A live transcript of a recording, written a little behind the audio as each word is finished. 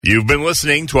You've been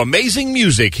listening to amazing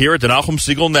music here at the Nachum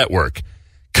Segal Network.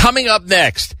 Coming up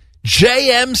next,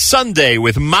 JM Sunday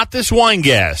with Matis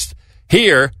Weingast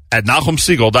here at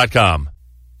NachumSegal.com.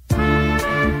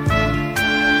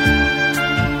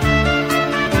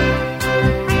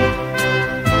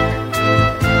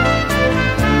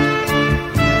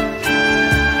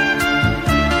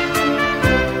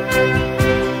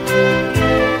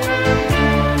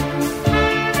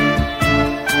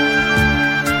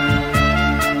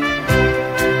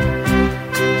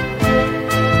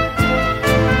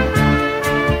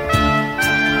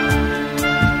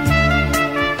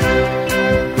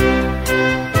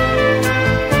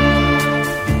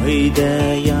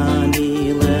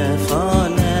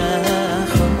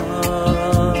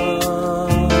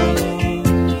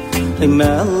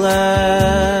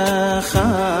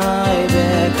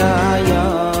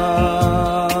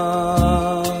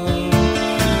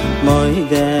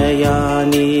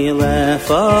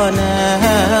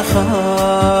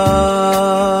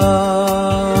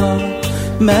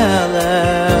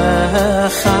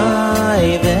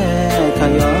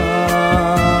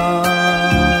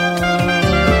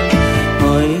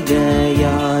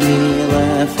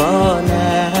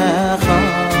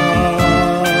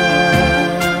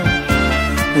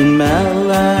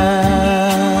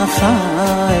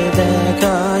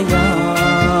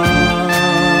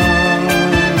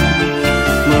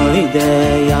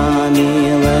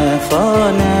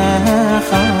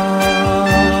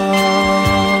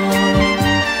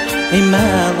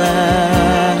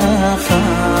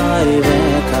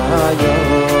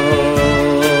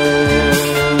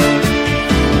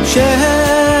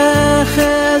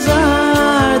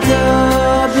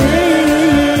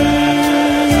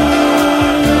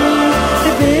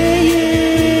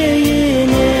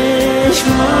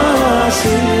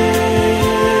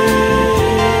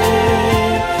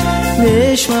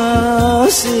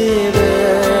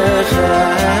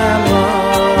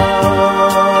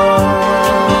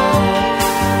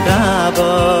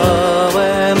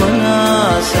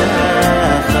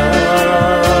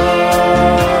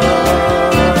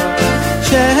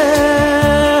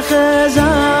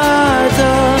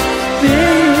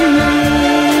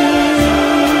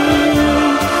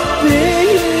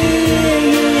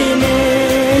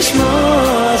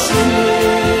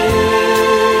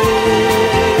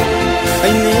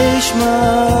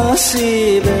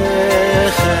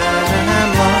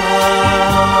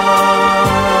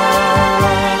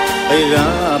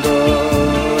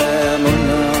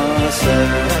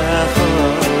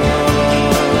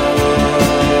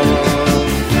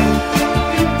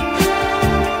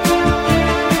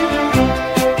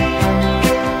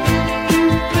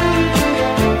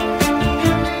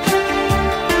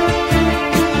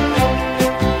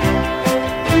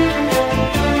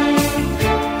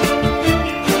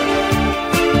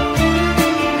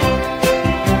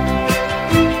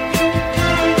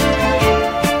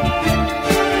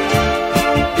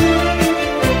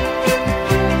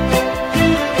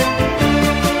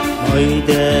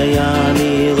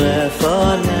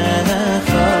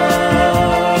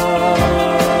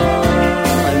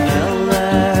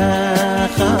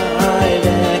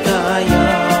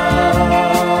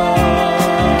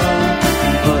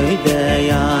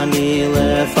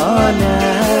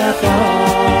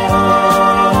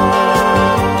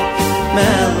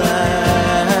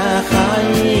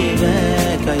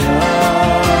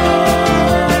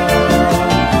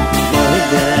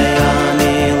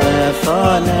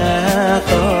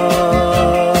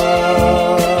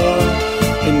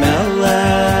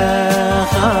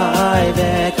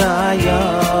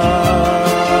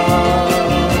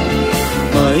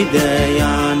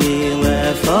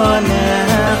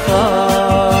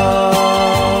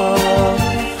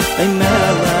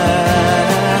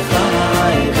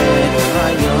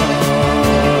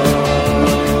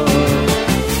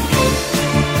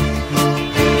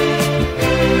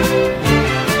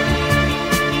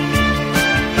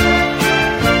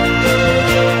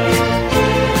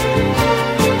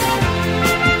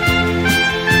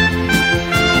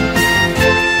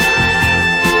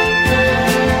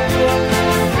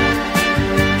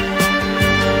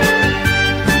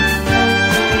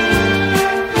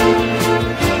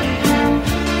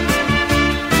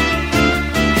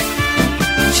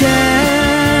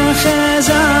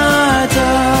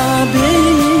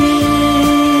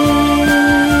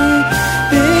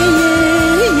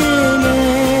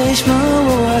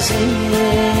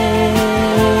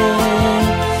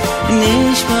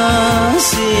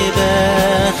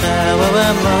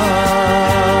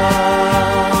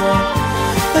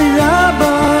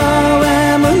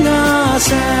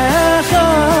 Secha,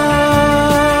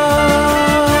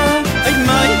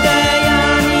 my day,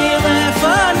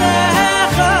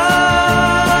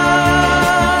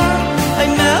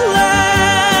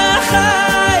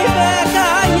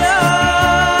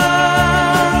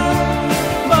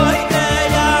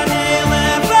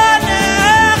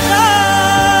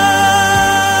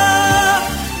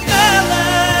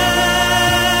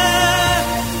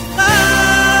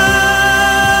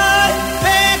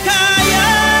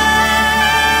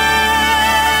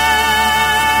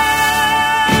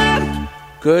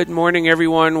 Good morning,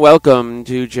 everyone. Welcome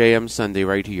to JM Sunday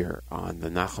right here on the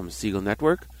Nachum Segal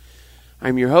Network.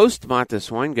 I'm your host, Matis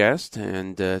Weingast,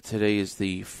 and today is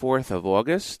the 4th of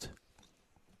August,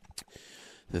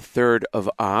 the 3rd of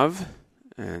Av,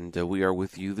 and we are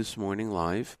with you this morning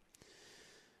live,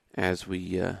 as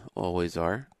we always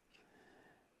are.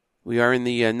 We are in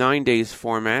the 9 days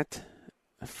format.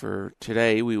 For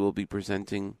today, we will be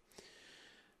presenting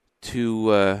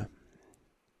two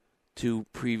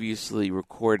previously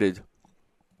recorded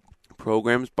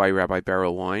programs by Rabbi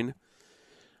Beryl Wein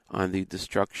on the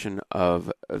destruction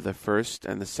of the first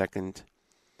and the second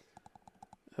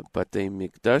Batei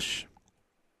Mikdash,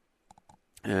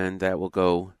 and that will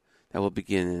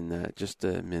begin in just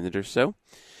a minute or so.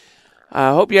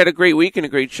 I hope you had a great week and a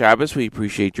great Shabbos. We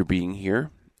appreciate your being here.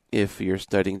 If you're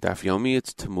studying Daf Yomi,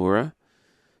 it's Tamura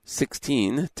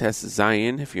 16, Tes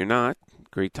Zayin. If you're not,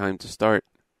 great time to start.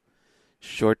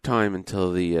 Short time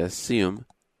until the Siyum.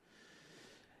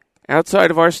 Outside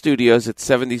of our studios, it's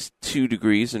 72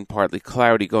 degrees and partly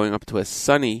cloudy, going up to a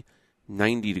sunny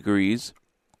 90 degrees,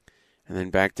 and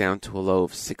then back down to a low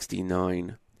of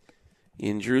 69.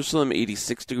 In Jerusalem,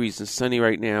 86 degrees and sunny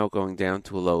right now, going down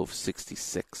to a low of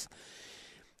 66.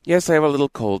 Yes, I have a little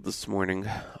cold this morning,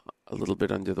 a little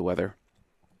bit under the weather,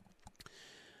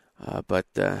 but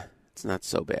it's not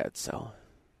so bad, so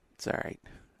it's all right.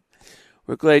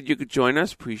 We're glad you could join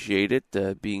us. Appreciate it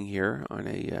being here on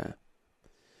a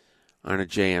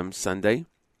JM Sunday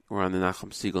or on the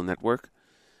Nachum Segal Network.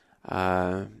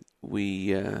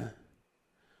 We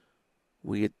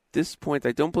at this point,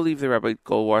 I don't believe that Rabbi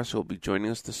Goldwasser will be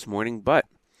joining us this morning, but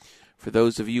for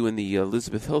those of you in the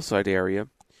Elizabeth Hillside area,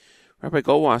 Rabbi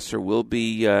Goldwasser will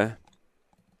be in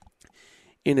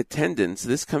attendance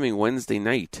this coming Wednesday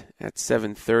night at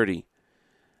 7:30.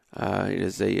 It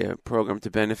is a program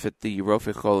to benefit the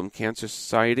Rofei Cholim Cancer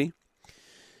Society,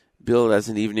 billed as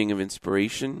an evening of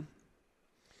inspiration.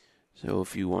 So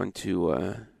if you want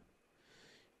to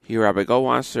hear Rabbi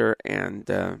Goldwasser, and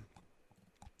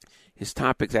his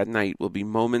topic that night will be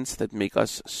moments that make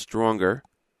us stronger.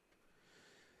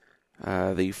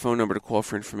 The phone number to call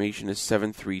for information is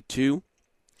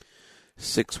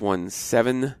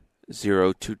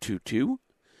 732-617-0222.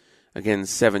 Again,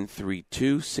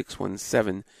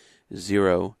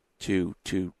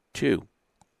 732-617-0222.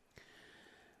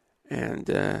 And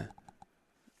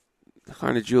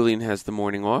Hannah Julian has the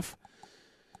morning off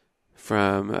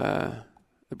from the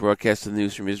broadcast of the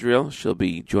news from Israel. She'll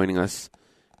be joining us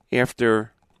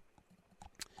after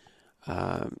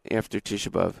Tisha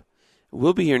B'Av.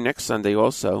 We'll be here next Sunday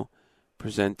also,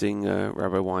 presenting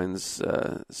Rabbi Wein's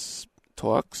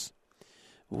talks.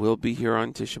 We'll be here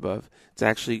on Tisha B'Av. It's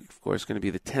actually, of course, going to be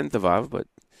the 10th of Av, but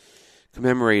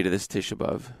commemorated this Tisha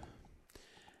B'Av.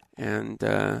 And,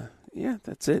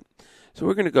 that's it. So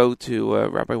we're going to go to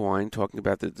Rabbi Wein talking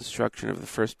about the destruction of the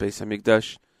first Beis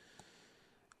HaMikdash.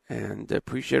 And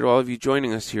appreciate all of you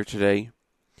joining us here today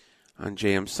on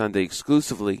JM Sunday,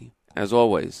 exclusively, as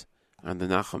always, on the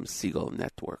Nachum Segal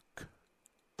Network.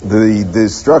 The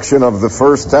destruction of the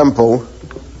first temple,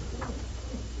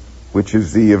 which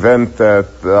is the event that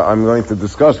I'm going to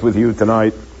discuss with you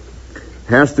tonight,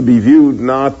 has to be viewed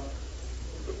not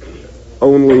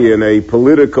only in a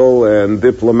political and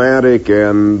diplomatic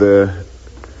and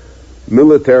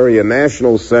military and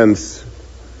national sense,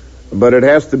 but it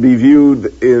has to be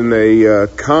viewed in a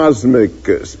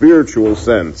cosmic, spiritual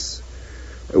sense,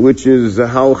 which is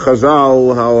how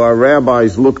Chazal, how our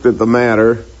rabbis looked at the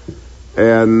matter,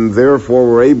 and therefore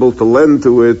were able to lend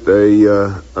to it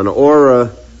an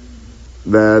aura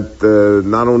that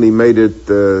not only made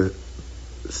it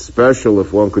special,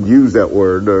 if one could use that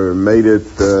word, or made it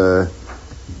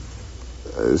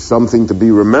something to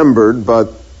be remembered,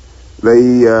 but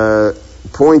they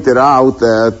pointed out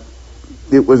that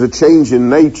it was a change in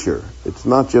nature. It's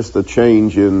not just a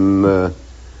change in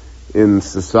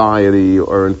society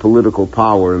or in political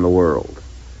power in the world.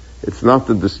 It's not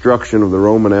the destruction of the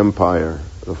Roman Empire,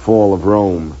 the fall of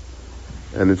Rome,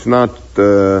 and it's not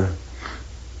the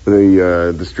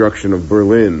destruction of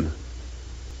Berlin.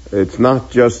 It's not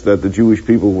just that the Jewish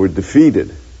people were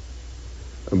defeated,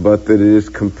 but that it is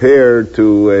compared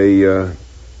to a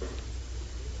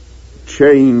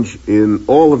change in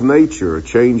all of nature, a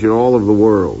change in all of the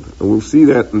world. And we'll see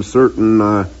that in certain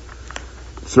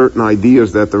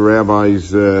ideas that the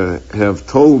rabbis have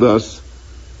told us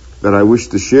that I wish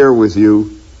to share with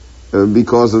you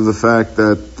because of the fact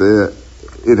that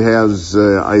it has,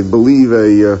 I believe,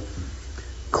 a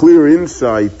clear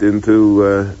insight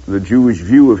into the Jewish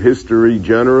view of history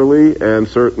generally, and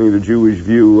certainly the Jewish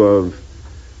view of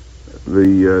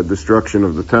the destruction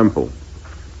of the temple.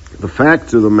 The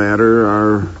facts of the matter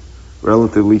are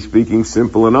relatively speaking,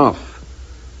 simple enough.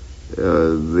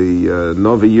 The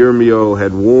Novi Yirmiyahu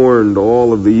had warned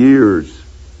all of the years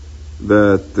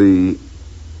that the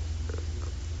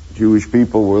Jewish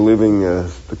people were living,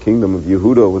 the kingdom of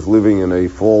Yehuda was living in a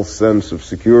false sense of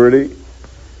security,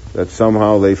 that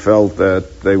somehow they felt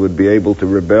that they would be able to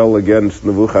rebel against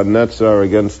Nebuchadnezzar,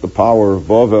 against the power of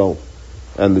Bavel,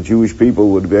 and the Jewish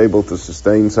people would be able to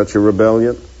sustain such a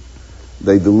rebellion.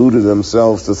 They deluded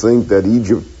themselves to think that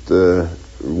Egypt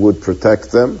would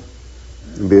protect them.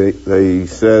 They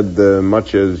said,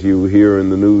 much as you hear in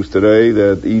the news today,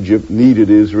 that Egypt needed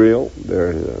Israel,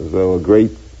 though a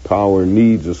great power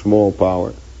needs a small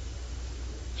power.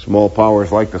 Small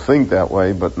powers like to think that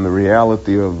way, but in the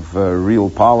reality of real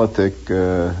politics,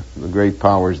 the great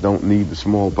powers don't need the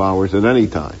small powers at any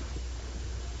time.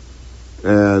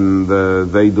 And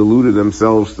they deluded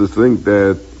themselves to think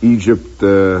that Egypt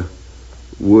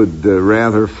would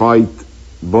rather fight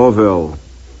Bavel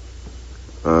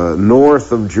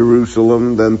north of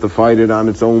Jerusalem than to fight it on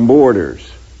its own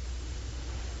borders.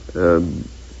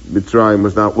 Mitzrayim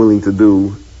was not willing to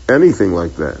do anything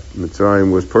like that.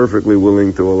 Mitzrayim was perfectly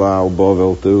willing to allow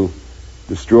Bavel to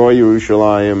destroy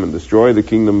Yerushalayim and destroy the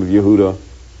kingdom of Yehuda,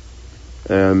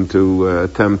 and to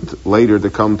attempt later to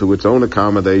come to its own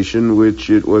accommodation, which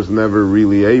it was never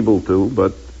really able to,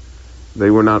 but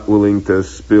they were not willing to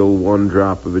spill one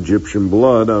drop of Egyptian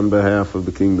blood on behalf of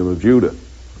the kingdom of Judah.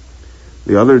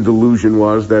 The other delusion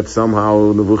was that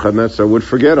somehow Nebuchadnezzar would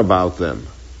forget about them.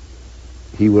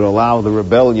 He would allow the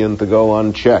rebellion to go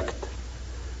unchecked.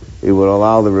 He would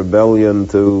allow the rebellion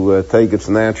to take its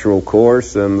natural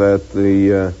course, and that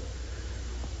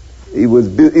he was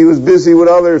busy with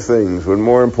other things, with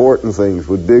more important things,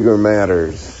 with bigger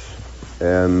matters,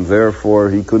 and therefore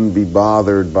he couldn't be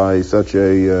bothered by such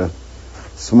a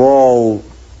small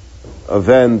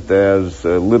event as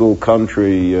a little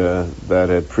country that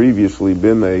had previously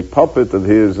been a puppet of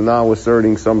his, now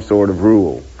asserting some sort of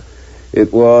rule.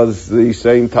 It was the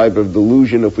same type of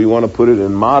delusion, if we want to put it in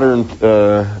in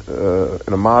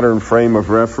a modern frame of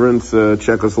reference,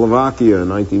 Czechoslovakia in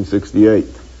 1968.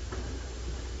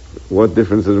 What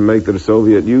difference does it make to the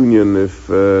Soviet Union if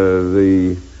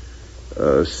the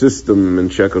system in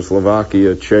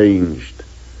Czechoslovakia changed,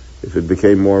 if it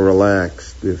became more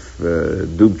relaxed, if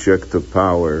Dubček took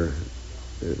power?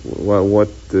 What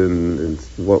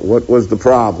was the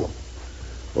problem?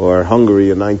 Or Hungary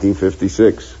in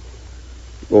 1956?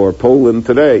 Or Poland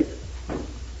today?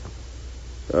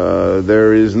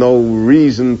 There is no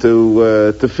reason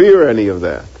to fear any of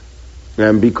that.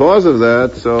 And because of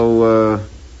that, so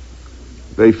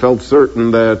they felt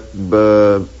certain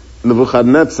that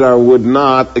Nebuchadnezzar would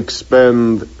not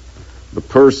expend the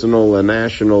personal and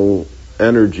national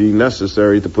energy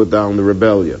necessary to put down the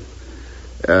rebellion.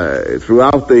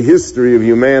 Throughout the history of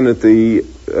humanity,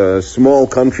 small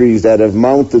countries that have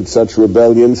mounted such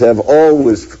rebellions have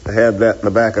always had that in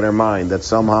the back of their mind, that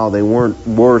somehow they weren't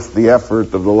worth the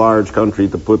effort of the large country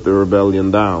to put the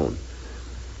rebellion down.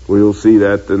 We'll see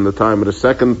that in the time of the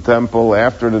Second Temple,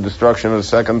 after the destruction of the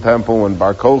Second Temple, when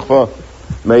Bar Kokhba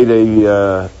made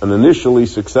an initially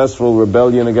successful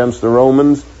rebellion against the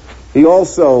Romans, he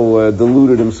also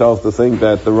deluded himself to think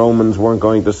that the Romans weren't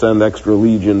going to send extra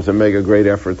legions and make a great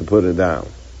effort to put it down.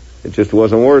 It just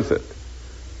wasn't worth it.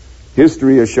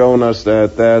 History has shown us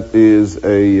that that is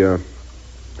a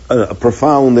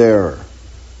profound error.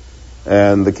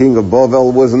 And the king of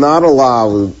Bavel would not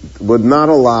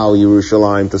allow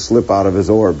Yerushalayim to slip out of his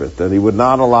orbit, and he would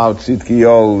not allow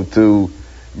Tzidkiyahu to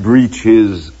breach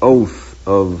his oath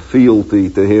of fealty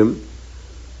to him.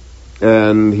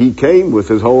 And he came with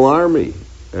his whole army,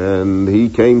 and he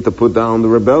came to put down the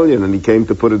rebellion, and he came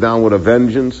to put it down with a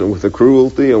vengeance and with a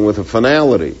cruelty and with a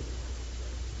finality.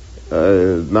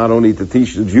 Not only to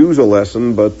teach the Jews a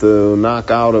lesson, but to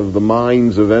knock out of the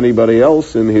minds of anybody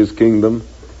else in his kingdom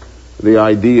the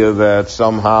idea that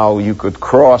somehow you could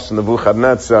cross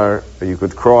Nebuchadnezzar, you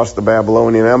could cross the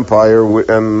Babylonian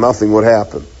Empire and nothing would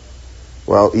happen.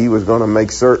 Well, he was going to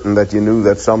make certain that you knew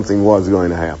that something was going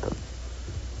to happen.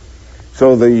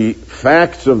 So the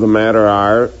facts of the matter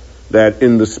are that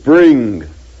in the spring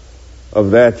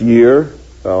of that year,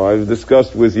 I've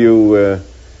discussed with you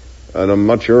on a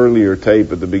much earlier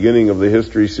tape at the beginning of the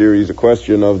history series a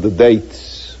question of the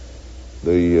dates,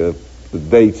 the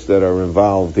dates that are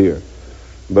involved here.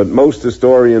 But most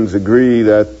historians agree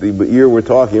that the year we're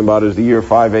talking about is the year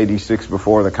 586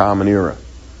 before the Common Era.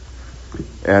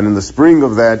 And in the spring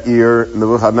of that year,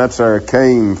 Nebuchadnezzar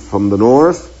came from the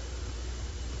north,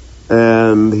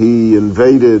 and he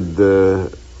invaded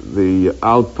the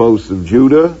outposts of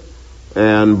Judah,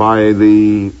 and by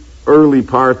the early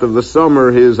part of the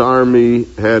summer, his army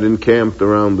had encamped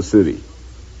around the city.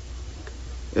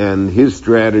 And his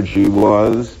strategy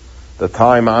was the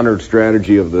time-honored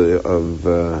strategy of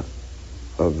the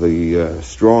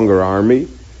stronger army,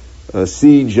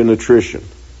 siege and attrition,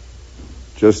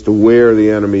 just to wear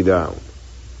the enemy down.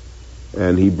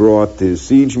 And he brought his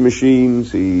siege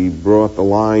machines, he brought the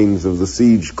lines of the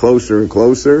siege closer and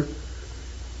closer.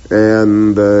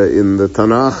 And in the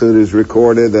Tanakh it is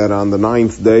recorded that on the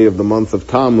 9th day of the month of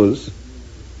Tammuz,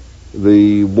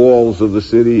 the walls of the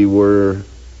city were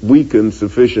weakened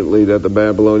sufficiently that the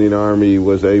Babylonian army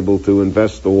was able to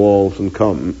invest the walls and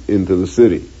come into the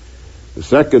city. The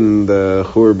second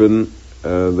Churban,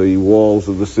 the walls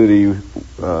of the city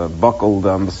buckled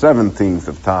on the 17th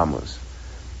of Tammuz.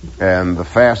 And the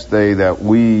fast day that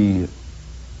we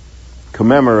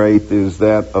commemorate is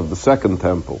that of the second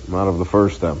temple, not of the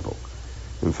first temple.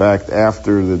 In fact,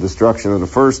 after the destruction of the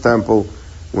first temple,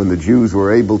 when the Jews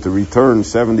were able to return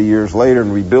 70 years later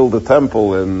and rebuild the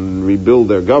temple and rebuild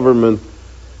their government,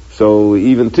 so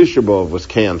even Tisha B'Av was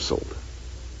canceled.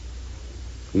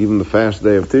 Even the fast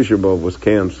day of Tisha B'Av was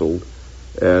canceled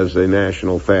as a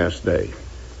national fast day.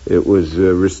 It was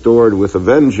restored with a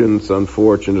vengeance,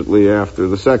 unfortunately, after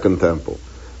the second temple.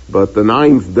 But the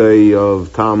 9th day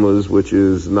of Tammuz, which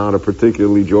is not a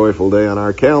particularly joyful day on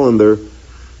our calendar,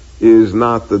 is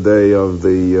not the day of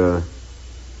the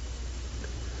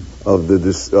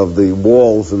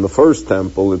walls in the first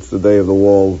temple. It's the day of the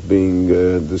walls being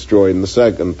destroyed in the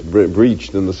second,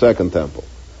 breached in the second temple.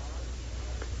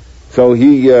 So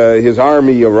his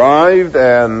army arrived,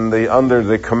 and under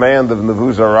the command of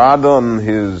Nebuzaradan,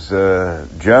 his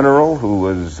general, who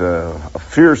was a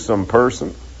fearsome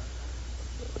person,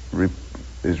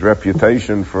 his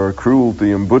reputation for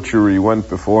cruelty and butchery went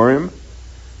before him,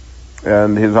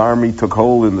 and his army took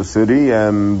hold in the city,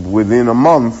 and within a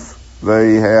month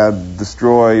they had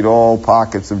destroyed all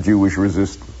pockets of Jewish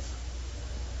resistance.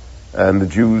 And the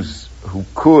Jews who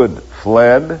could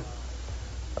fled.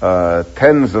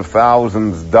 Tens of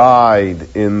thousands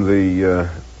died in the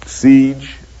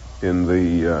siege, in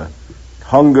the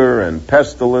hunger and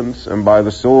pestilence, and by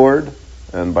the sword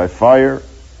and by fire.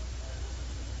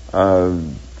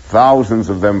 Thousands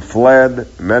of them fled.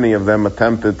 Many of them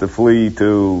attempted to flee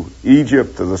to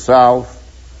Egypt, to the south.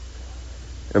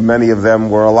 And many of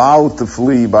them were allowed to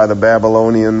flee by the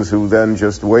Babylonians, who then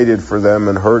just waited for them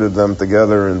and herded them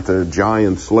together into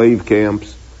giant slave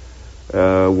camps,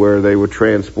 where they would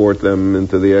transport them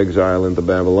into the exile into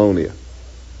Babylonia.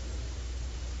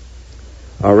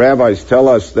 Our rabbis tell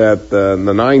us that on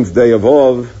the 9th day of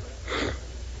Av,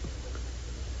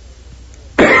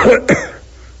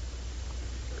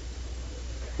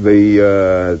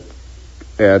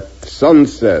 at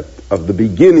sunset of the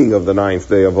beginning of the 9th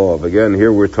day of Av, again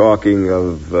here we're talking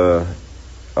of the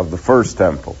first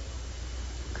temple,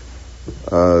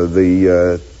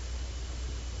 the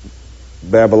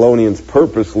Babylonians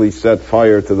purposely set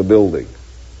fire to the building.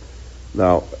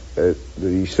 Now,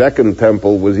 the second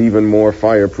temple was even more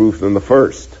fireproof than the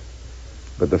first.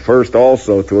 But the first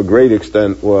also, to a great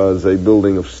extent, was a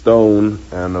building of stone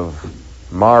and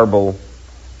of marble,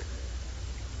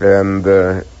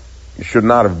 and should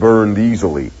not have burned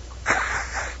easily.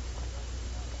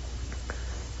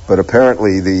 But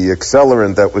apparently the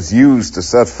accelerant that was used to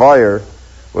set fire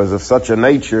was of such a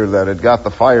nature that it got the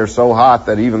fire so hot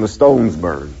that even the stones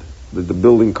burned. The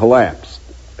building collapsed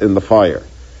in the fire.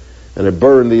 And it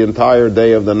burned the entire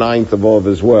day of the 9th of Av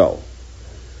as well.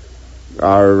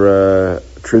 Our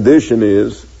tradition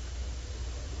is,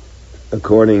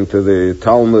 according to the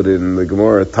Talmud in the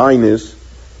Gemara Tainis,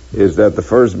 is that the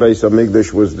first Beis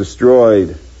HaMikdash was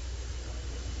destroyed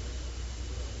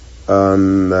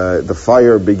on, the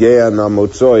fire began on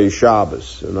Motzoi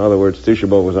Shabbos. In other words, Tisha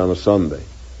B'Av was on a Sunday.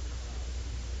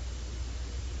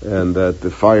 And that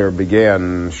the fire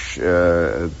began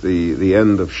at the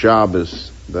end of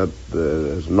Shabbos, that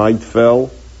as night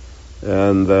fell,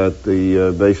 and that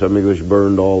the Beis HaMikdash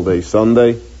burned all day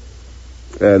Sunday,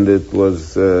 and it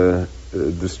was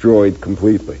destroyed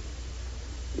completely.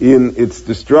 In its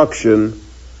destruction,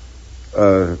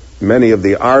 many of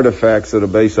the artifacts of the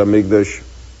Beis HaMikdash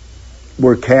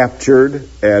were captured,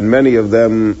 and many of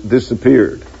them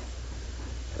disappeared.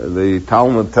 The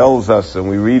Talmud tells us, and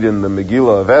we read in the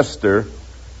Megillah of Esther,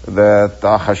 that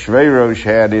Ahasuerus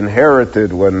had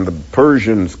inherited, when the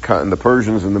Persians and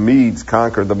the Medes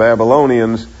conquered the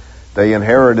Babylonians, they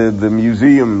inherited the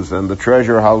museums and the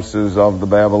treasure houses of the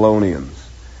Babylonians.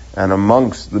 And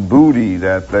amongst the booty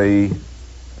that they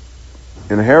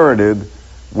inherited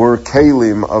were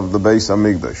kalim of the Beis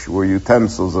HaMikdash, were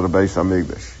utensils of the Beis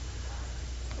HaMikdash.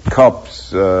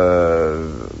 Cups,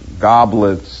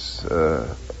 goblets,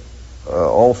 items,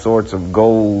 all sorts of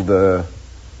gold,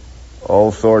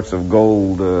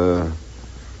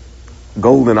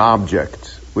 golden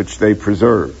objects which they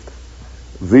preserved.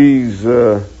 These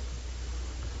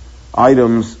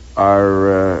items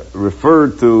are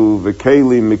referred to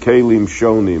V'kelim Mikelim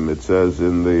Shonim, it says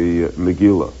in the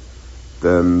Megillah.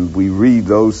 Then we read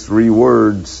those three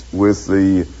words with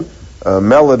the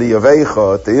melody of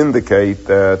Eicha to indicate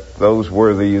that those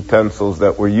were the utensils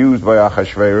that were used by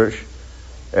Achashverosh,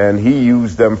 and he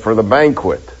used them for the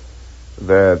banquet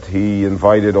that he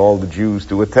invited all the Jews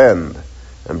to attend.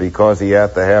 And because he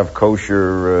had to have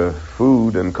kosher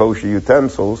food and kosher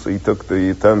utensils, he took the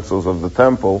utensils of the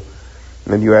temple.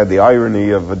 And then you had the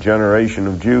irony of a generation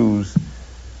of Jews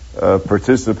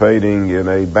participating in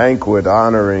a banquet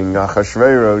honoring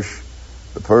Achashverosh,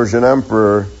 the Persian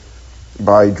emperor,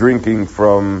 by drinking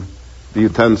from the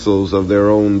utensils of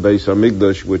their own Beis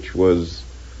Hamikdash, which was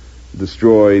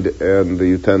destroyed, and the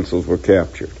utensils were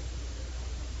captured.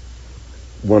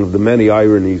 One of the many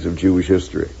ironies of Jewish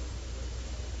history.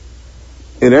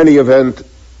 In any event,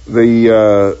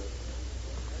 the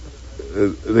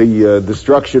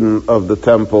destruction of the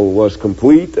temple was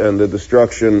complete, and the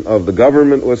destruction of the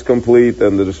government was complete,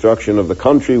 and the destruction of the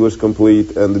country was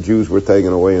complete, and the Jews were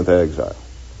taken away into exile.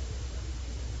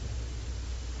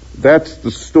 That's the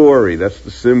story. That's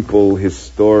the simple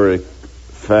historic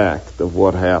fact of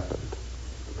what happened.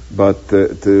 But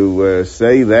to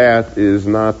say that is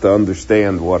not to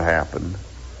understand what happened.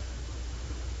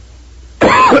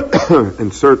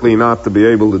 And certainly not to be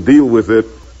able to deal with it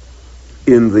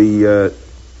in the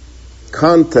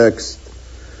context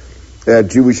that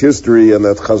Jewish history and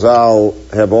that Chazal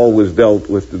have always dealt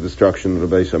with the destruction of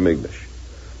the Beis Hamikdash.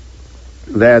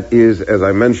 That is, as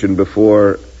I mentioned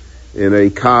before, in a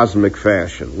cosmic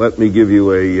fashion. Let me give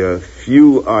you a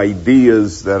few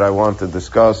ideas that I want to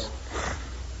discuss,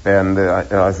 and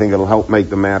I think it'll help make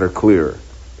the matter clearer.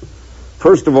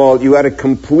 First of all, you had a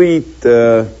complete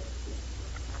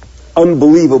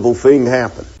unbelievable thing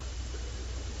happen,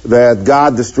 that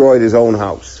God destroyed his own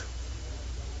house.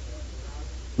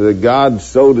 That God,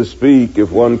 so to speak,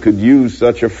 if one could use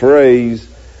such a phrase,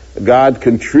 God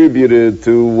contributed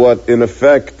to what in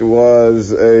effect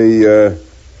was a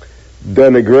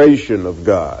denigration of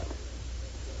God.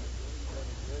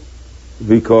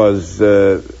 Because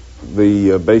the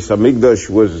Beis Hamikdash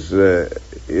was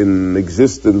in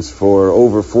existence for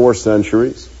over 4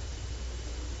 centuries.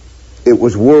 It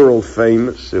was world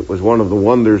famous. It was one of the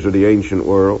wonders of the ancient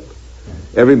world.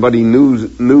 Everybody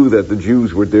knew that the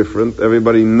Jews were different.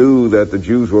 Everybody knew that the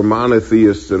Jews were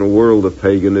monotheists in a world of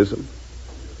paganism.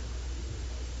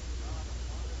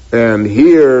 And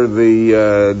here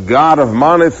the God of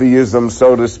monotheism,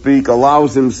 so to speak,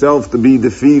 allows himself to be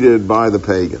defeated by the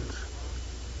pagans.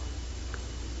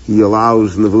 He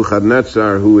allows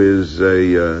Nebuchadnezzar, who is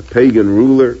a pagan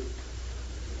ruler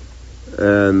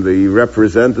and the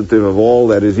representative of all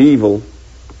that is evil,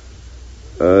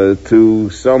 to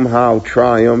somehow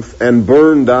triumph and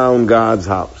burn down God's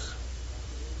house.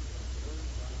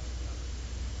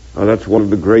 Now, that's one of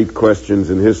the great questions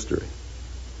in history.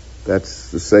 That's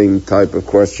the same type of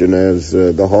question as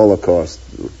the Holocaust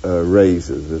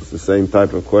raises. It's the same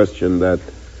type of question that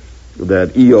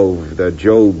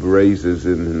Job raises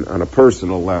on a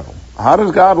personal level. How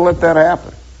does God let that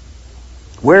happen?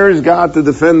 Where is God to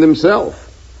defend himself?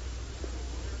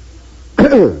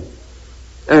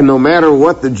 And no matter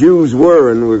what the Jews were,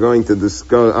 and I'm going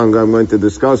to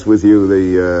discuss with you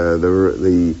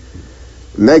the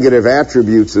negative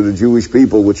attributes of the Jewish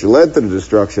people which led to the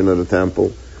destruction of the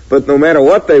temple. But no matter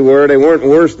what they weren't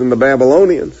worse than the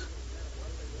Babylonians.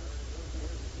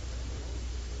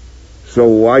 So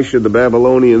why should the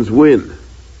Babylonians win?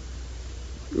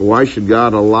 Why should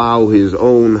God allow his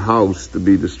own house to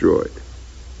be destroyed?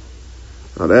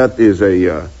 Now that is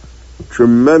a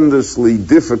tremendously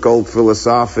difficult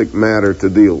philosophic matter to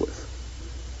deal with.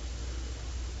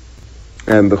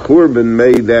 And the Churban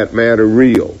made that matter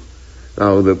real.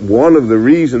 Now, that one of the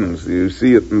reasons, you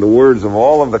see it in the words of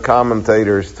all of the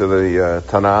commentators to the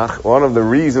Tanakh, one of the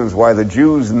reasons why the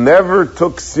Jews never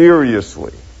took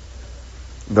seriously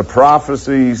the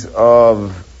prophecies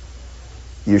of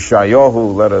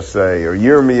Yeshayahu, let us say, or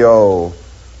Yirmiyahu,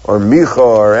 or Micha,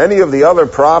 or any of the other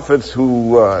prophets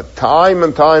who time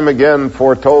and time again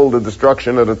foretold the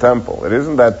destruction of the temple. It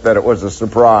isn't that it was a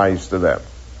surprise to them.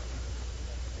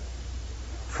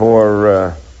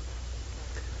 For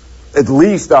at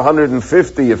least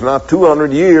 150, if not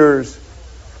 200 years,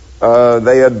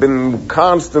 they had been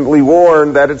constantly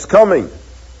warned that it's coming,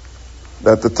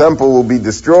 that the temple will be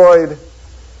destroyed,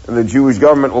 and the Jewish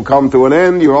government will come to an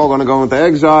end, you're all going to go into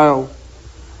exile,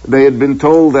 They had been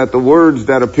told that the words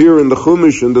that appear in the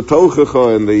Chumash and the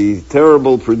Tochacha and the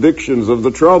terrible predictions of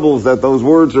the troubles, that those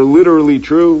words are literally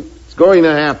true. It's going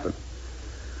to happen.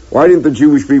 Why didn't the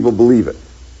Jewish people believe it?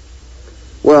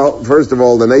 Well, first of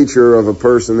all, the nature of a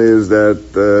person is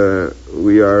that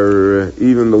we are,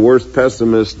 even the worst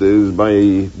pessimist is, by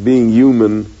being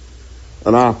human,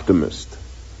 an optimist.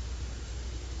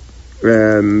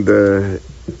 And the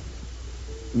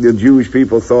Jewish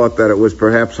people thought that it was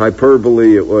perhaps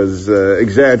hyperbole, it was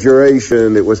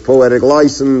exaggeration, it was poetic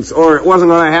license, or it wasn't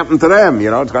going to happen to them.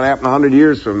 You know, it's going to happen 100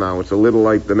 years from now. It's a little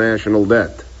like the national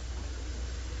debt.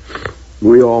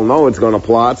 We all know it's going to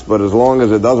plotz, but as long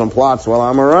as it doesn't plotz while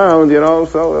I'm around, you know,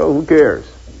 so who cares?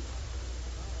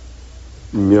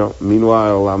 You know,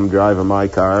 meanwhile, I'm driving my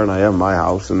car and I have my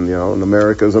house, and, you know, and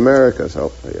America's America,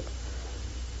 so, yeah.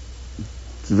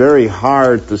 It's very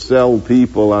hard to sell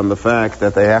people on the fact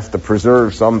that they have to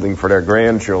preserve something for their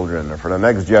grandchildren or for the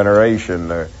next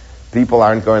generation. People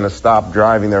aren't going to stop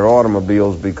driving their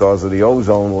automobiles because of the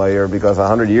ozone layer, because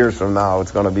 100 years from now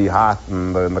it's going to be hot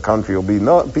and the country will be...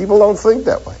 No, people don't think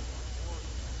that way.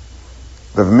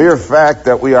 The mere fact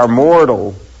that we are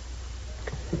mortal,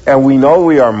 and we know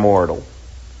we are mortal,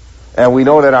 and we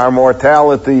know that our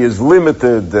mortality is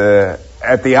limited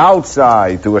at the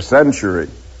outside to a century.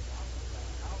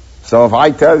 So if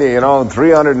I tell you, you know, in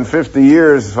 350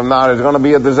 years from now there's going to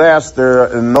be a disaster,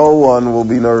 and no one will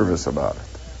be nervous about it.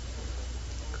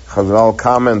 Chazal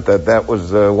comment that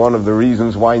was one of the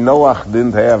reasons why Noach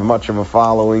didn't have much of a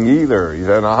following either. He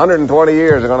said, in 120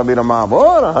 years, they're going to be the mob.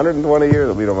 Oh, in 120 years,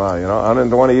 it'll be the mob. You know,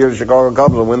 120 years, Chicago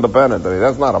Cubs will win the pennant.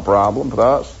 That's not a problem to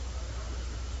us.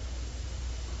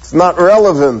 It's not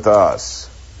relevant to us.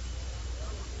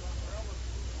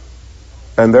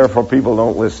 And therefore, people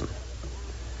don't listen.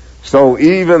 So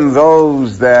even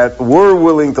those that were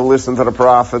willing to listen to the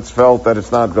prophets felt that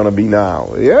it's not going to be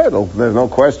now. Yeah, there's no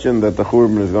question that the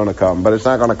Churban is going to come, but it's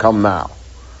not going to come now.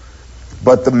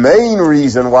 But the main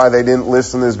reason why they didn't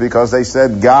listen is because they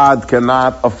said God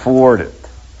cannot afford it.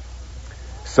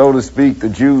 So to speak, the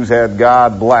Jews had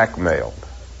God blackmailed.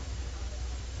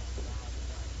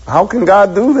 How can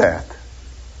God do that?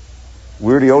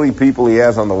 We're the only people he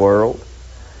has on the world.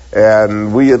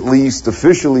 And we at least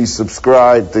officially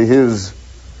subscribe to his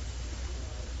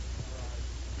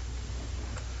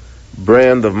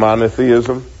brand of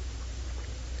monotheism.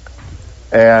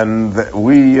 And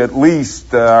we at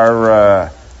least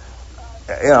are,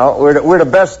 we're the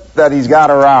best that he's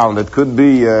got around. It could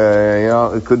be,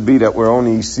 it could be that we're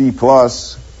only C+,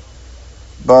 but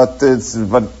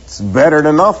it's better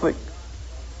than nothing.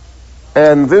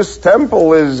 And this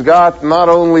temple has got not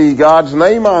only God's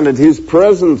name on it, his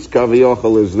presence,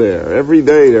 Kaviyachal, is there. Every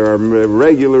day there are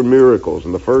regular miracles.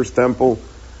 In the first temple,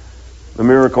 the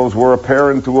miracles were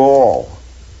apparent to all.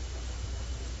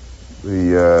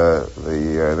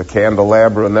 The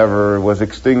candelabra never was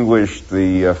extinguished.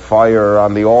 The fire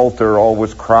on the altar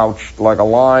always crouched like a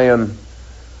lion.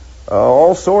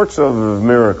 All sorts of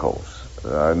miracles.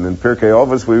 And in Pirkei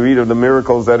Avos we read of the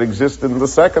miracles that existed in the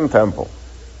second temple.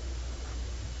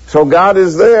 So God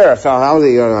is there. So how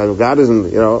God isn't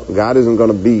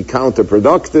going to be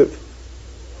counterproductive.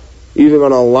 He's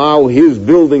going to allow his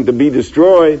building to be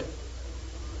destroyed.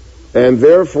 And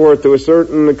therefore, to a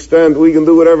certain extent, we can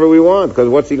do whatever we want. Because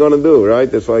what's he going to do, right?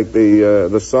 It's like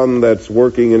the son that's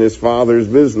working in his father's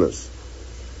business.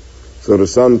 So the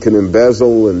son can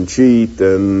embezzle and cheat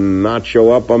and not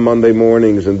show up on Monday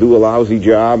mornings and do a lousy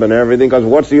job and everything. Because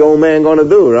what's the old man going to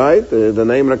do, right? The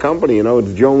name of the company,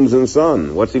 it's Jones and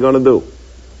Son. What's he going to do?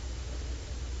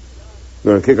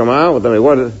 Going to kick him out?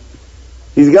 What?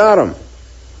 He's got him.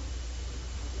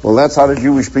 Well, that's how the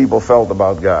Jewish people felt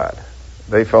about God.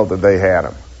 They felt that they had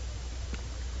him.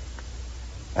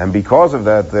 And because of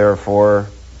that, therefore,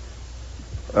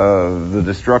 the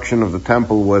destruction of the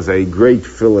temple was a great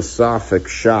philosophic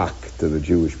shock to the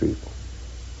Jewish people.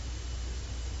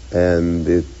 And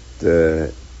it,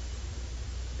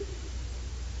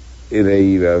 in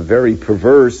a very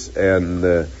perverse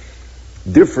and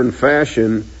different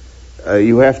fashion,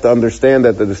 you have to understand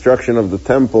that the destruction of the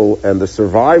temple and the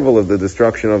survival of the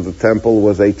destruction of the temple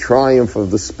was a triumph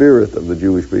of the spirit of the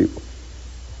Jewish people.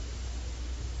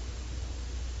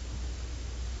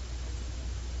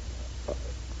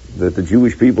 That the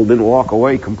Jewish people didn't walk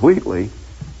away completely,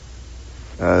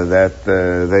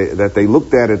 that they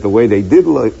looked at it the way they did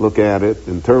look at it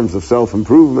in terms of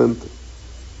self-improvement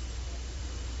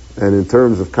and in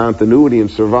terms of continuity and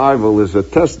survival is a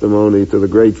testimony to the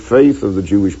great faith of the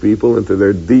Jewish people and to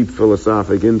their deep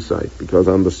philosophic insight, because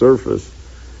on the surface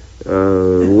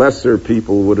lesser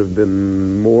people would have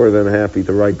been more than happy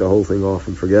to write the whole thing off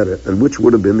and forget it, and which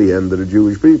would have been the end of the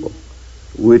Jewish people,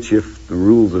 which, if the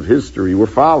rules of history were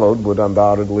followed, would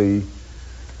undoubtedly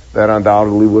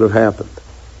would have happened.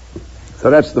 So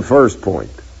that's the first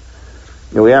point.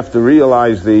 We have to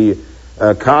realize the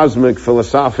cosmic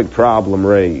philosophic problem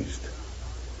raised.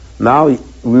 Now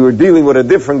we were dealing with a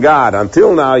different God.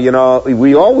 Until now,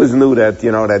 we always knew that,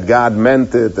 that God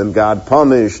meant it, and God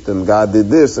punished, and God did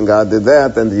this, and God did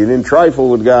that, and you didn't trifle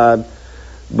with God.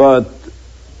 But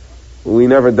we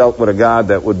never dealt with a God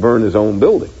that would burn his own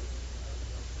building.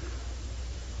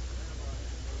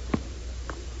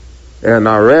 And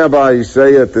our rabbis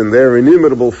say it in their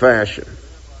inimitable fashion.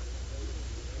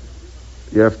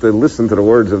 You have to listen to the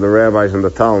words of the rabbis in the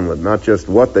Talmud, not just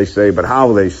what they say, but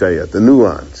how they say it, the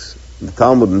nuance. The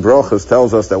Talmud in Brochus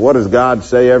tells us that what does God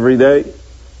say every day?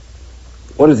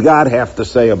 What does God have to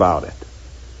say about it?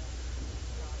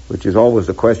 Which is always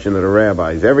the question of the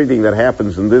rabbis. Everything that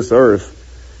happens in this earth,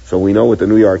 so we know what the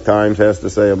New York Times has to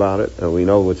say about it, and we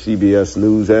know what CBS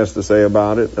News has to say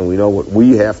about it, and we know what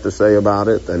we have to say about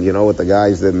it, and you know what the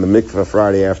guys that in the mikveh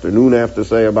Friday afternoon have to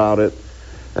say about it,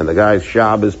 and the guys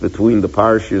Shabbos between the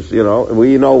parshas,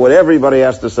 we know what everybody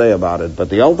has to say about it. But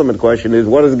the ultimate question is,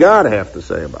 what does God have to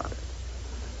say about it?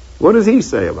 What does he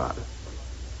say about it?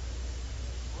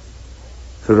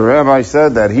 So the rabbi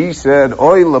said that he said,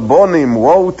 Oy lebonim,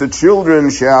 woe to children,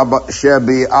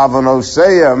 shebi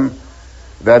avonoseim,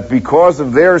 that because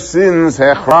of their sins,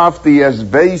 hechrafti es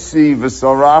beisi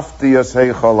v'sarafti es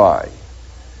heichalai,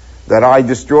 that I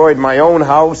destroyed my own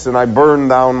house and I burned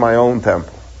down my own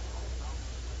temple.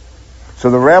 So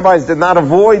the rabbis did not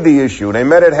avoid the issue. They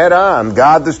met it head on.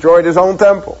 God destroyed his own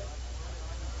temple.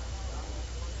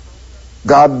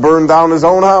 God burned down his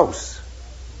own house.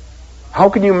 How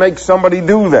can you make somebody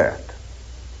do that?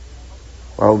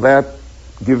 Well, that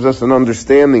gives us an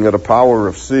understanding of the power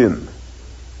of sin.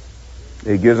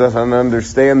 It gives us an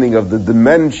understanding of the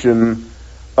dimension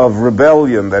of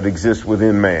rebellion that exists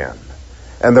within man.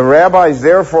 And the rabbis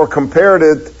therefore compared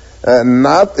it,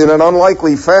 not in an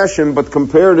unlikely fashion, but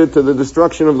compared it to the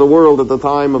destruction of the world at the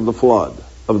time of the flood,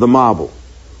 of the Mabul,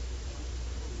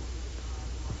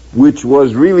 which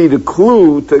was really the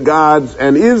clue to God's,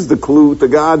 and is the clue to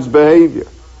God's behavior.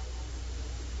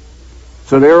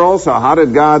 So there also, how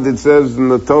did God, it says in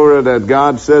the Torah that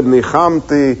God said,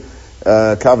 Nichamti,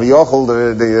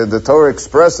 Kaviochel, the Torah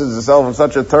expresses itself in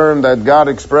such a term that God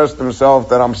expressed himself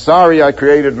that I'm sorry I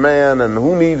created man, and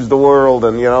who needs the world,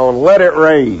 and and let it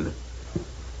rain.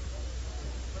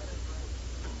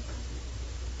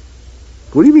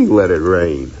 What do you mean let it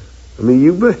rain?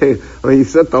 You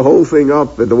set the whole thing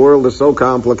up that the world is so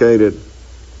complicated.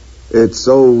 It's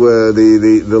so,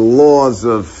 the laws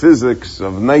of physics,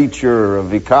 of nature,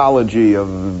 of ecology,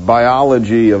 of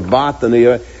biology, of botany,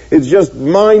 it's just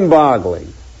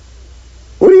mind-boggling.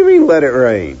 What do you mean let it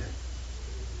rain?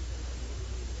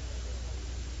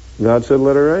 God said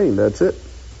let it rain, that's it.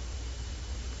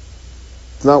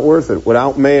 It's not worth it.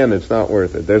 Without man, it's not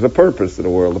worth it. There's a purpose to the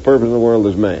world. The purpose of the world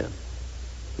is man.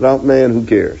 Without man, who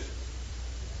cares?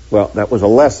 Well, that was a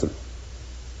lesson.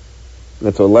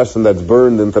 That's a lesson that's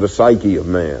burned into the psyche of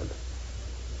man.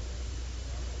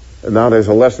 And now there's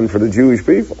a lesson for the Jewish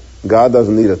people. God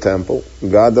doesn't need a temple.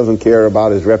 God doesn't care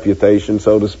about his reputation,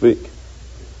 so to speak.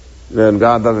 And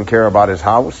God doesn't care about his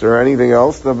house or anything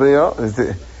else. If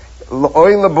the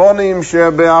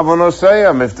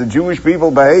Jewish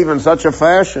people behave in such a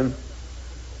fashion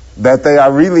that they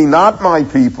are really not my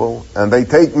people, and they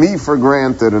take me for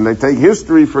granted, and they take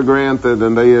history for granted,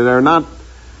 and they're not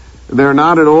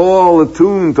at all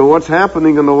attuned to what's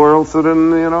happening in the world, so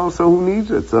then, so who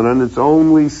needs it? So then it's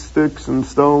only sticks and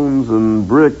stones and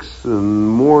bricks and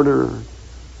mortar.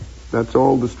 That's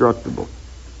all destructible.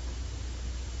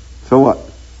 So what?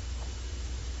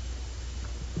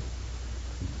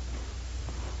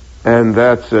 And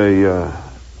that's a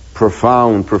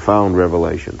profound, profound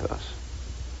revelation to us.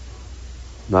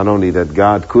 Not only that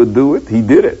God could do it, he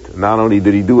did it. Not only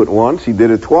did he do it once, he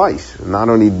did it twice. Not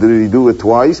only did he do it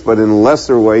twice, but in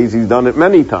lesser ways, he's done it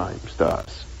many times to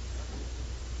us.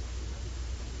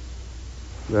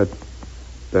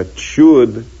 That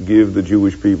should give the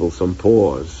Jewish people some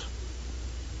pause.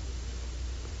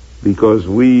 Because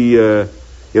I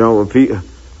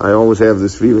always have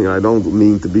this feeling, I don't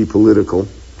mean to be political,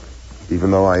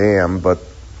 even though I am, but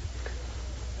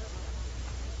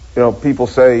people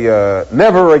say,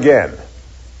 never again.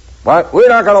 What? We're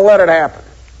not going to let it happen.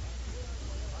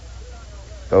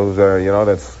 Those are,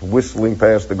 that's whistling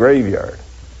past the graveyard.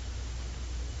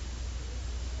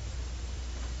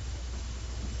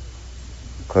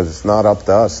 Because it's not up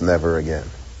to us, never again.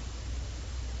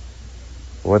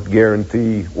 What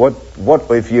guarantee? What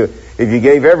if you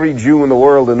gave every Jew in the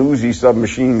world an Uzi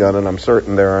submachine gun, and I'm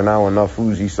certain there are now enough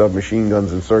Uzi submachine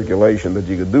guns in circulation that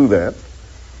you could do that,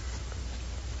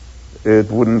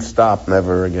 it wouldn't stop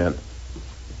never again.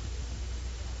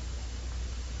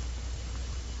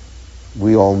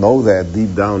 We all know that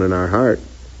deep down in our heart.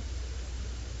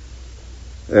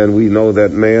 And we know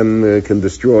that man can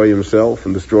destroy himself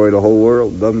and destroy the whole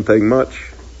world. Doesn't take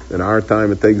much. In our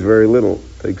time, it takes very little.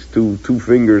 It takes two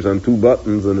fingers on two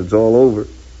buttons, and it's all over.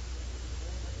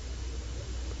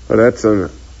 But that's an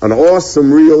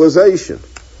awesome realization.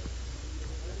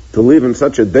 To live in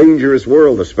such a dangerous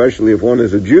world, especially if one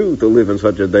is a Jew, to live in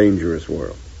such a dangerous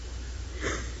world.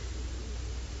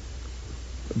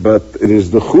 But it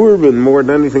is the Churban more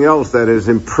than anything else that is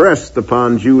impressed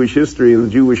upon Jewish history and the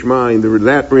Jewish mind,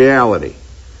 that reality.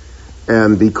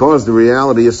 And because the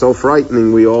reality is so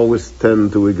frightening, we always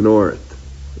tend to ignore it.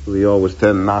 We always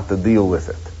tend not to deal with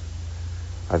it.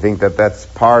 I think that that's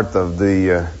part of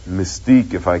the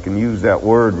mystique, if I can use that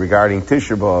word, regarding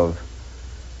Tisha B'Av,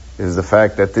 is the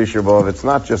fact that Tisha B'Av, it's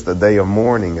not just a day of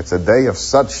mourning, it's a day of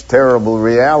such terrible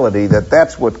reality that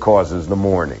that's what causes the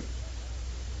mourning.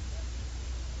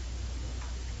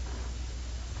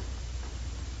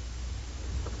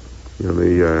 You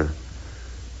know,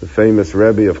 the famous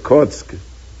Rebbe of Kotsk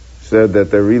said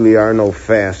that there really are no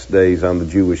fast days on the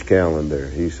Jewish calendar.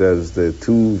 He says the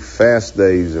two fast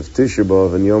days of Tisha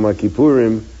B'Av and Yom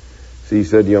Kippurim. So he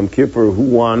said Yom Kippur, who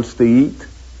wants to eat?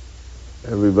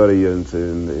 Everybody,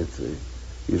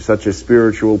 you're such a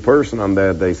spiritual person on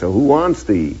that day, so who wants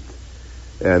to eat?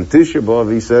 And Tisha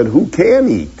B'Av, he said, who can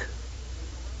eat?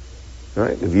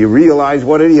 Right? If you realize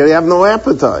what it is, you have no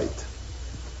appetite.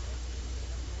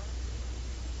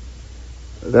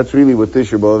 That's really what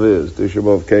Tisha B'Av is. Tisha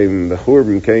B'Av the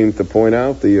Churban came to point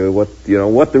out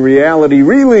what the reality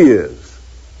really is,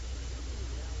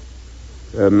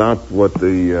 and not what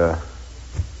the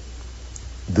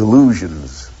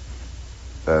delusions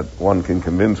that one can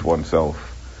convince oneself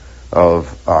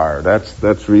of are.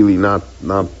 That's really not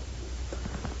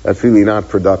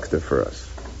productive for us.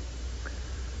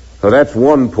 So that's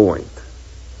one point.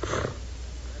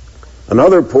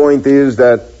 Another point is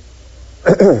that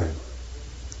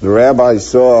the rabbis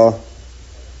saw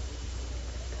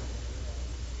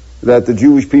that the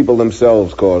Jewish people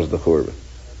themselves caused the Churban.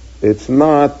 It's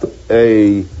not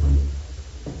a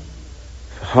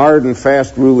hard and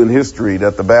fast rule in history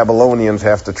that the Babylonians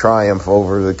have to triumph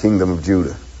over the kingdom of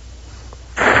Judah.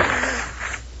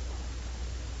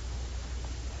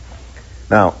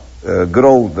 Now, good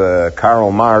old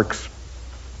Karl Marx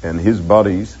and his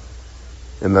buddies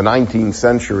in the 19th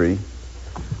century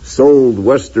sold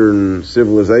Western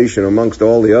civilization amongst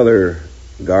all the other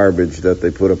garbage that they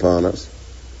put upon us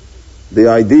the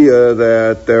idea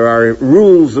that there are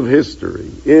rules of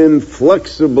history,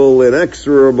 inflexible,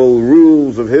 inexorable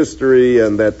rules of history,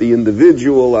 and that the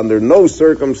individual under no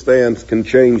circumstance can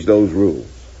change those rules,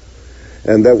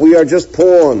 and that we are just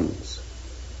pawns.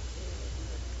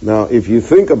 Now, if you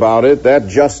think about it, that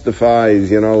justifies,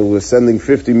 sending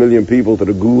 50 million people to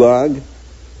the Gulag,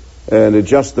 and it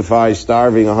justifies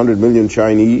starving 100 million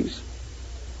Chinese,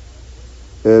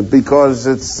 because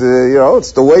it's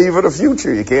the wave of the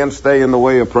future. You can't stay in the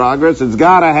way of progress. It's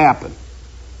got to happen.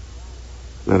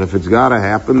 And if it's got to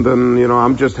happen, then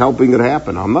I'm just helping it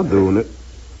happen. I'm not doing it.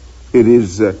 It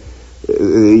is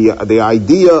the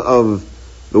idea of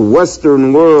the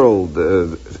Western world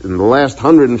in the last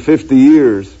 150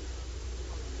 years,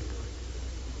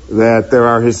 that there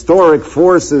are historic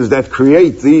forces that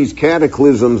create these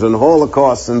cataclysms and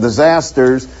holocausts and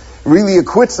disasters, really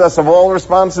acquits us of all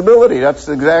responsibility. That's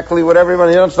exactly what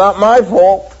everybody, it's not my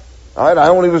fault. Right? I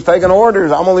only was taking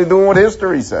orders. I'm only doing what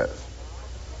history says.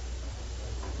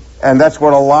 And that's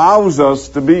what allows us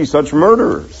to be such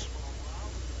murderers.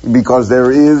 Because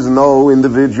there is no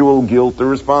individual guilt or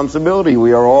responsibility.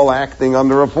 We are all acting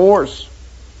under a force.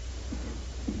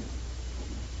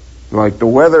 Like the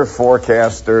weather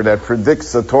forecaster that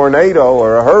predicts a tornado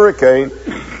or a hurricane,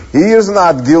 he is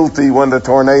not guilty when the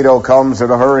tornado comes or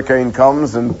the hurricane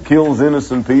comes and kills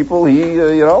innocent people.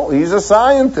 He's a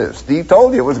scientist. He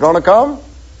told you it was going to come.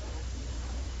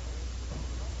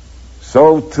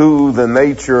 So too the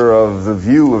nature of the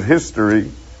view of history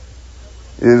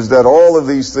is that all of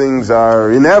these things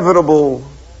are inevitable.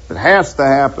 It has to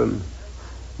happen.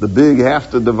 The big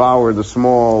have to devour the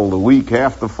small. The weak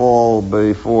have to fall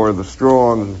before the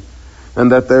strong.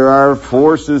 And that there are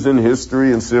forces in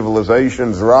history and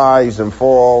civilizations rise and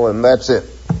fall, and that's it.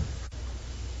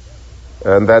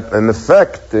 And that, in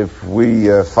effect, if we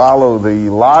follow the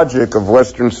logic of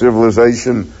Western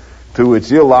civilization to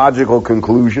its illogical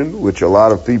conclusion, which a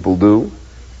lot of people do,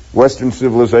 Western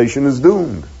civilization is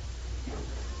doomed.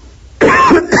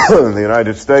 The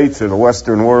United States or the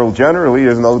Western world generally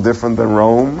is no different than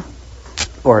Rome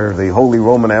or the Holy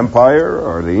Roman Empire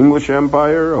or the English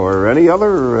Empire or any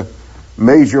other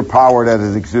major power that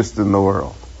has existed in the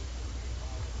world.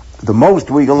 The most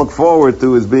we can look forward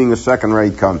to is being a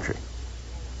second-rate country.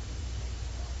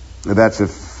 That's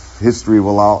if history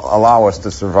will allow us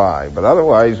to survive. But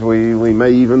otherwise, we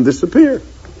may even disappear.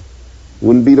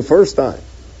 Wouldn't be the first time.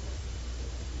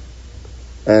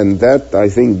 And that, I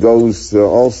think, goes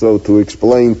also to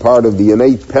explain part of the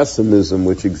innate pessimism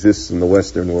which exists in the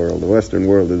Western world. The Western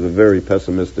world is a very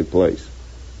pessimistic place.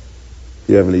 If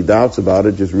you have any doubts about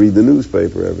it, just read the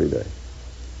newspaper every day.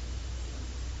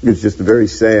 It's just a very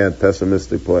sad,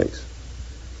 pessimistic place.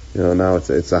 You know, now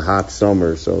it's a hot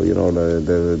summer, so, you know,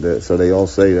 so they all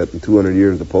say that in 200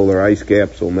 years the polar ice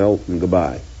caps will melt and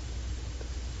goodbye.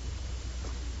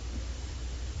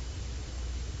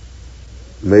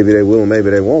 Maybe they will, maybe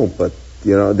they won't, but,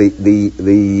 you know,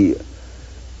 the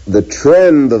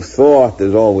trend of thought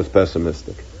is always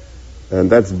pessimistic.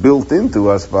 And that's built into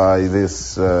us by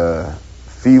this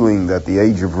feeling that the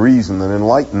age of reason and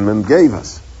enlightenment gave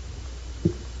us.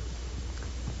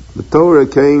 The Torah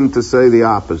came to say the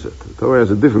opposite. The Torah has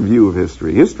a different view of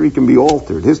history. History can be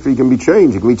altered. History can be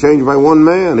changed. It can be changed by one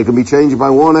man. It can be changed by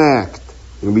one act.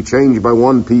 It can be changed by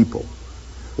one people.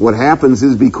 What happens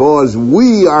is because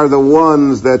we are the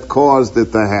ones that caused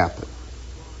it to happen.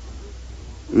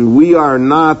 We are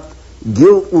not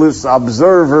guiltless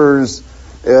observers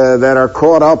that are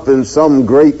caught up in some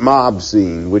great mob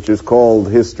scene, which is called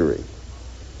history.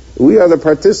 We are the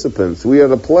participants. We are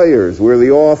the players. We're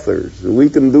the authors. We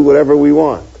can do whatever we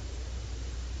want.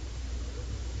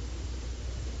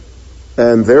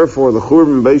 And therefore, the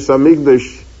Churban Beis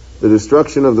Hamikdash, the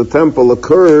destruction of the temple,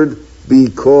 occurred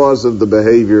because of the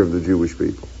behavior of the Jewish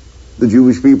people. The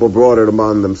Jewish people brought it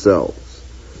upon themselves.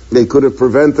 They could have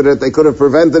prevented it. They could have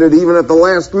prevented it even at the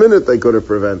last minute. They could have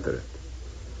prevented it.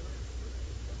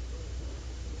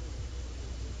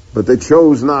 But they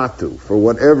chose not to, for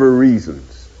whatever reasons.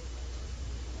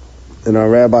 And our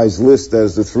rabbis list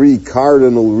as the three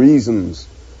cardinal reasons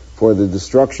for the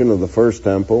destruction of the first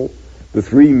temple, the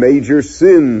three major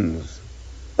sins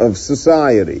of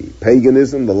society: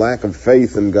 paganism, the lack of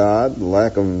faith in God, the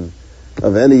lack of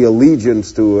any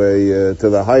allegiance to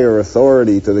the higher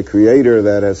authority, to the Creator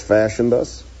that has fashioned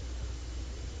us.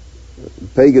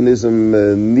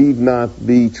 Paganism need not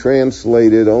be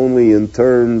translated only in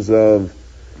terms of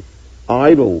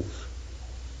idols.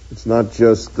 It's not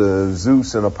just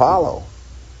Zeus and Apollo.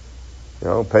 You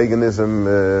know,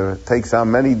 paganism takes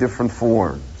on many different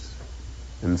forms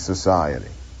in society.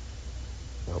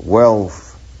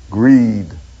 Wealth,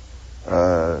 greed,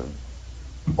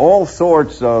 all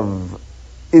sorts of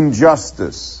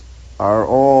injustice are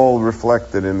all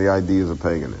reflected in the ideas of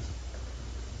paganism.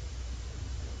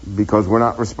 Because we're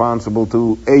not responsible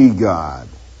to a God.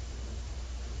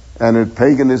 And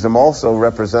paganism also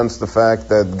represents the fact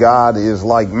that God is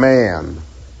like man.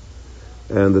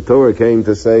 And the Torah came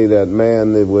to say that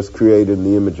man was created in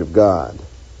the image of God.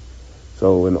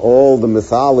 So in all the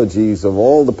mythologies of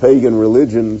all the pagan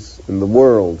religions in the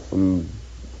world, from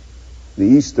the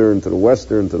Eastern to the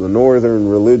Western to the Northern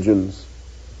religions,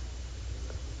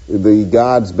 the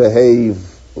gods behave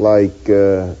like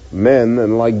men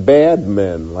and like bad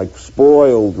men, like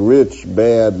spoiled, rich,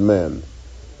 bad men.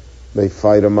 They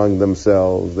fight among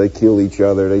themselves. They kill each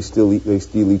other. They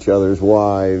steal each other's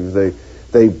wives.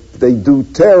 They do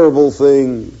terrible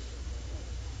things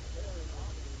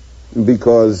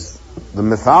because the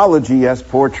mythology has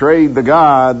portrayed the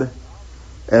God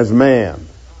as man.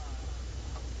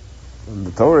 And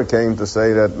the Torah came to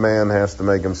say that man has to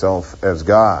make himself as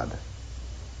God.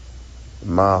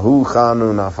 Mahu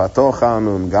chanun, afato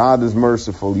chanun. God is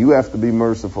merciful. You have to be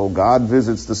merciful. God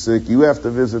visits the sick. You have to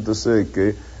visit the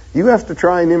sick. You have to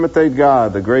try and imitate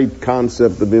God, the great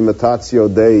concept of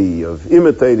imitatio Dei, of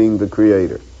imitating the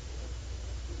Creator.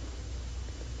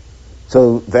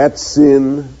 So that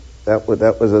sin, that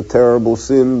was a terrible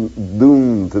sin,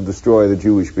 doomed to destroy the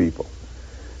Jewish people.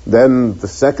 Then the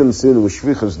second sin was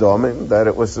shvichas damim, that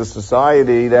it was a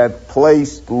society that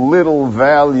placed little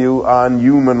value on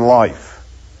human life,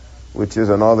 which is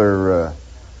another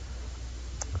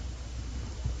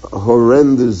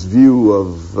horrendous view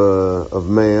of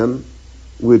man,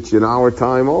 which in our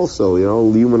time also, you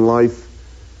know, human life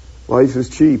is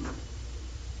cheap,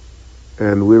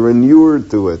 and we're inured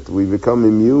to it. We become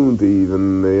immune to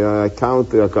even. I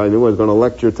knew I was going to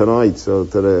lecture tonight, so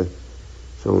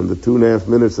in the 2.5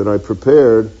 minutes that I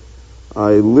prepared,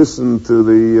 I listened to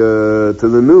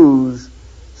the news.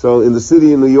 So in the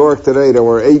city of New York today, there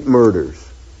were 8 murders.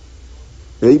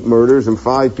 8 murders, and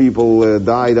 5 people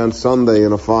died on Sunday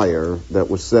in a fire that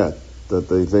was set, that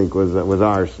they think was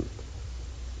arson.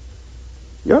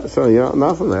 Yeah, so,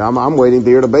 nothing. I'm waiting to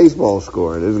hear the baseball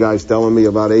score. This guy's telling me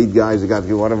about 8 guys that got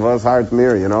to one of us hearts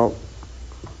mirror,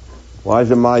 Why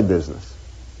is it my business?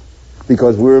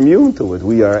 Because we're immune to it.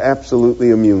 We are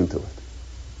absolutely immune to it.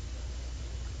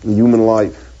 Human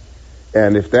life.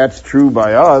 And if that's true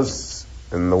by us,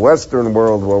 in the Western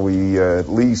world where we at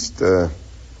least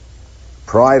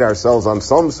pride ourselves on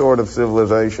some sort of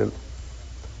civilization,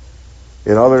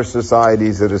 in other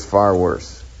societies it is far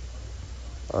worse.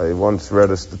 I once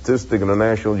read a statistic in a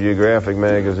National Geographic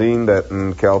magazine that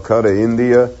in Calcutta,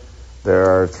 India,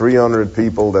 there are 300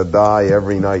 people that die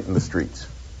every night in the streets.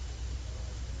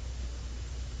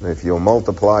 If you'll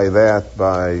multiply that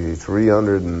by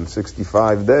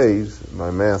 365 days,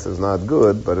 my math is not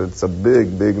good, but it's a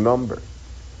big, big number.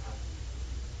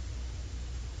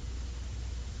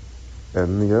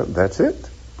 And that's it.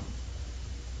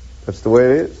 That's the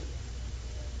way it is.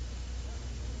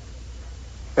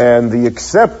 And the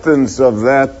acceptance of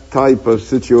that type of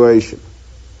situation,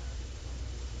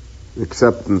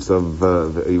 acceptance of,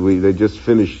 they just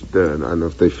finished, I don't know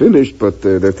if they finished, but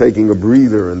they're taking a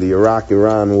breather in the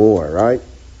Iraq-Iran war, right?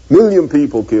 1 million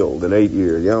people killed in 8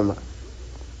 years,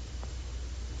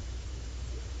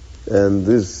 And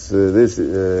this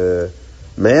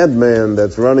madman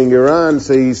that's running Iran,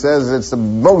 he says it's the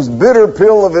most bitter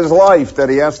pill of his life that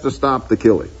he has to stop the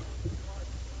killing.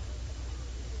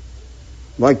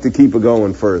 Like to keep it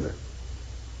going further.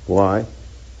 Why?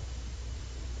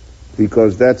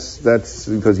 Because that's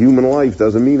because human life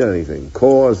doesn't mean anything.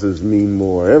 Causes mean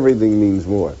more. Everything means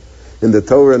more. In the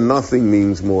Torah, nothing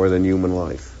means more than human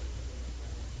life.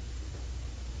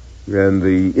 And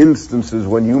the instances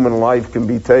when human life can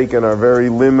be taken are very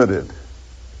limited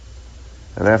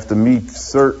and have to meet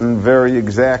certain very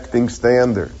exacting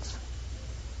standards.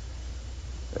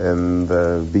 And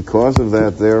because of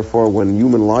that, therefore, when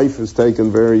human life is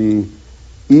taken very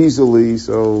easily,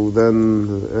 so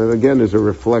then, again, is a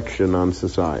reflection on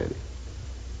society.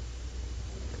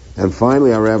 And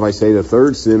finally, our rabbis say the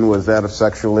third sin was that of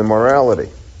sexual immorality,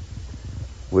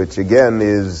 which again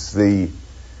is the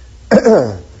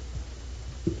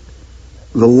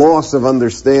the loss of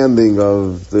understanding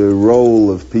of the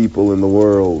role of people in the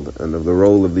world and of the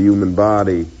role of the human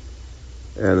body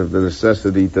and of the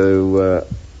necessity to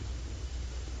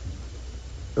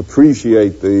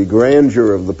appreciate the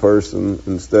grandeur of the person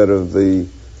instead of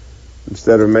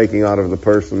making out of the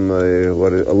person a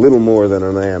little more than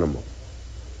an animal.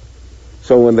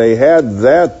 So when they had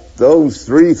those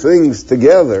 3 things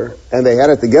together, and they had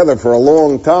it together for a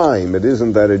long time, it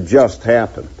isn't that it just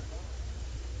happened.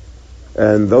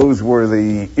 And those were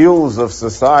the ills of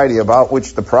society about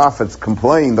which the prophets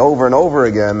complained over and over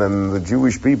again, and the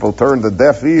Jewish people turned a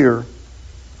deaf ear.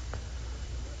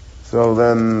 So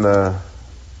then the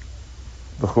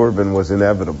Churban was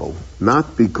inevitable.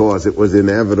 Not because it was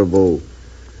inevitable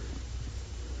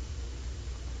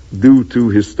due to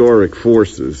historic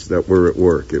forces that were at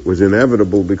work. It was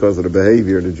inevitable because of the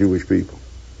behavior of the Jewish people.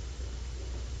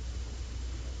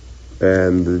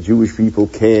 And the Jewish people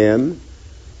can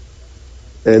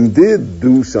and did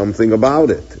do something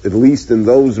about it. At least in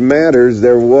those matters,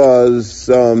 there was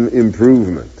some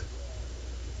improvement.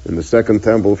 In the Second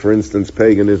Temple, for instance,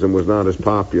 paganism was not as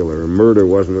popular, and murder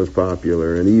wasn't as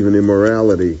popular, and even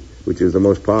immorality, which is the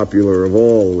most popular of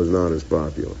all, was not as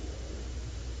popular.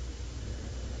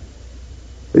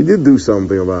 They did do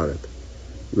something about it.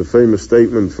 The famous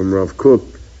statement from Rav Kook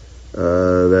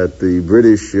that the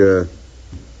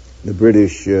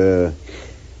British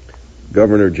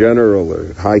Governor General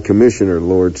or High Commissioner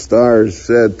Lord Stars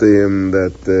said to him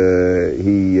that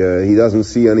he doesn't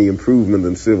see any improvement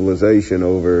in civilization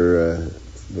over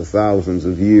the thousands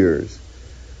of years.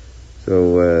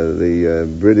 So the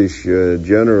British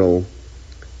general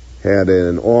had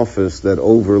an office that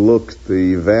overlooked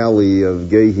the valley of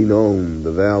Gehinnom,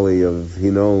 the valley of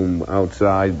Hinnom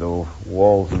outside the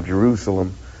walls of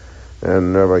Jerusalem.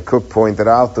 And Rabbi Cook pointed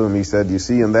out to him, he said, you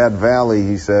see, in that valley,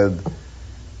 he said,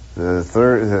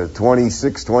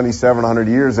 2,700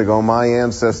 years ago, my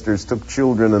ancestors took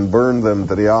children and burned them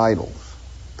to the idols.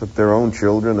 Took their own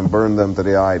children and burned them to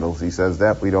the idols. He says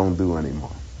that we don't do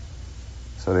anymore.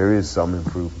 So there is some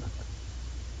improvement.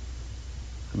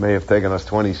 It may have taken us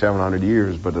 2,700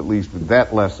 years, but at least with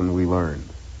that lesson we learned.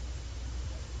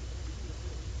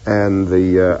 And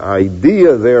the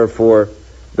idea, therefore,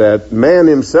 that man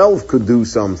himself could do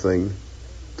something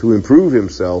to improve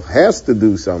himself, has to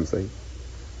do something.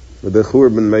 The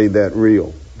Churban made that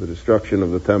real. The destruction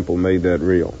of the temple made that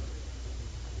real.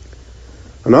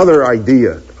 Another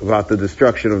idea about the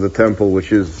destruction of the temple,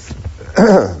 which is,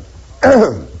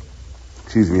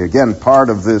 excuse me, again, part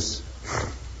of this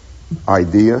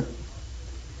idea,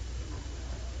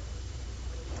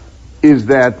 is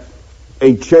that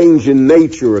a change in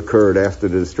nature occurred after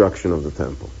the destruction of the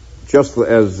temple. Just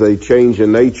as a change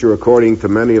in nature, according to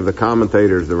many of the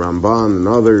commentators, the Ramban and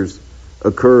others,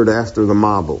 occurred after the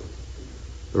Mabul.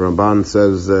 The Ramban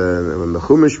says, in the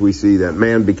Chumash we see that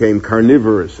man became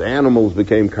carnivorous, animals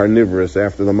became carnivorous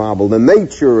after the Mabul. The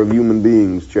nature of human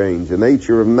beings changed, the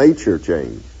nature of nature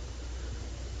changed.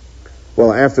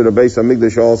 Well, after the Beis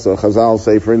HaMikdash also, Chazal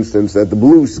say, for instance, that the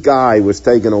blue sky was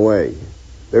taken away.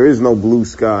 There is no blue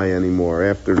sky anymore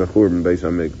after the Churban Beis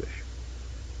HaMikdash.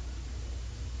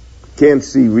 Can't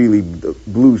see really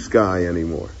blue sky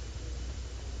anymore.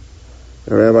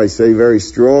 The rabbis say very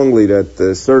strongly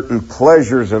that certain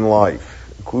pleasures in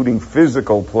life, including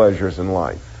physical pleasures in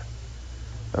life,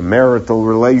 marital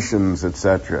relations,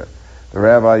 etc., the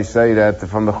rabbis say that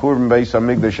from the Churban Beis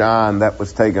HaMikdash on, that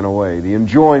was taken away. The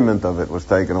enjoyment of it was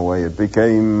taken away. It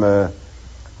became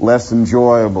less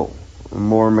enjoyable,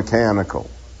 more mechanical.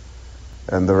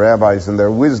 And the rabbis in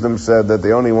their wisdom said that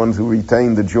the only ones who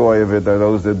retain the joy of it are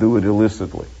those that do it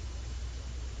illicitly.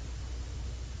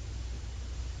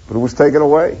 But it was taken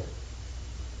away.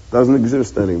 It doesn't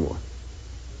exist anymore.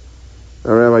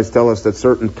 The rabbis tell us that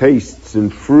certain tastes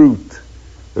in fruit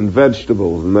and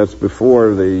vegetables, and that's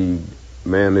before they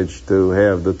managed to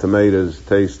have the tomatoes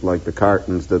taste like the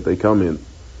cartons that they come in.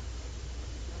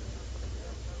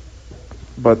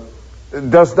 But it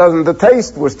just doesn't, the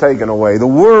taste was taken away. The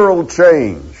world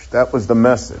changed. That was the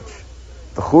message.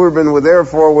 The Churban,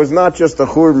 therefore, was not just a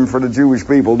Churban for the Jewish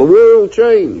people. The world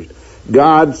changed.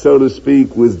 God, so to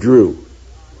speak, withdrew.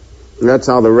 And that's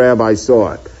how the rabbi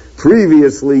saw it.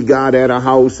 Previously, God had a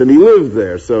house and he lived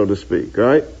there, so to speak,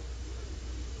 right?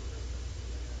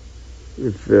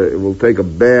 We'll take a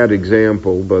bad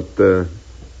example, but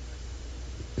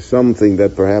something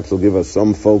that perhaps will give us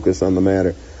some focus on the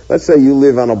matter. Let's say you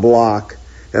live on a block,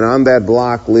 and on that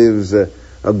block lives a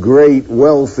great,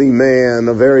 wealthy man,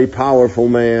 a very powerful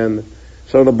man.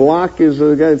 So the block it's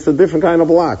a different kind of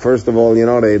block. First of all,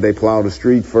 they plow the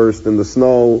street first in the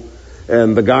snow,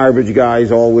 and the garbage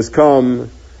guys always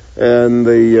come, and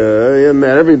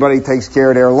everybody takes care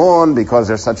of their lawn because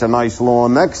there's such a nice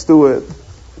lawn next to it.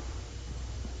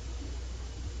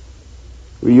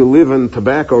 You live in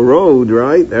Tobacco Road,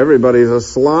 right? Everybody's a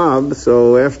slob,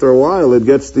 so after a while it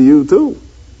gets to you too.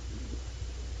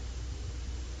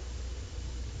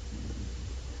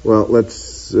 Well,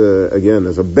 let's, again,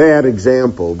 as a bad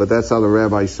example, but that's how the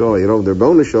rabbi saw it. The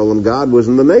Ribbono Shel Olam, God was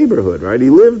in the neighborhood, right? He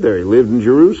lived there. He lived in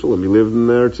Jerusalem. He lived in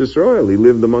Eretz Yisrael. He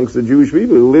lived amongst the Jewish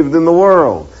people. He lived in the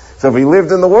world. So if he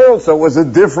lived in the world, so it was a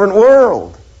different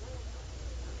world.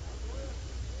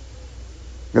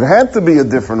 It had to be a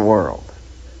different world.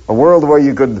 A world where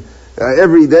you could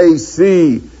every day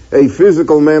see a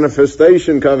physical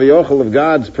manifestation, kaviyachol, of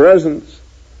God's presence.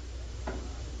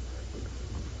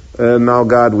 And now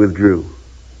God withdrew.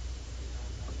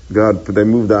 They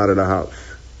moved out of the house.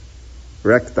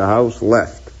 Wrecked the house,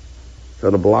 left.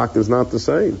 So the block is not the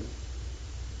same.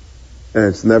 And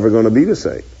it's never going to be the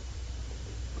same.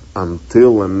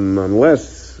 Until and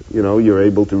unless, you're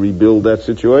able to rebuild that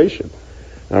situation.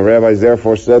 Now, rabbis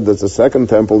therefore said that the second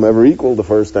temple never equaled the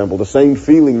first temple. The same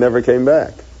feeling never came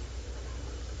back.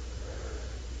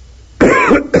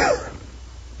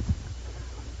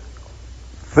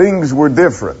 Things were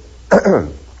different.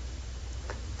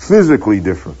 Physically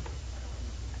different.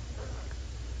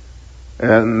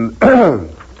 And our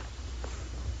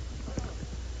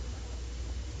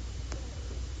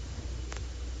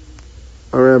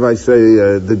rabbis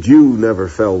say the Jew never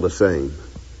felt the same.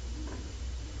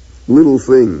 Little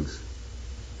things.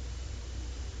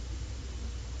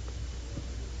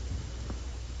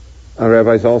 Our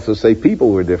rabbis also say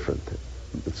people were different.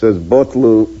 It says,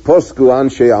 Botlu posku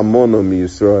anshe amonim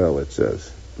Yisrael, it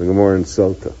says. The Gemara in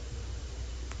Sota.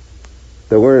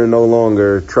 There were no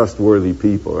longer trustworthy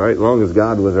people, right? As long as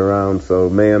God was around, so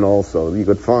man also. You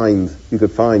could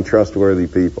find trustworthy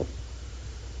people.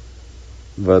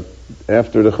 But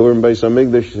after the Churban Beis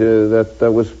HaMikdash,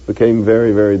 that became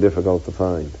very, very difficult to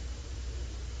find.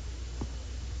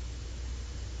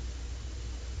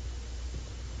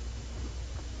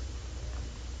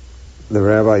 The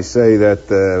rabbis say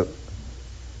that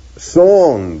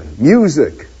song,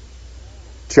 music,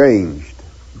 changed,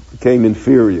 became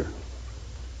inferior.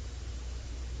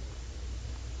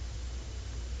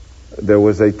 There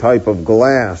was a type of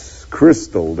glass,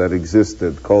 crystal, that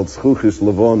existed called Zchuchis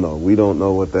Levona. We don't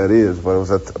know what that is, but it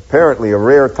was apparently a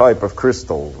rare type of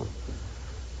crystal.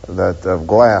 that of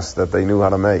glass that they knew how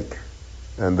to make,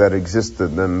 and that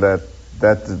existed, and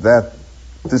that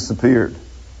disappeared.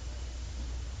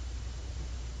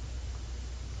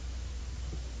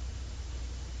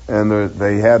 And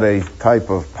they had a type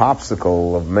of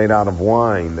popsicle made out of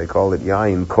wine. They called it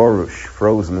yain korush,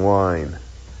 frozen wine.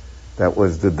 That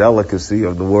was the delicacy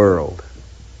of the world.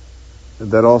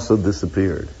 That also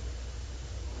disappeared.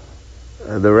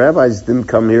 The rabbis didn't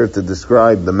come here to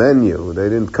describe the menu. They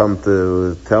didn't come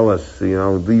to tell us,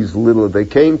 they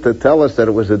came to tell us that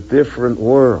it was a different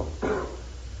world.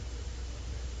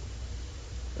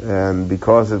 And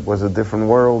because it was a different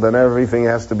world, then everything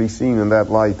has to be seen in that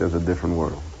light as a different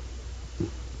world.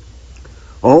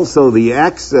 Also, the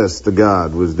access to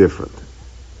God was different.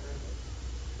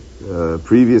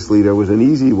 Previously, there was an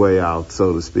easy way out,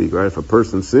 so to speak, right? If a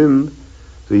person sinned,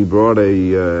 so he brought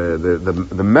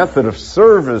the method of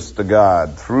service to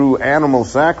God through animal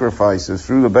sacrifices,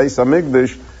 through the Beis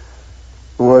HaMikdash,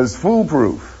 was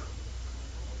foolproof.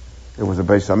 There was a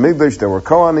Beis HaMikdash, there were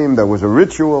Kohanim, there was a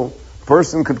ritual. A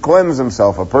person could cleanse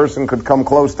himself, a person could come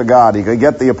close to God, he could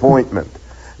get the appointment.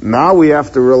 Now we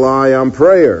have to rely on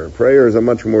prayer. Prayer is a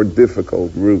much more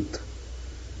difficult route.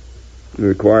 It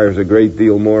requires a great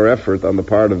deal more effort on the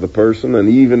part of the person, and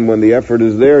even when the effort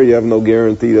is there, you have no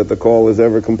guarantee that the call is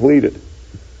ever completed.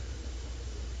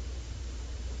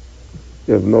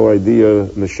 You have no idea.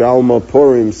 Neshalma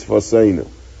Purim Sfaseinu.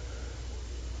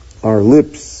 Our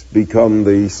lips become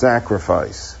the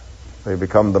sacrifice. They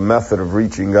become the method of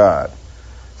reaching God.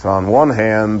 So on one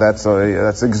hand,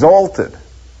 that's exalted.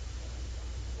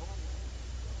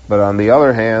 But on the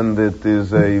other hand, it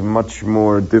is a much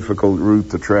more difficult route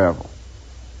to travel.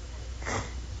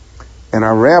 And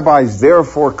our rabbis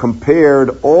therefore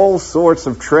compared all sorts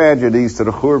of tragedies to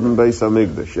the Churban Beis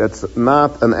HaMikdash. That's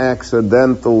not an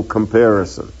accidental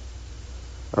comparison.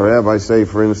 Our rabbis say,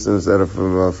 for instance, that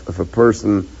if a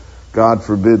person, God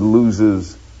forbid,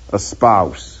 loses a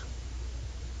spouse,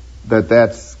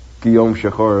 that's Kiyom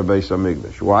Shechor Beis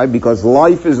HaMikdash. Why? Because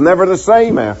life is never the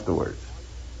same afterwards.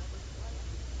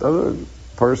 The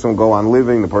person will go on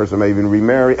living, the person may even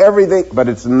remarry, everything, but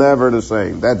it's never the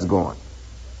same. That's gone.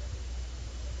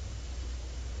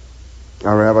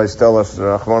 Our rabbis tell us,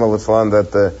 Rachmana litzlan,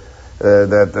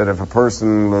 that if a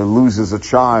person loses a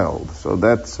child, so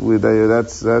that's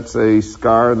a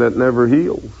scar that never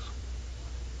heals.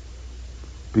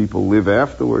 People live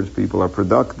afterwards. People are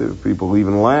productive. People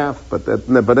even laugh, but that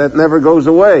never goes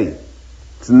away.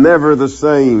 It's never the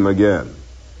same again.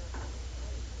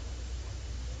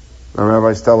 Our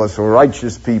rabbis tell us,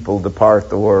 righteous people depart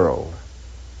the world.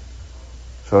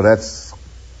 So that's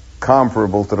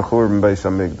comparable to the Churban Beis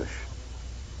HaMikdash.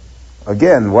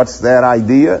 Again, what's that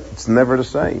idea? It's never the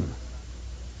same.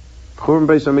 Churban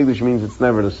Beis HaMikdash means it's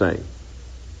never the same.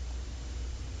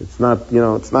 It's not,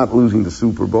 it's not losing the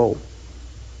Super Bowl.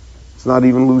 It's not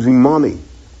even losing money.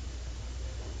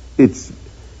 It's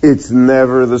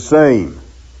never the same.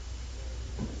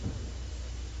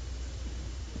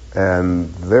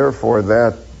 And therefore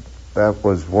that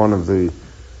was one of the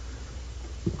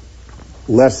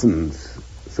lessons,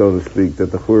 so to speak,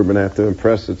 that the Churban had to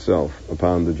impress itself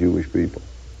upon the Jewish people.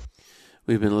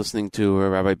 We've been listening to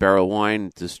Rabbi Beryl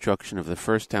Wein, Destruction of the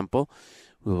First Temple.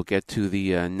 We will get to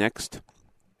the next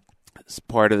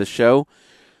part of the show.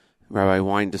 Rabbi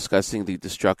Wein discussing the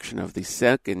destruction of the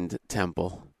Second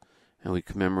Temple. And we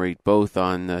commemorate both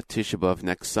on Tisha B'Av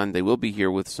next Sunday. We'll be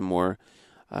here with some more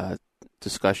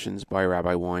discussions by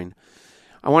Rabbi Wein.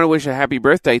 I want to wish a happy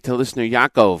birthday to listener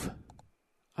Yaakov.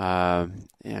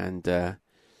 And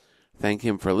thank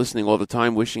him for listening all the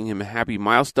time, wishing him a happy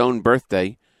milestone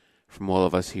birthday from all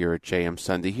of us here at JM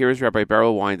Sunday. Here is Rabbi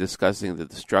Beryl Wein discussing the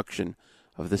destruction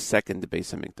of the Second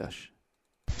Beis HaMikdash.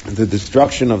 The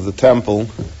destruction of the temple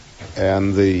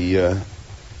and the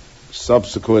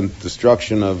subsequent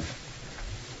destruction of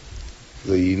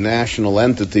the national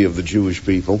entity of the Jewish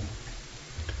people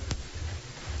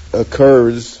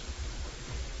occurs,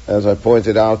 as I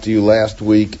pointed out to you last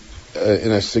week,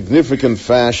 in a significant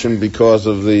fashion because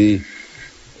of the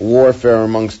warfare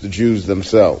amongst the Jews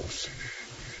themselves.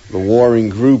 The warring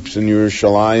groups in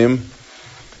Yerushalayim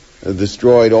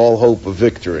destroyed all hope of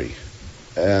victory.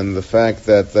 And the fact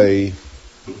that they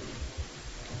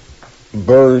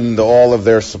burned all of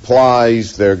their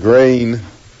supplies, their grain,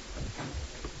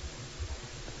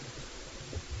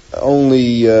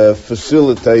 only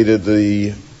facilitated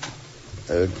the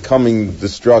coming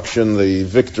destruction, the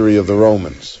victory of the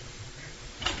Romans.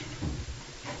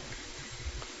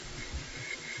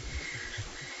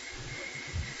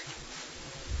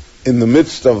 In the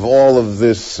midst of all of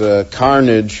this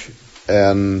carnage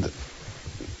and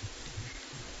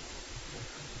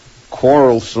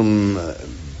quarrelsome,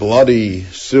 bloody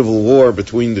civil war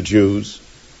between the Jews,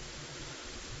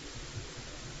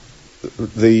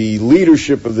 the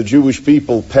leadership of the Jewish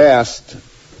people passed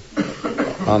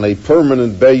on a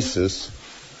permanent basis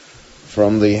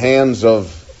from the hands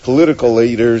of political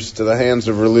leaders to the hands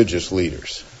of religious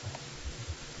leaders.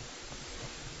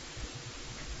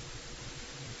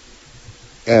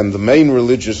 And the main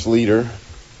religious leader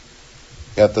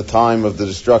at the time of the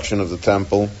destruction of the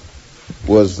temple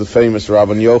was the famous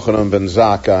Rabbi Yochanan ben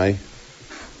Zakkai,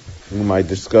 whom I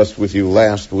discussed with you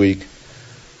last week,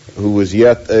 who was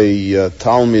yet a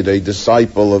Talmid, a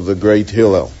disciple of the great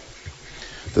Hillel.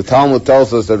 The Talmud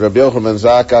tells us that Rabbi Yochanan ben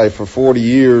Zakkai for 40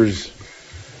 years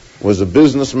was a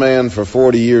businessman. For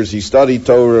 40 years he studied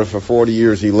Torah. For 40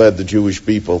 years he led the Jewish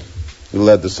people. He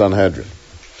led the Sanhedrin.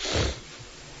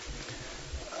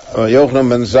 Yochanan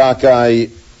ben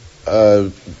Zakkai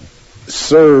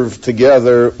served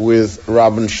together with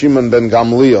Rabbi Shimon ben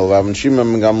Gamliel. Rabbi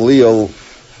Shimon ben Gamliel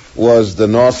was the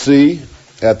Nasi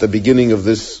at the beginning of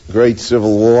this great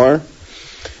civil war.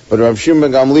 But Rabbi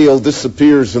Shimon ben Gamliel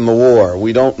disappears in the war.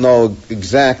 We don't know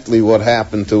exactly what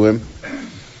happened to him.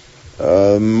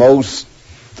 Most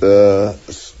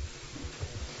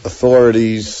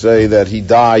authorities say that he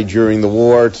died during the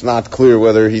war. It's not clear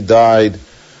whether he died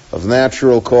of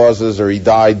natural causes or he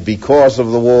died because of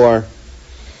the war.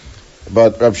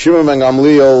 But Rabbi Shimon ben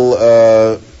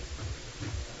Gamliel,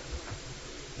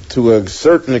 to a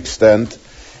certain extent,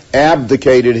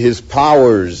 abdicated his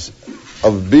powers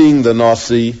of being the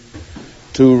Nasi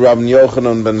to Rabbi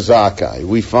Yochanan ben Zakkai.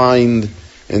 We find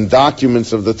in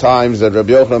documents of the times that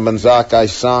Rabbi Yochanan ben Zakkai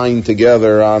signed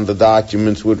together on the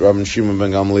documents with Rabbi Shimon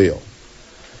ben Gamliel.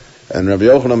 And Rabbi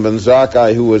Yochanan ben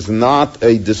Zakkai, who was not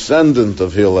a descendant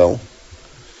of Hillel,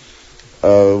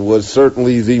 was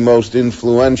certainly the most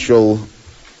influential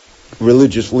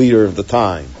religious leader of the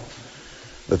time.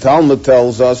 The Talmud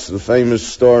tells us, the famous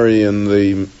story in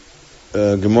the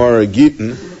Gemara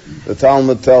Gittin, the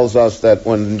Talmud tells us that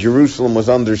when Jerusalem was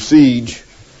under siege,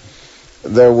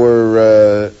 there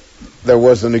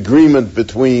was an agreement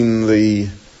between the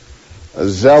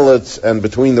Zealots and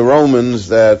between the Romans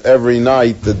that every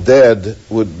night the dead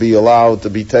would be allowed to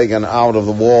be taken out of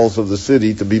the walls of the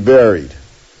city to be buried.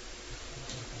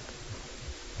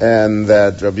 And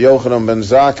that Rabbi Yochanan ben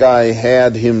Zakkai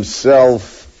had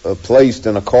himself placed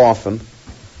in a coffin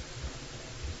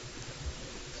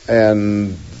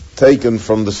and taken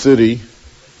from the city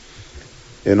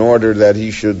in order that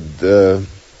he should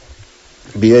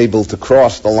be able to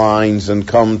cross the lines and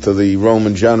come to the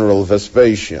Roman general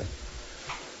Vespasian.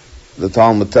 The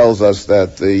Talmud tells us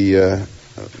that the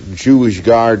Jewish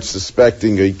guard,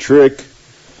 suspecting a trick,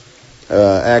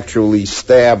 actually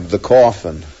stabbed the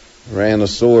coffin, ran a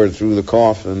sword through the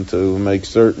coffin to make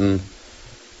certain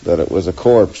that it was a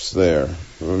corpse there.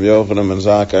 Rabbi Yochanan ben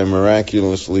Zakkai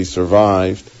miraculously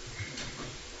survived,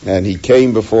 and he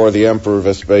came before the Emperor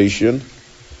Vespasian,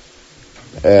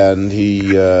 and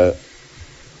he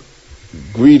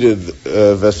greeted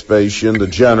Vespasian, the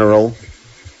general,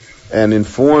 and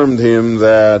informed him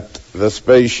that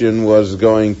Vespasian was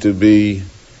going to be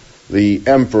the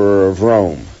emperor of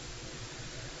Rome.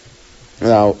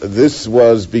 Now, this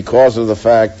was because of the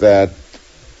fact that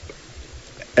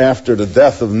after the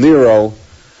death of Nero,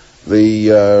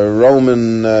 the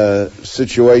Roman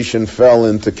situation fell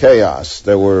into chaos.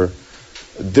 There were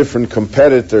different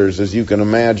competitors, as you can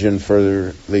imagine,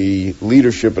 for the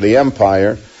leadership of the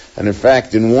empire. And in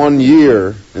fact, in 1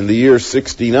 year, in the year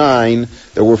 69,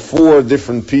 there were 4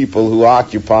 different people who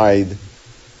occupied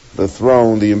the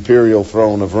throne, the imperial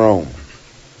throne of Rome.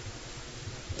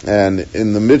 And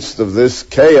in the midst of this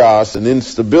chaos and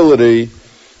instability,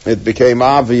 it became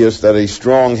obvious that a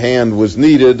strong hand was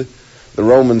needed. The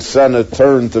Roman Senate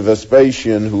turned to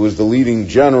Vespasian, who was the leading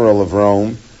general of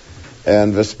Rome,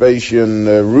 and Vespasian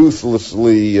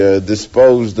ruthlessly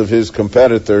disposed of his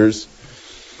competitors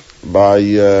by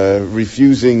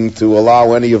refusing to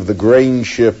allow any of the grain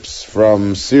ships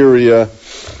from Syria,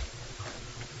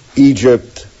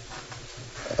 Egypt,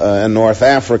 and North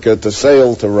Africa to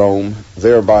sail to Rome,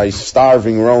 thereby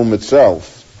starving Rome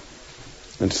itself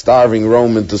and starving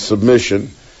Rome into submission.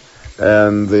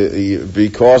 And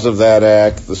because of that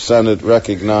act, the Senate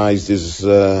recognized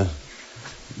that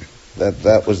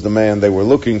was the man they were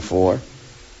looking for.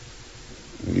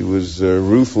 He was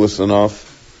ruthless enough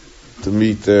to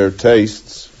meet their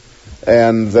tastes,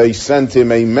 and they sent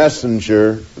him a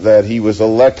messenger that he was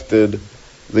elected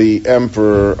the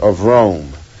emperor of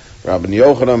Rome. Rabbi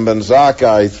Yochanan ben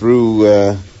Zakkai, through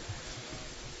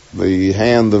the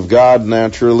hand of God,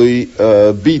 naturally,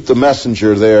 beat the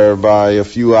messenger there by a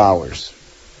few hours.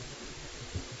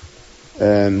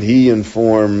 and he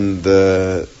informed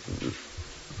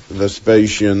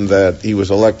Vespasian that he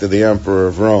was elected the emperor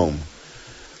of Rome.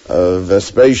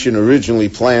 Vespasian originally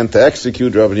planned to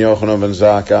execute Rabbi Yochanan ben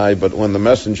Zakkai, but when the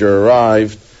messenger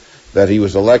arrived that he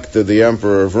was elected the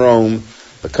emperor of Rome,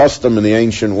 the custom in the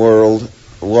ancient world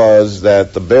was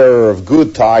that the bearer of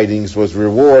good tidings was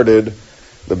rewarded,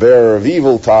 the bearer of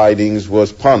evil tidings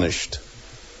was punished.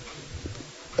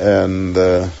 And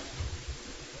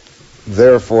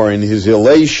therefore, in his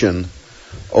elation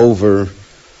over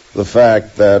the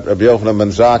fact that Rabbi Yochanan ben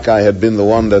Zakkai had been the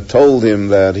one that told him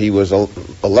that he was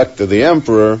elected the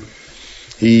emperor,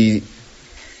 he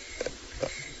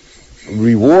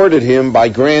rewarded him by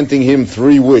granting him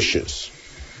 3 wishes.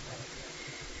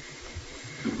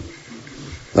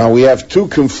 Now we have 2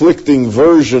 conflicting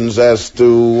versions as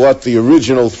to what the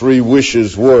original 3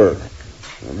 wishes were.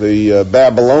 The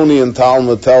Babylonian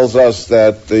Talmud tells us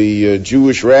that the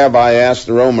Jewish rabbi asked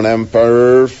the Roman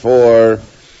emperor for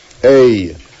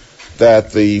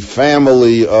that the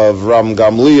family of Rabbi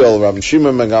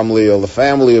Shimon ben Gamliel, the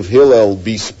family of Hillel,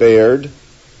 be spared,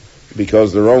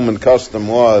 because the Roman custom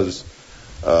was,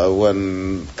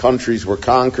 when countries were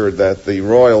conquered, that the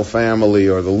royal family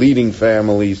or the leading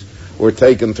families were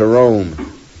taken to Rome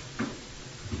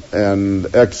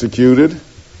and executed.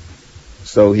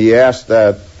 So he asked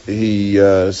that he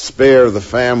spare the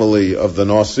family of the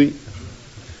Nossi.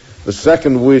 The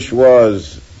second wish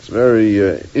was, it's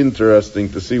very interesting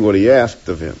to see what he asked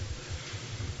of him.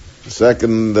 The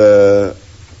second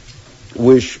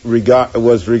wish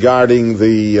was regarding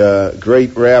the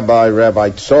great Rabbi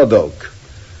Tzadok,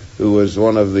 who was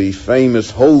one of the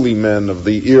famous holy men of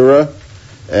the era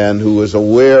and who was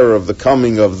aware of the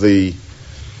coming of the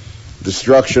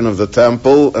destruction of the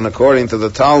temple, and according to the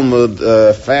Talmud,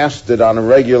 fasted on a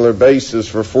regular basis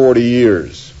for 40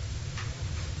 years.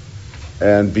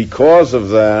 And because of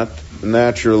that,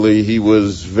 naturally, he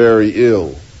was very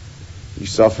ill. He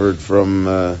suffered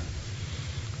from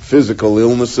physical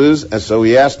illnesses, and so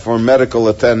he asked for medical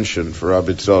attention for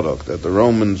Rabbi Tzadok, that the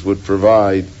Romans would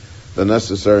provide the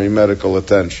necessary medical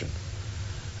attention.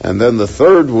 And then the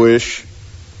third wish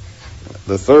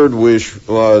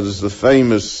was the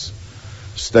famous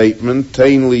statement,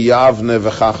 Tein li Yavne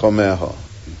v'chachomeha.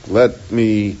 Let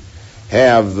me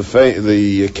have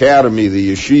the academy,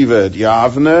 the yeshiva at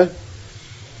Yavne,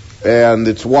 and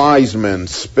its wise men.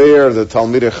 Spare the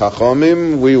Talmidei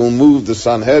Chachamim. We will move the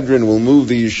Sanhedrin, we'll move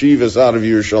the yeshivas out of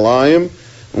Yerushalayim,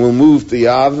 and we'll move to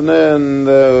Yavne,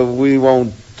 and we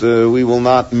will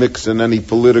not mix in any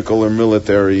political or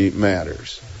military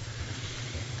matters.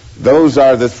 Those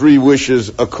are the 3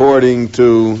 wishes according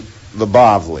to the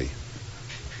Bavli.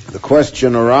 The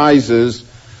question arises,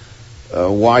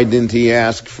 why didn't he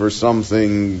ask for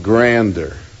something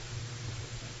grander?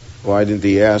 Why didn't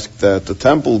he ask that the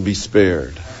temple be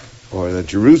spared, or that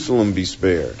Jerusalem be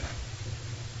spared?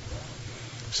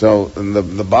 So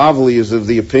the Bavli is of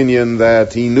the opinion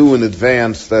that he knew in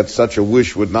advance that such a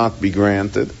wish would not be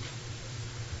granted,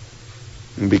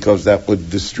 because that would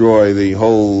destroy the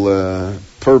whole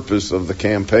purpose of the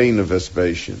campaign of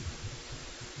Vespasian.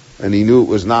 And he knew it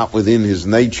was not within his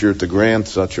nature to grant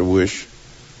such a wish,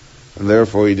 and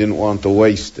therefore he didn't want to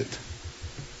waste it.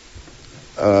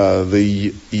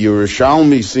 The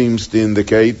Yerushalmi seems to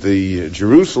indicate, the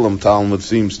Jerusalem Talmud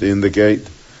seems to indicate,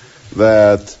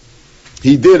 that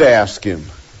he did ask him,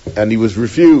 and he was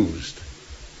refused.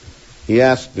 He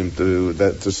asked him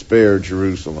to spare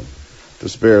Jerusalem, to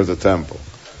spare the temple,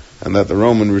 and that the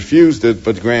Roman refused it,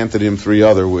 but granted him 3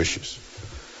 other wishes.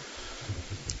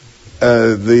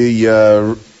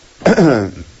 The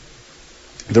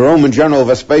Roman general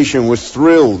Vespasian was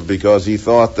thrilled because he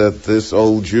thought that this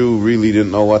old Jew really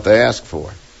didn't know what to ask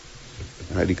for.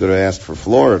 Right? He could have asked for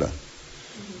Florida.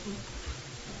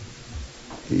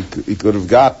 He could have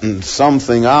gotten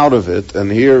something out of it,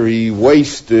 and here he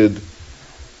wasted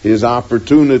his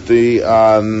opportunity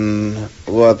on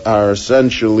what are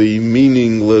essentially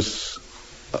meaningless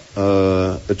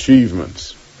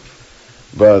achievements.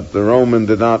 But the Roman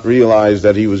did not realize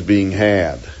that he was being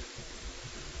had,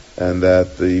 and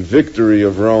that the victory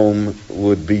of Rome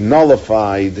would be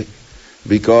nullified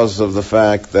because of the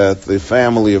fact that the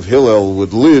family of Hillel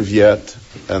would live yet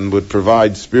and would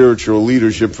provide spiritual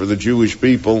leadership for the Jewish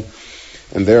people,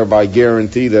 and thereby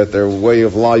guarantee that their way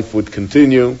of life would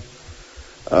continue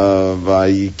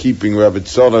by keeping Rabbi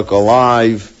Tzadok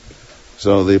alive.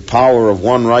 So the power of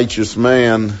one righteous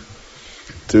man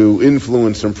to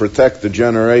influence and protect the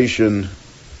generation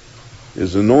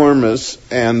is enormous,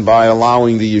 and by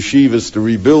allowing the yeshivas to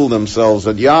rebuild themselves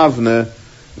at Yavne,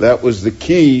 that was the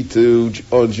key to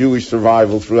Jewish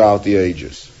survival throughout the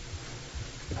ages.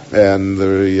 And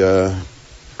the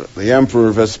the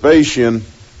Emperor Vespasian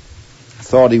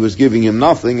thought he was giving him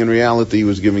nothing. In reality, he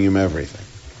was giving him everything.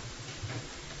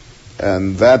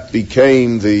 And that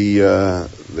became the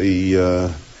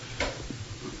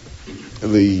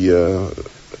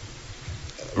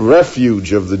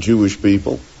refuge of the Jewish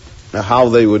people, how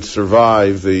they would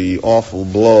survive the awful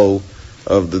blow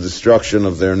of the destruction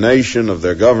of their nation, of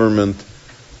their government,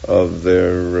 of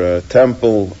their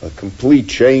temple, a complete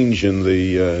change in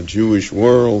the Jewish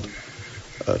world,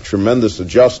 a tremendous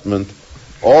adjustment.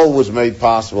 All was made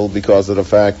possible because of the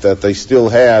fact that they still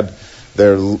had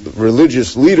their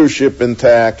religious leadership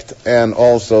intact, and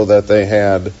also that they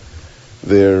had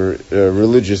their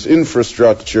religious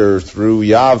infrastructure through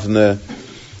Yavne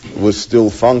was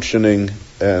still functioning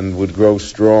and would grow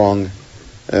strong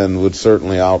and would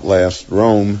certainly outlast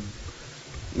Rome,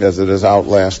 as it has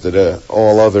outlasted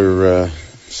all other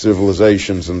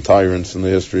civilizations and tyrants in the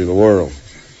history of the world.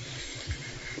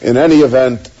 In any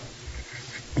event,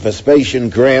 Vespasian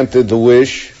granted the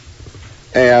wish,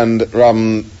 and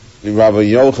Rabbi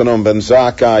Yochanan ben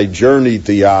Zakkai journeyed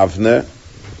to Yavne,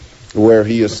 where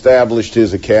he established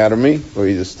his academy, where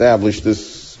he established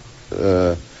this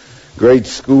great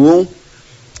school,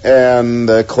 and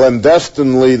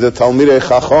clandestinely the Talmidei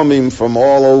Chachamim from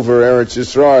all over Eretz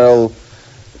Yisrael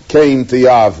came to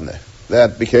Yavne.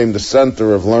 That became the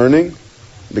center of learning,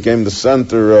 became the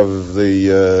center of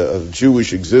the of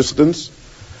Jewish existence.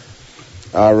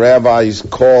 Our rabbis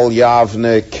call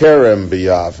Yavne Kerem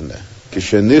b'Yavne.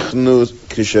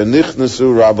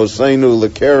 Kishenichnesu Rabboseinu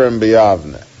leKerem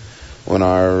b'Yavne. When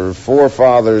our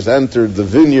forefathers entered the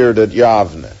vineyard at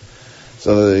Yavne.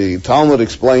 So the Talmud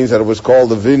explains that it was called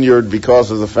the vineyard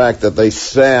because of the fact that they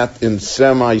sat in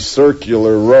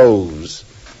semicircular rows,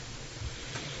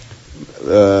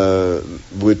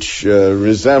 which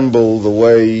resemble the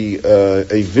way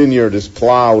a vineyard is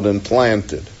plowed and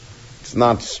planted. It's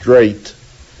not straight,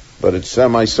 but it's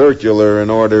semicircular in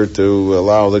order to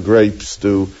allow the grapes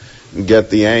to get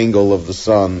the angle of the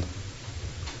sun,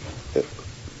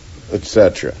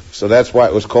 etc. So that's why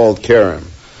it was called Kerem.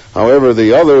 However,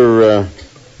 the other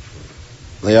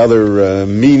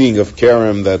meaning of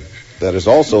Kerem that is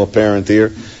also apparent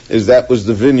here is that was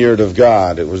the vineyard of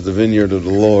God. It was the vineyard of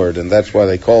the Lord, and that's why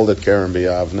they called it Kerem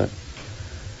b'Yavne.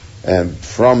 And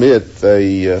from it,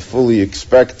 they fully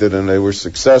expected, and they were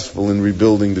successful in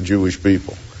rebuilding the Jewish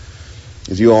people.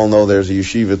 As you all know, there's a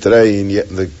yeshiva today, and yet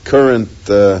the current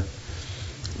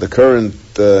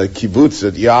kibbutz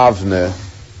at Yavne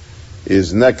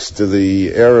is next to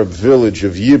the Arab village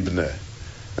of Yibne.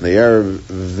 And the Arab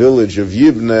village of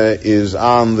Yibne is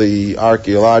on the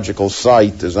archaeological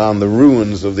site, is on the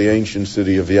ruins of the ancient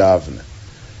city of Yavne.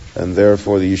 And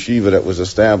therefore the yeshiva that was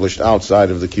established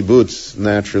outside of the kibbutz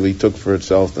naturally took for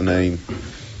itself the name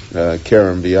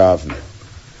Kerem b'Yavne.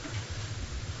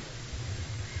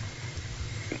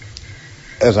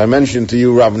 As I mentioned to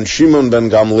you, Rabbi Shimon ben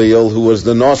Gamliel, who was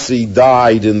the Nasi,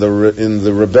 died in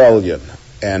the rebellion.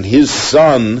 And his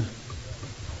son,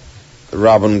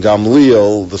 Rabban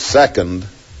Gamliel II,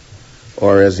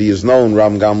 or as he is known,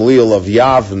 Rabban Gamliel of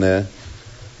Yavne,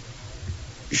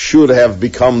 should have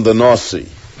become the Nasi.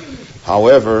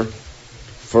 However,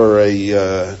 for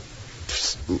a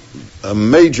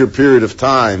major period of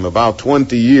time, about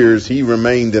 20 years, he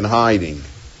remained in hiding.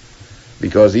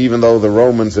 Because even though the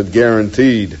Romans had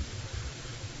guaranteed,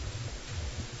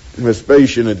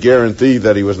 Vespasian had guaranteed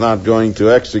that he was not going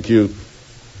to execute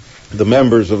the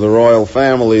members of the royal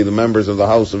family, the members of the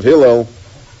house of Hillel,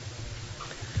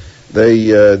 they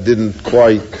didn't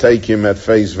quite take him at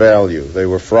face value. They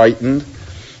were frightened,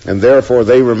 and therefore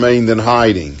they remained in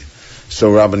hiding.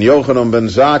 So Rabbi Yochanan ben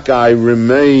Zakkai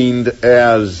remained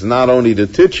as not only the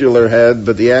titular head,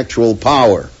 but the actual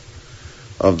power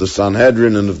of the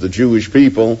Sanhedrin and of the Jewish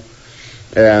people.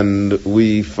 And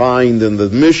we find in the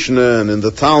Mishnah and in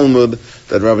the Talmud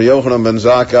that Rabbi Yochanan ben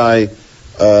Zakkai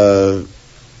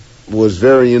was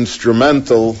very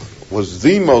instrumental, was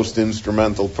the most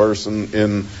instrumental person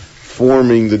in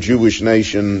forming the Jewish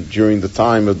nation during the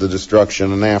time of the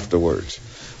destruction and afterwards.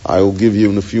 I will give you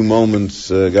in a few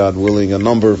moments, God willing, a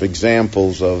number of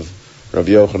examples of Rabbi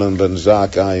Yochanan ben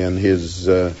Zakkai and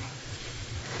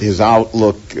his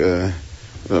outlook.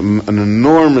 An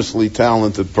enormously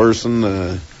talented person,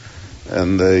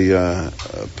 and a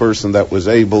person that was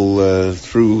able,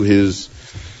 through his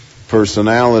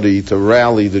personality, to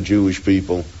rally the Jewish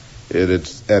people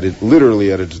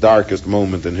literally at its darkest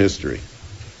moment in history.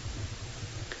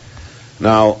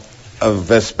 Now,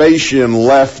 Vespasian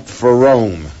left for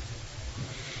Rome.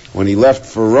 When he left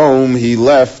for Rome, he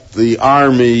left the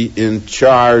army in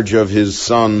charge of his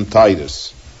son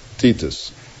Titus.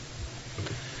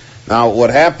 Now, what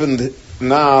happened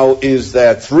now is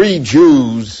that 3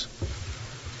 Jews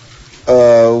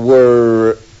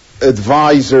were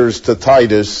advisors to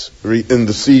Titus in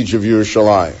the siege of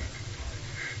Yerushalayim.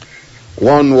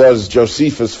 One was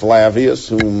Josephus Flavius,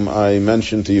 whom I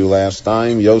mentioned to you last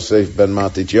time, Yosef ben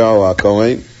Matityahu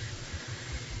HaKohen,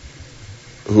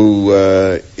 who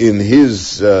in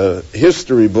his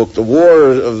history book, The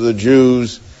War of the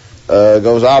Jews,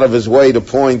 goes out of his way to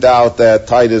point out that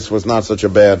Titus was not such a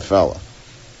bad fellow.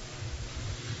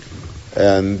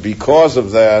 And because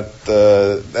of that,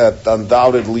 that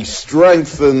undoubtedly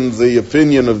strengthened the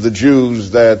opinion of the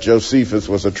Jews that Josephus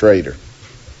was a traitor.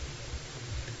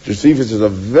 Josephus is a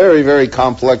very, very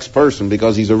complex person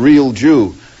because he's a real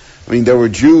Jew. I mean, there were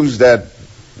Jews that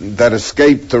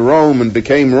escaped to Rome and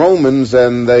became Romans,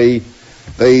 and they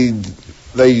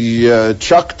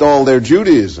chucked all their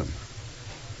Judaism.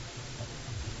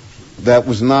 That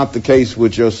was not the case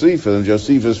with Josephus. And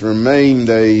Josephus remained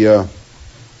an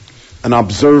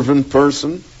observant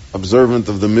person, observant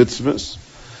of the mitzvahs.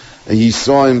 And he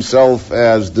saw himself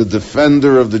as the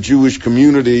defender of the Jewish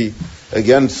community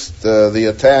against the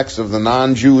attacks of the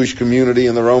non-Jewish community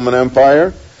in the Roman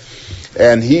Empire.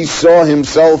 And he saw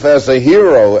himself as a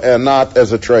hero and not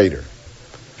as a traitor.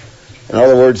 In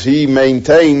other words, he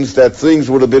maintains that things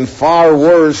would have been far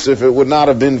worse if it would not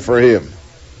have been for him.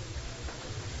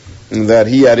 And that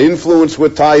he had influence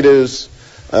with Titus.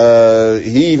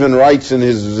 He even writes in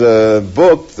his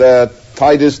book that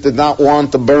Titus did not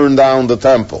want to burn down the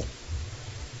temple.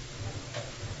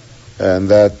 And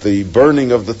that the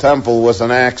burning of the temple was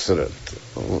an accident.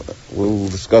 We'll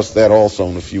discuss that also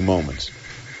in a few moments.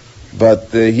 But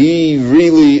he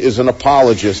really is an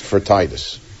apologist for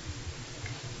Titus.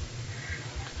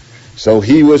 So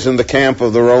he was in the camp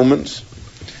of the Romans.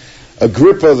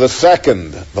 Agrippa II,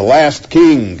 the last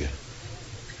king,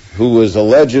 who was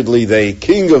allegedly the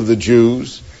king of the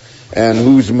Jews, and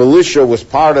whose militia was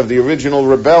part of the original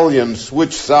rebellion,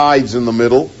 switched sides in the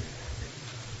middle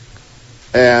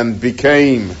and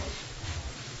became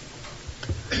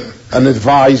an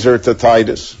advisor to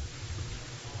Titus,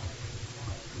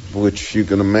 which you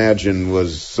can imagine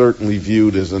was certainly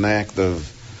viewed as an act of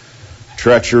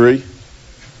treachery.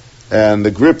 And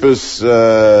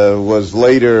Agrippa was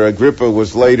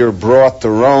later brought to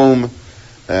Rome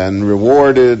and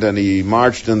rewarded, and he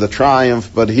marched in the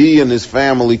triumph, but he and his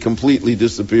family completely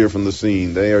disappear from the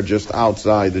scene. They are just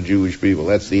outside the Jewish people.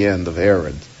 That's the end of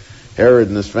Herod. Herod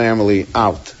and his family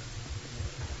out.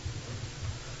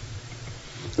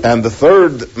 And the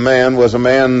third man was a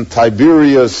man,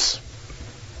 Tiberius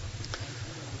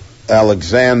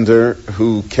Alexander,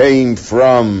 who came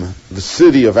from the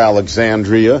city of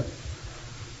Alexandria,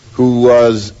 who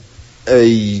was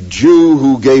a Jew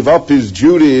who gave up his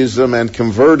Judaism and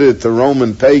converted to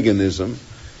Roman paganism,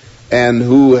 and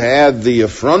who had the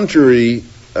effrontery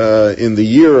in the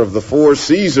year of the 4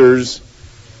 Caesars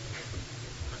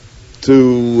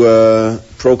to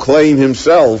proclaim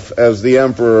himself as the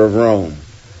emperor of Rome.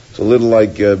 It's a little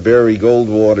like Barry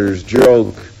Goldwater's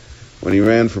joke. When he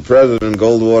ran for president,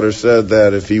 Goldwater said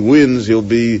that if he wins, he'll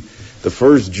be the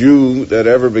first Jew that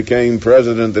ever became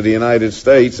president of the United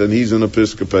States, and he's an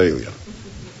Episcopalian.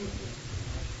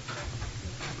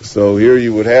 So here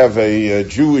you would have a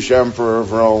Jewish emperor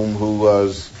of Rome who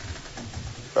was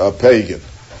a pagan.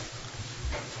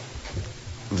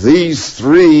 These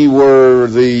 3 were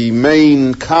the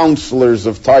main counselors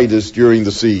of Titus during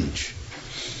the siege.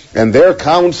 And their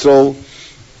counsel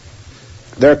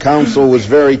was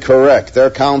very correct.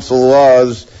 Their counsel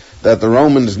was that the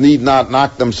Romans need not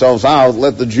knock themselves out,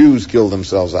 let the Jews kill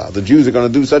themselves out. The Jews are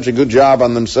going to do such a good job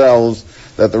on themselves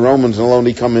that the Romans will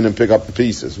only come in and pick up the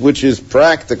pieces, which is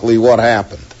practically what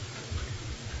happened.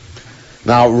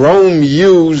 Now, Rome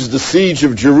used the siege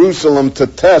of Jerusalem to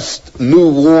test new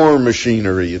war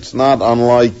machinery. It's not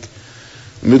unlike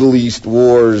Middle East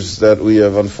wars that we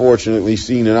have unfortunately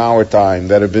seen in our time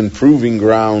that have been proving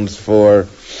grounds for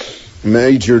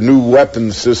major new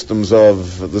weapon systems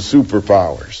of the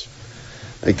superpowers.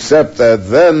 Except that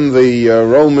then the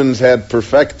Romans had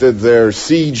perfected their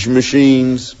siege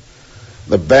machines,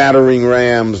 the battering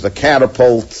rams, the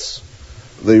catapults,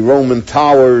 the Roman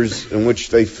towers, in which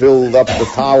they filled up the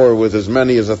tower with as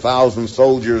many as 1,000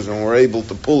 soldiers and were able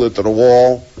to pull it to the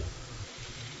wall.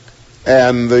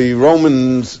 And the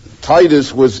Romans,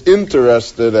 Titus was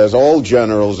interested, as all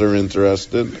generals are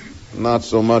interested, not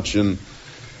so much in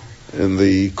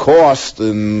the cost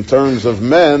in terms of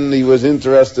men. He was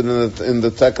interested in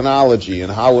the technology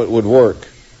and how it would work.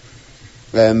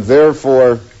 And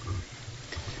therefore,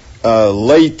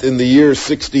 late in the year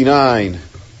 69,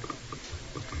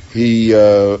 he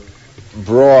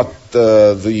brought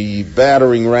the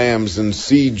battering rams and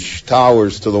siege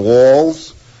towers to the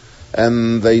walls,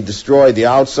 and they destroyed the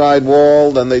outside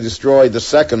wall, then they destroyed the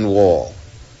second wall.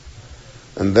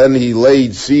 And then he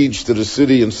laid siege to the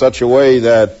city in such a way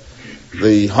that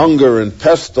the hunger and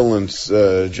pestilence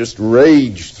just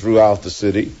raged throughout the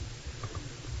city.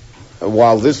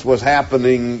 While this was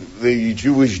happening, the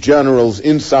Jewish generals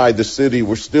inside the city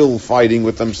were still fighting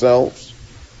with themselves,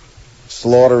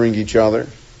 slaughtering each other.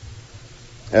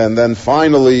 And then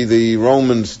finally the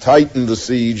Romans tightened the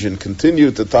siege and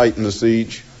continued to tighten the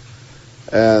siege.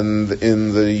 And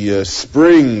in the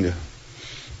spring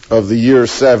of the year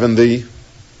 70,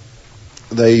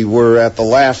 they were at the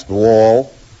last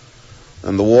wall,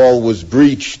 and the wall was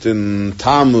breached in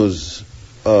Tammuz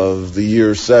of the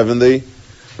year 70.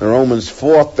 The Romans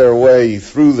fought their way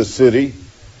through the city.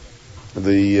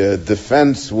 The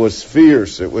defense was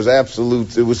fierce. It was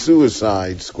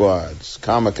suicide squads,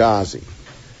 kamikaze.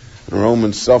 The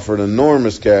Romans suffered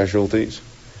enormous casualties,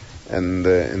 and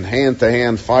in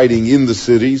hand-to-hand fighting in the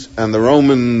cities. And the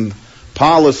Roman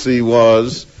policy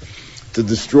was to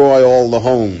destroy all the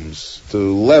homes,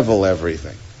 to level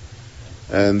everything.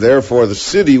 And therefore the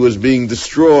city was being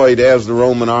destroyed as the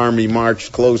Roman army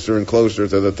marched closer and closer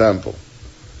to the temple.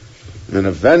 And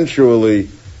eventually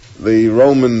the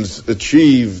Romans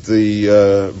achieved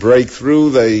the breakthrough.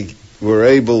 They were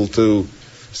able to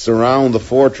surround the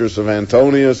fortress of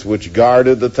Antonius, which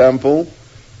guarded the temple,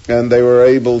 and they were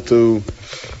able to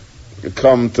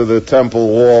come to the temple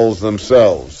walls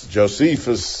themselves.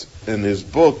 Josephus, in his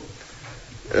book,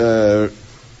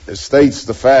 states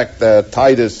the fact that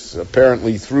Titus,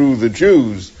 apparently through the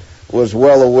Jews, was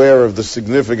well aware of the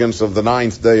significance of the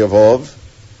 9th day of Av,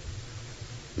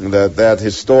 that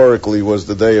historically was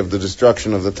the day of the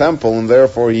destruction of the temple, and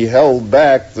therefore he held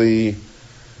back the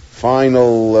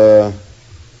final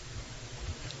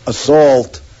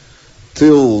assault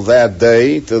till that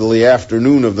day, till the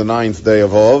afternoon of the 9th day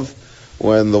of Av,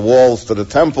 when the walls to the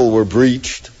temple were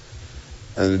breached.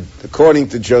 And according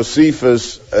to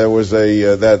Josephus, there was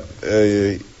that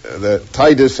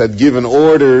Titus had given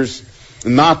orders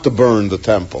not to burn the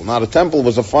temple. Now, the temple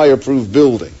was a fireproof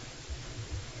building.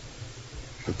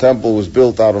 The temple was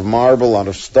built out of marble, out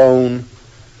of stone.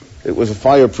 It was a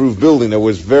fireproof building. There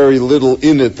was very little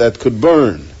in it that could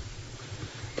burn.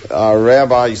 Our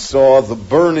rabbis saw the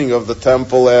burning of the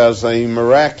temple as a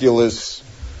miraculous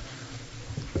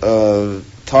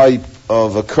type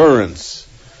of occurrence.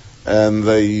 And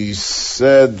they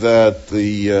said that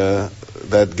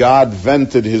that God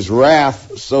vented his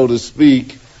wrath, so to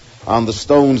speak, on the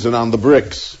stones and on the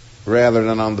bricks, rather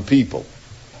than on the people.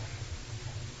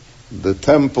 The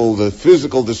temple, the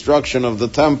physical destruction of the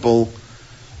temple,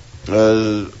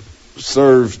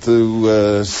 served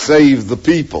to save the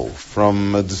people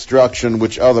from a destruction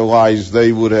which otherwise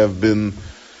they would have been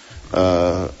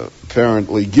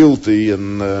apparently guilty,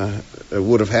 and it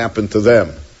would have happened to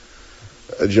them.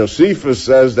 Josephus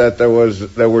says that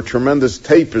there were tremendous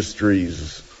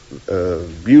tapestries,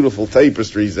 beautiful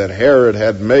tapestries that Herod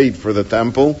had made for the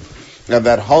temple, and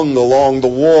that hung along the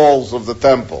walls of the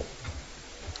temple.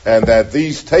 And that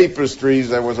these tapestries,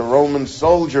 there was a Roman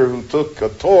soldier who took a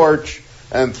torch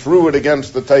and threw it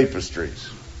against the tapestries.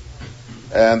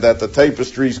 And that the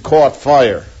tapestries caught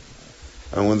fire.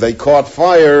 And when they caught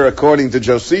fire, according to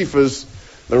Josephus,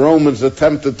 the Romans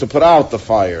attempted to put out the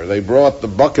fire. They brought the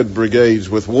bucket brigades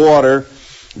with water,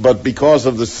 but because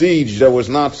of the siege, there was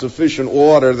not sufficient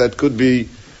water that could be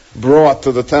brought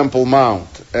to the Temple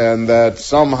Mount. And that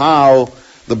somehow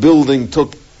the building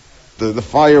took, the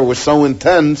fire was so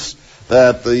intense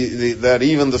that that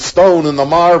even the stone and the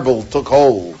marble took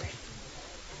hold,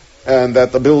 and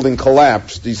that the building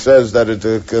collapsed. He says that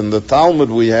in the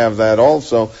Talmud we have that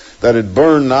also, that it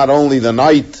burned not only the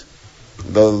night,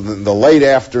 the late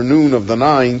afternoon of the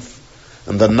 9th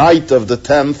and the night of the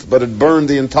 10th, but it burned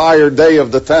the entire day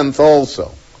of the 10th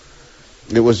also.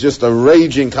 It was just a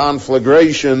raging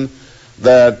conflagration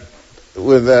that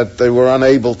they were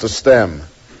unable to stem.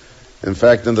 In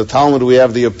fact, in the Talmud we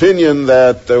have the opinion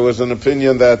that there was an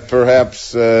opinion that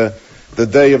perhaps the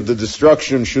day of the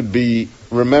destruction should be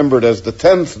remembered as the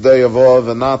 10th day of Av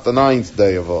and not the 9th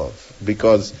day of Av,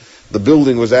 because the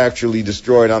building was actually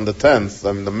destroyed on the 10th.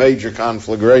 I mean, the major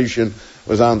conflagration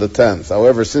was on the 10th.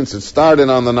 However, since it started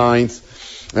on the 9th,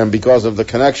 and because of the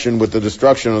connection with the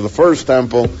destruction of the first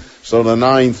temple, so the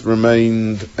 9th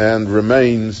remained and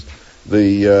remains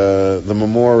the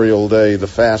memorial day, the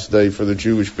fast day for the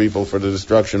Jewish people for the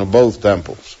destruction of both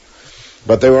temples.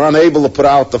 But they were unable to put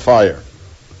out the fire.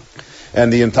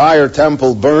 And the entire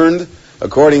temple burned.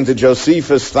 According to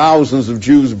Josephus, thousands of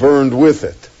Jews burned with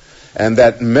it. And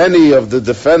that many of the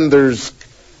defenders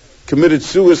committed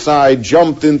suicide,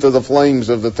 jumped into the flames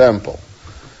of the temple,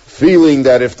 feeling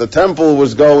that if the temple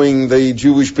was going, the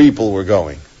Jewish people were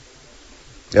going,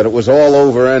 that it was all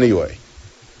over anyway,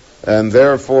 and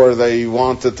therefore they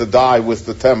wanted to die with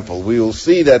the temple. We will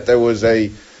see that there was a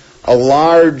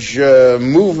large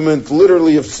movement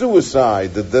literally of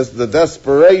suicide. The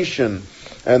desperation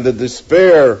and the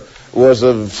despair was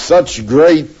of such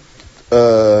great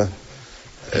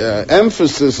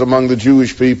emphasis among the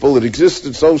Jewish people. It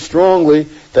existed so strongly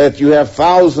that you have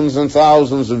thousands and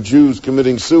thousands of Jews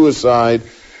committing suicide,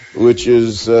 which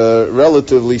is,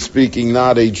 relatively speaking,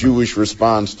 not a Jewish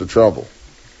response to trouble.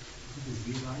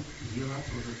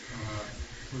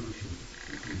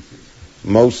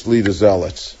 Mostly the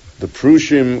Zealots. The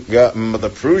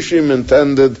Prushim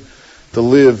intended to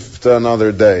live to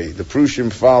another day. The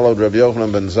Prushim followed Rabbi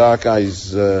Yochanan ben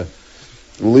Zakkai's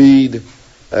lead,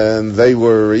 and they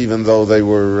were, even though they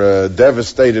were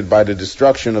devastated by the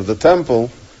destruction of the temple,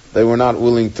 they were not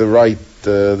willing to write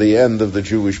the end of the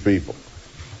Jewish people.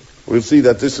 We'll see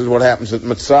that this is what happens at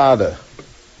Masada,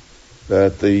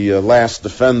 that the last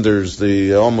defenders,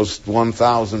 the almost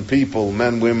 1,000 people,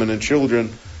 men, women, and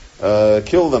children,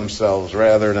 kill themselves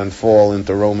rather than fall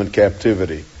into Roman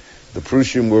captivity. The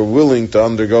Prushim were willing to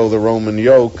undergo the Roman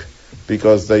yoke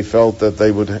because they felt that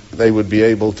they would be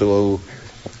able to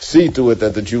see to it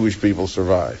that the Jewish people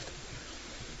survived.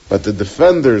 But the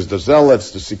defenders, the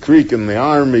Zealots, the Sikrikim, the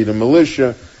army, the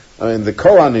militia, and the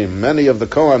Kohanim, many of the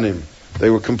Kohanim, they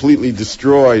were completely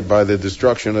destroyed by the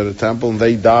destruction of the temple, and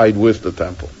they died with the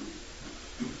temple.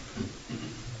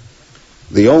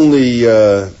 The only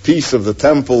piece of the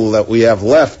temple that we have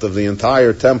left, of the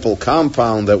entire temple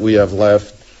compound that we have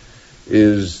left,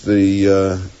 is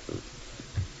the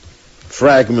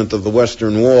fragment of the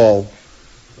western wall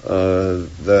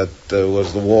that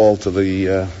was the wall to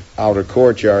the outer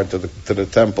courtyard, to the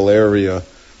temple area,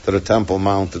 to the temple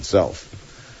mount itself.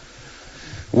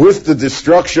 With the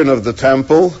destruction of the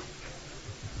temple,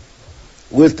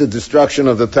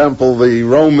 the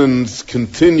Romans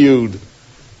continued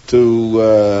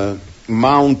to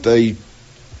mount a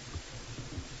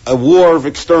war of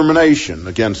extermination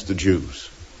against the Jews,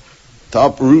 to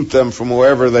uproot them from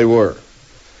wherever they were.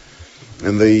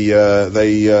 And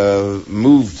they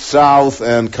moved south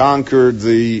and conquered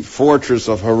the fortress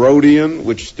of Herodion,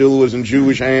 which still was in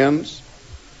Jewish hands.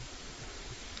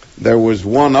 There was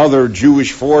one other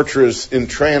Jewish fortress in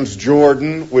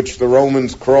Transjordan, which the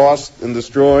Romans crossed and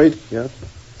destroyed. Yes.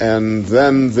 And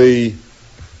then the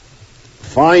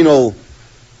final,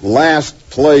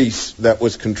 last place that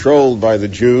was controlled by the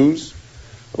Jews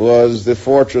was the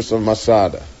fortress of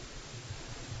Masada.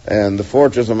 And the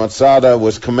fortress of Masada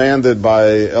was commanded by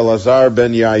Elazar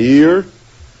ben Yair,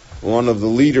 one of the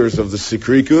leaders of the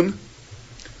Sikrikun.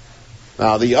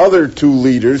 Now, the other two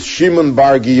leaders, Shimon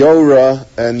bar Giora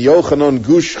and Yochanan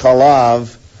Gush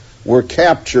Chalav, were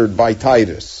captured by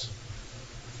Titus.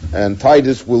 And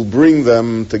Titus will bring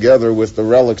them, together with the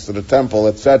relics of the temple,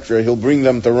 etc., he'll bring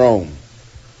them to Rome.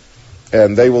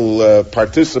 And they will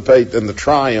participate in the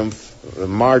triumph,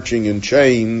 marching in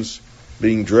chains,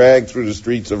 being dragged through the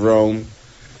streets of Rome.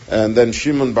 And then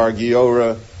Shimon bar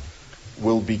Giora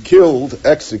will be killed,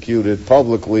 executed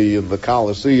publicly in the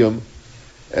Colosseum.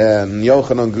 And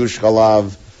Yochanan Gush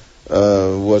Chalav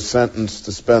was sentenced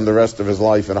to spend the rest of his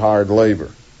life in hard labor.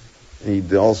 He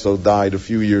also died a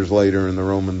few years later in the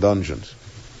Roman dungeons.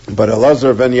 But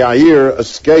Elazar ben Yair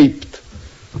escaped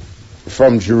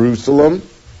from Jerusalem,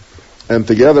 and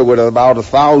together with about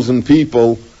 1,000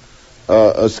 people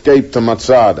escaped to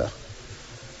Masada.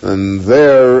 And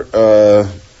there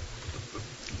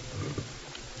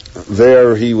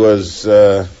he was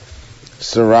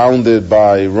surrounded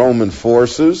by Roman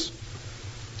forces,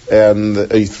 and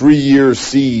a 3-year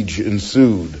siege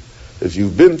ensued. If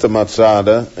you've been to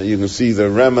Masada, you can see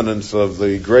the remnants of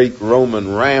the great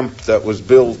Roman ramp that was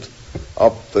built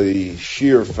up the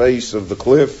sheer face of the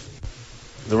cliff.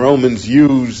 The Romans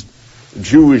used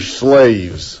Jewish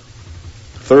slaves,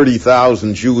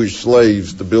 30,000 Jewish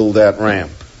slaves, to build that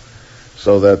ramp,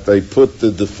 so that they put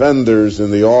the defenders in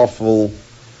the awful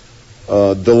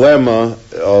dilemma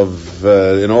of,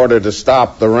 in order to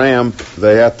stop the ramp,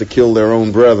 they had to kill their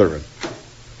own brethren.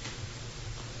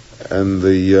 And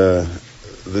the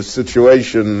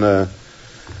situation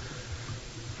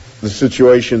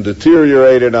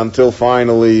deteriorated until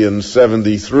finally in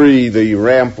 73 the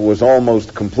ramp was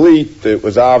almost complete. It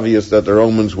was obvious that the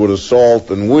Romans would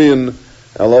assault and win.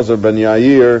 Elazar ben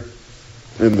Yair,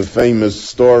 in the famous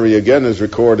story, again is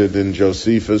recorded in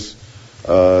Josephus,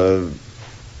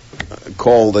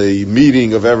 called a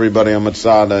meeting of everybody on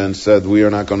Masada and said, "We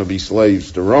are not going to be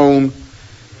slaves to Rome.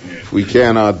 If we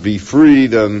cannot be free,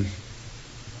 then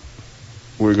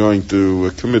were going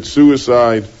to commit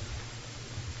suicide,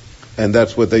 and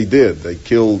that's what they did. They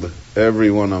killed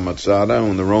everyone on Masada.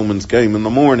 When the Romans came in the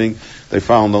morning, they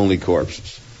found only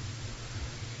corpses.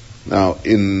 Now, I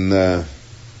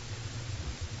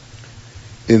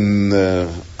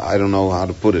don't know how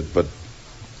to put it, but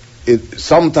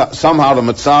somehow the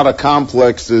Masada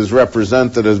complex is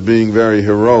represented as being very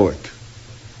heroic.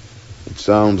 It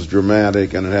sounds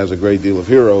dramatic, and it has a great deal of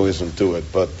heroism to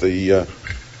it, but the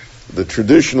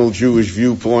traditional Jewish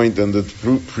viewpoint and the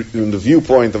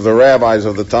viewpoint of the rabbis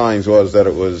of the times was that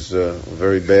it was a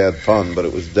very bad pun, but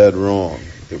it was dead wrong.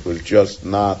 It was just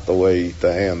not the way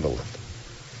to handle it.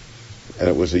 And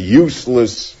it was a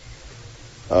useless,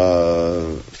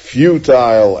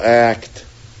 futile act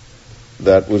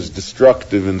that was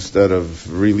destructive instead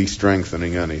of really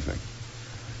strengthening anything.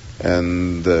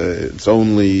 And it's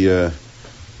only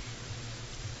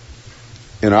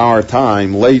in our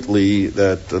time, lately,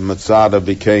 that the Masada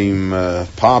became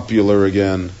popular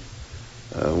again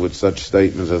with such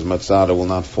statements as Masada will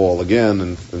not fall again,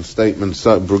 and statements,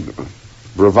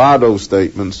 bravado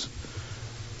statements,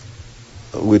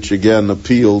 which again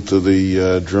appeal to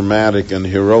the dramatic and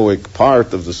heroic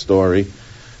part of the story,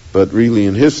 but really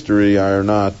in history are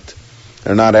not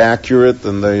accurate,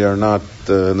 and they're not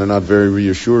very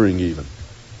reassuring even.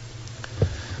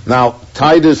 Now,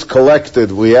 Titus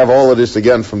collected, we have all of this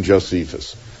again from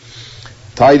Josephus.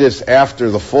 Titus, after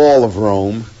the fall of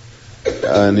Rome,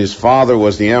 and his father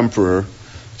was the emperor,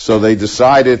 so they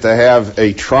decided to have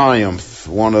a triumph.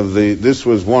 This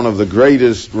was one of the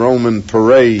greatest Roman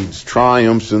parades,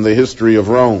 triumphs in the history of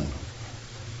Rome.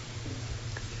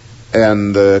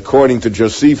 And according to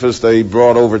Josephus, they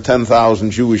brought over 10,000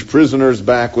 Jewish prisoners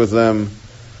back with them.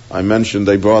 I mentioned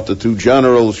they brought the two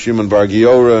generals, Shimon Bar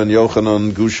Giora and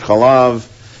Yochanan Gush Chalav,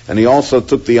 and he also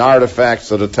took the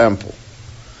artifacts of the temple.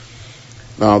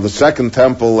 Now, the second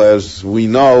temple, as we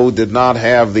know, did not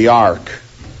have the ark,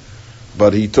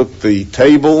 but he took the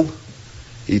table,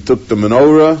 he took the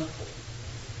menorah,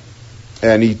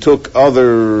 and he took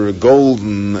other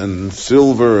golden and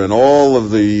silver and all of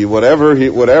the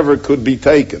whatever could be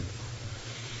taken,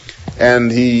 and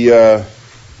he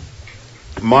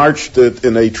marched it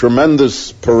in a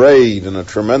tremendous parade and a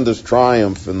tremendous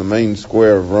triumph in the main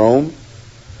square of Rome.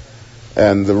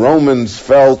 And the Romans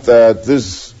felt that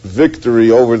this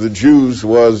victory over the Jews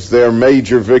was their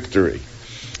major victory.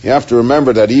 You have to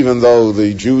remember that even though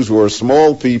the Jews were a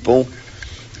small people,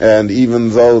 and even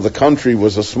though the country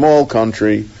was a small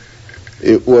country,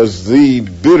 it was the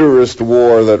bitterest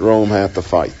war that Rome had to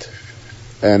fight.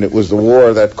 And it was the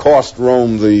war that cost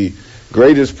Rome the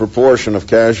greatest proportion of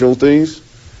casualties,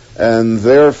 and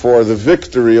therefore the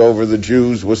victory over the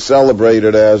Jews was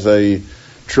celebrated as a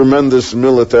tremendous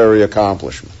military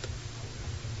accomplishment.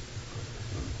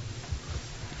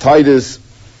 Titus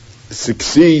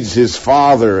succeeds his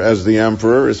father as the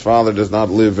emperor. His father does not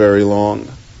live very long.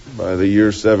 By the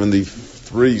year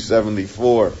 73,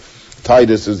 74,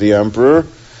 Titus is the emperor,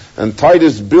 and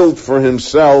Titus built for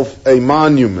himself a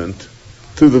monument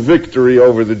to the victory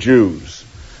over the Jews,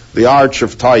 the Arch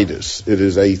of Titus. It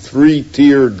is a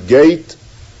 3-tiered gate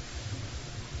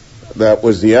that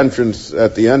was the entrance to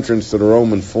the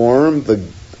Roman Forum. The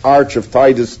Arch of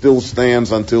Titus still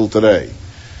stands until today.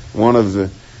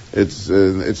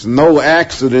 It's no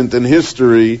accident in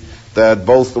history that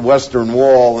both the Western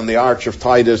Wall and the Arch of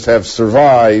Titus have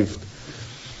survived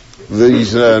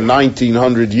these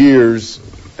 1900 years,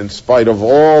 in spite of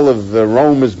all of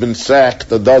Rome has been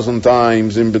sacked a dozen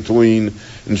times in between,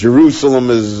 and Jerusalem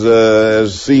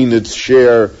has seen its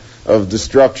share of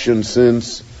destruction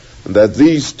since, and that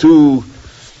these two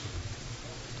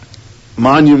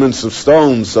monuments of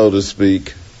stone, so to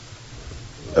speak,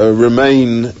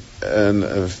 remain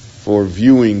for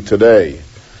viewing today.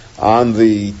 On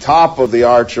the top of the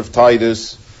Arch of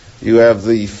Titus, you have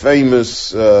the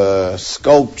famous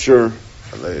sculpture,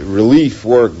 the relief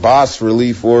work, bas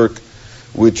relief work,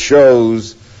 which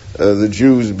shows the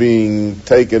Jews being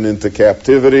taken into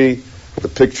captivity, the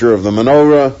picture of the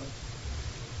menorah,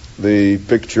 the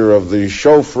picture of the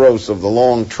shofros, of the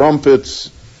long trumpets,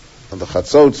 of the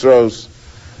chatzotzros,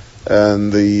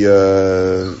 and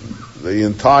the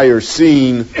entire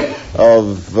scene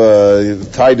of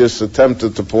Titus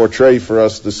attempted to portray for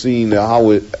us the scene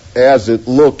as it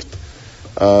looked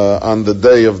on the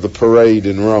day of the parade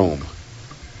in Rome.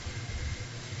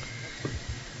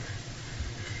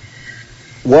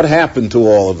 What happened to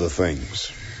all of the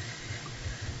things?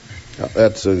 Now,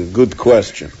 that's a good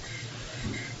question.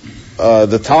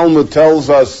 The Talmud tells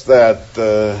us that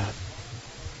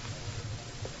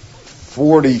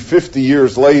 40, 50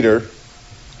 years later,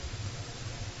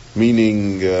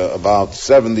 meaning about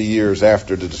 70 years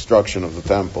after the destruction of the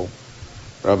temple.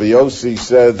 Rabbi Yossi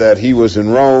said that he was in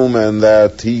Rome and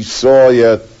that he saw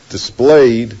yet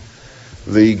displayed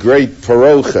the great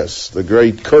paroches, the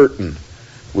great curtain,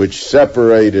 which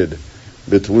separated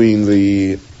between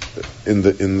the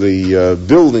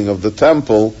building of the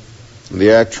temple,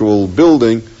 the actual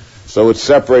building. So it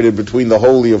separated between the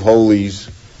Holy of Holies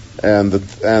and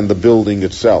the building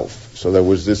itself. So there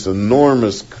was this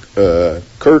enormous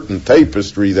curtain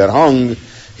tapestry that hung.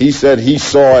 He said he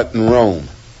saw it in Rome.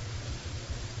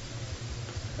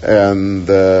 And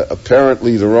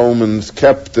apparently the Romans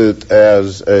kept it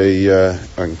as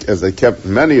they kept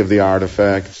many of the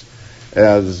artifacts,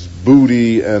 as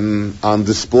booty and on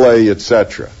display,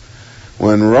 etc.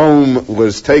 When Rome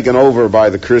was taken over by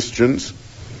the Christians,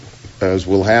 as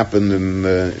will happen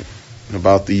in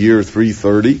about the year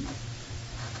 330,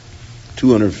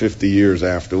 250 years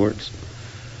afterwards,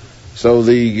 so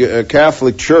the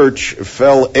Catholic Church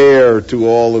fell heir to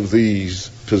all of these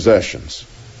possessions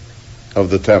of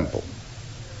the temple.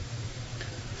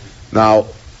 Now,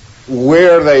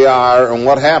 where they are and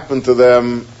what happened to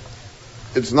them,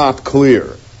 it's not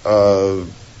clear.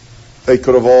 They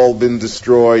could have all been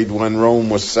destroyed when Rome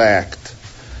was sacked.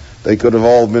 They could have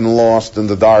all been lost in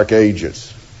the Dark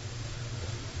Ages.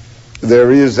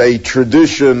 There is a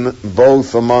tradition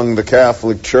both among the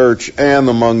Catholic Church and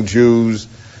among Jews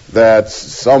that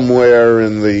somewhere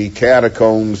in the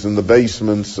catacombs, in the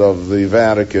basements of the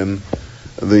Vatican,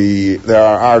 there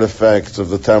are artifacts of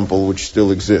the temple which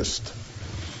still exist.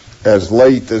 As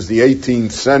late as the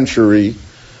 18th century,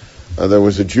 there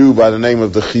was a Jew by the name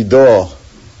of the Chidah,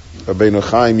 Rabbeinu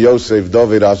Chaim Yosef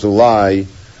David Azulai,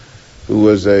 who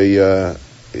was a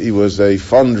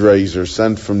fundraiser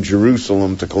sent from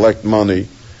Jerusalem to collect money,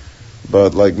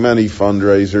 but like many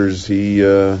fundraisers, he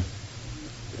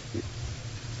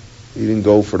didn't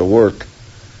go for the work.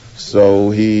 So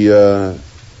he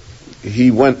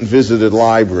went and visited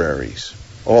libraries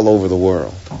all over the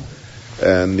world.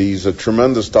 And he's a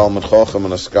tremendous Talmud Chacham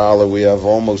and a scholar. We have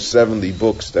almost 70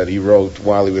 books that he wrote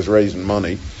while he was raising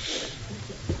money.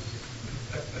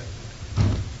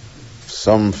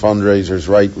 Some fundraisers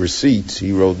write receipts.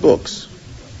 He wrote books.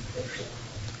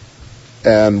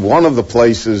 And one of the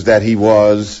places that he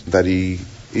was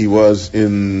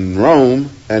in Rome,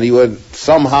 and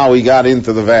somehow he got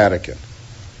into the Vatican.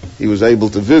 He was able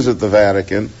to visit the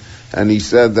Vatican, and he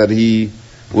said that he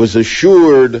was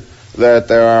assured that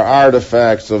there are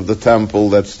artifacts of the temple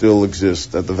that still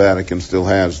exist, that the Vatican still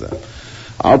has them.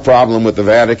 Our problem with the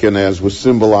Vatican, as was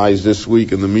symbolized this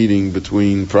week in the meeting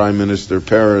between Prime Minister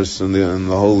Paris and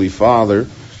the Holy Father,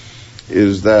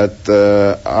 is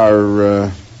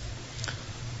that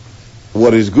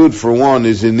what is good for one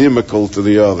is inimical to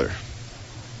the other.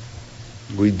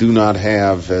 We do not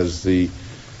have, as the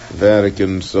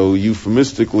Vatican so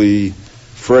euphemistically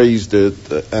phrased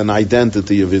it, an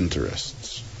identity of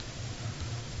interests.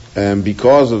 And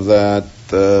because of that,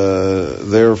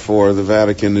 therefore, the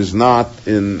Vatican is not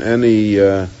in any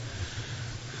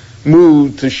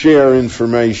mood to share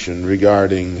information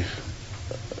regarding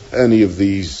any of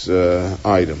these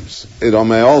items. It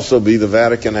may also be the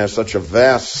Vatican has such a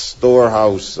vast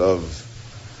storehouse of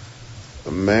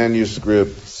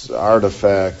manuscripts,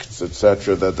 artifacts,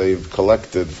 etc., that they've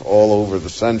collected all over the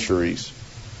centuries,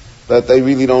 that they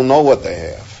really don't know what they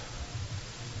have.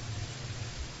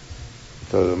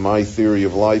 My theory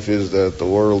of life is that the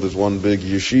world is one big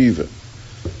yeshiva.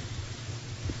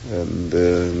 And,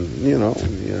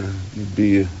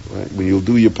 when you'll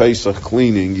do your Pesach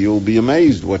cleaning, you'll be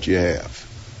amazed what you have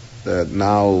that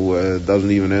now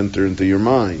doesn't even enter into your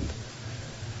mind.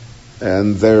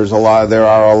 And there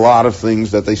are a lot of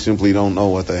things that they simply don't know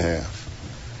what they have.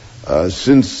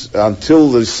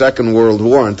 Until the Second World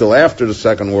War, until after the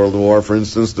Second World War, for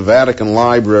instance, the Vatican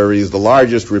Library is the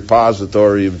largest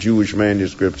repository of Jewish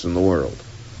manuscripts in the world,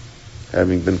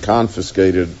 having been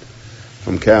confiscated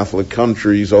from Catholic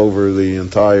countries over the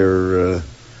entire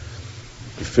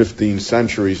 15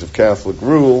 centuries of Catholic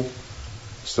rule.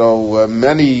 So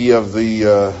many of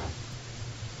the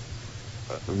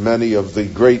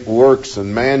great works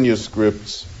and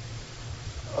manuscripts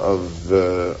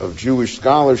of Jewish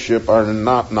scholarship are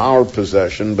not in our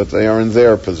possession, but they are in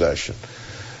their possession.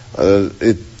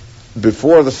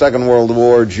 Before the Second World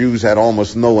War, Jews had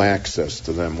almost no access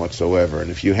to them whatsoever.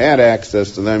 And if you had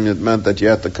access to them, it meant that you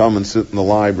had to come and sit in the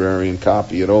library and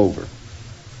copy it over,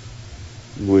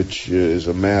 which is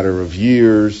a matter of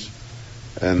years,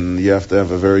 and you have to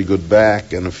have a very good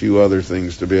back and a few other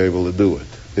things to be able to do it.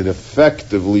 It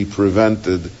effectively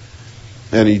prevented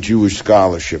any Jewish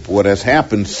scholarship. What has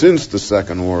happened since the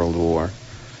Second World War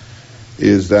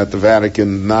is that the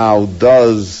Vatican now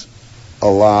does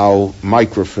allow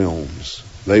microfilms.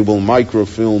 They will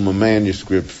microfilm a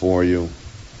manuscript for you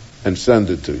and send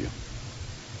it to you.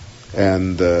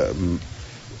 And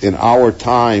in our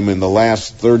time, in the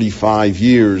last 35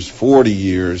 years, 40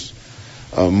 years,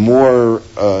 more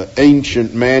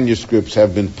ancient manuscripts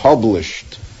have been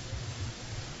published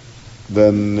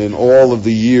than in all of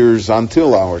the years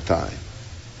until our time.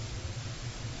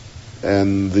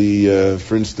 And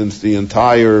for instance, the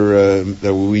entire,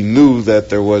 we knew that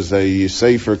there was a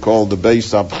sefer called the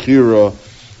Beis Abchira,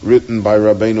 written by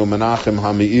Rabbeinu Menachem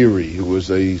HaMeiri, who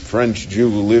was a French Jew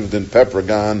who lived in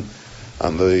Pepregan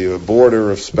on the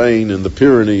border of Spain in the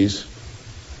Pyrenees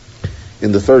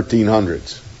in the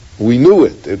 1300s. We knew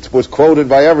it. It was quoted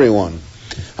by everyone.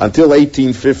 Until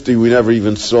 1850, we never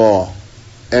even saw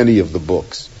any of the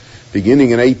books.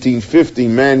 Beginning in 1850,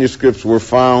 manuscripts were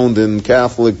found in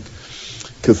Catholic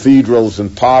cathedrals in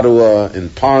Padua, in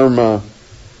Parma,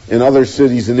 in other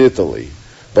cities in Italy.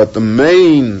 But the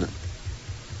main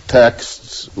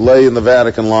texts lay in the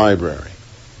Vatican Library.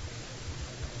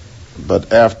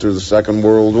 But after the Second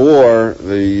World War,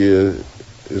 the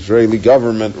Israeli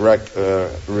government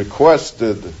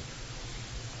requested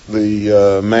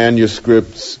the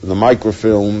manuscripts, the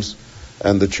microfilms,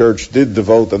 and the church did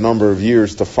devote a number of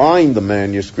years to find the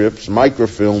manuscripts,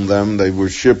 microfilm them. They were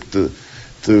shipped to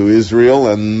Israel,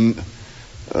 and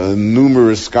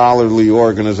numerous scholarly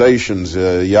organizations,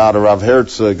 Yad Rav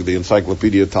Herzog, the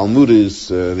Encyclopedia Talmudis,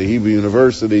 the Hebrew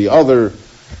University, other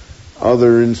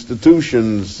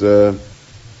institutions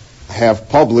have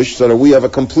published, so that we have a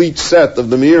complete set of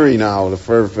the Meiri now.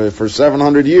 For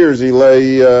 700 years he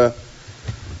lay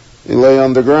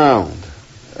underground.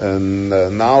 And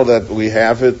now that we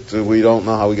have it, we don't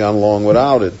know how we got along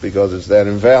without it, because it's that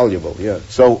invaluable. Yeah.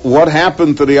 So what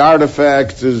happened to the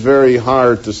artifacts is very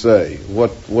hard to say.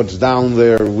 What's down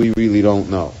there, we really don't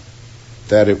know.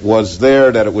 That it was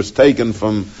there, that it was taken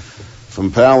from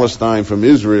Palestine, from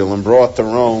Israel, and brought to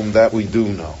Rome, that we do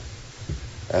know.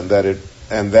 And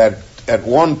that at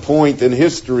one point in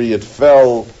history it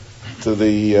fell to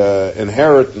the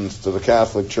inheritance to the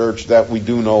Catholic Church, that we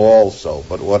do know also.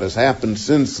 But what has happened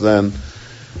since then,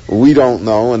 we don't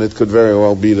know, and it could very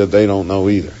well be that they don't know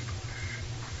either.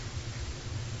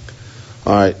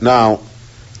 All right, now,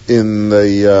 in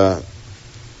the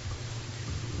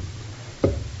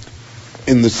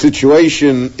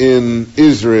situation in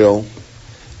Israel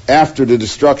after the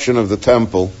destruction of the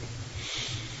temple,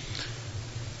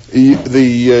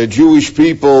 the Jewish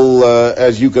people,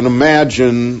 as you can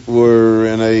imagine, were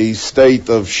in a state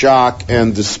of shock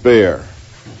and despair.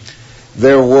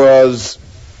 There was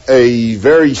a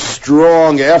very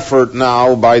strong effort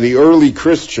now by the early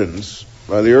Christians,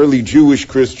 by the early Jewish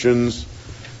Christians,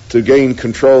 to gain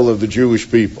control of the Jewish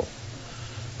people.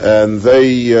 And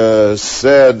they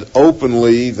said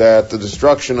openly that the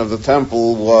destruction of the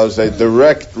temple was a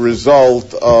direct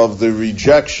result of the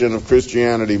rejection of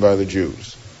Christianity by the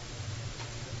Jews.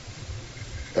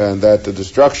 And that the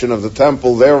destruction of the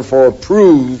temple therefore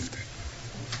proved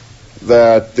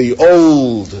that the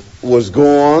old was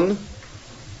gone,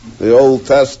 the Old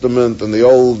Testament and the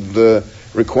old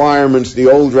requirements, the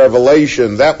old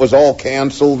revelation, that was all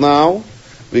canceled now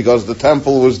because the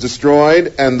temple was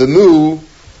destroyed, and the new,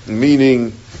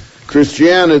 meaning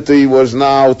Christianity, was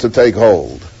now to take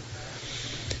hold.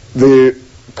 The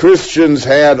Christians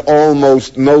had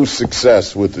almost no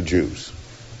success with the Jews.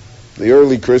 The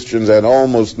early Christians had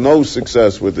almost no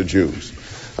success with the Jews,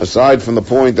 aside from the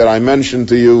point that I mentioned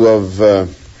to you of the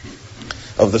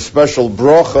special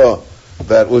brocha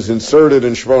that was inserted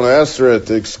in Shemona Esrei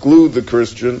to exclude the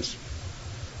Christians.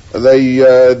 They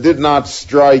did not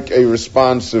strike a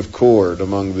responsive chord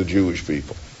among the Jewish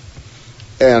people.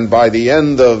 And by the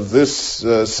end of this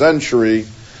century,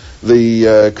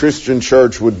 the Christian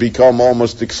church would become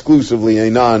almost exclusively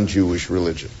a non-Jewish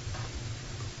religion.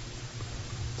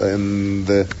 And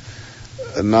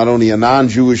not only a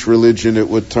non-Jewish religion, it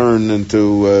would turn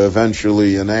into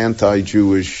eventually an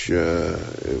anti-Jewish.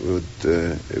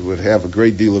 It would have a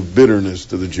great deal of bitterness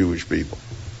to the Jewish people.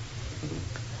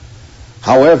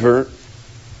 However,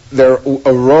 there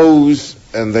arose,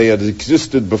 and they had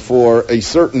existed before, a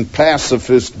certain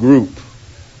pacifist group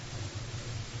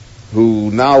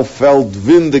who now felt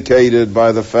vindicated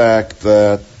by the fact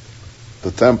that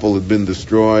the temple had been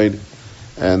destroyed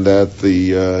and that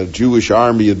the Jewish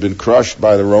army had been crushed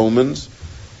by the Romans.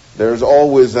 There's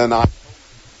always an idea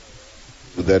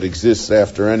that exists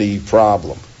after any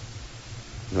problem.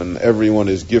 And everyone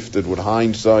is gifted with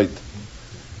hindsight,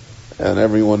 and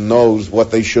everyone knows what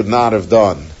they should not have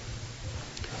done.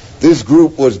 This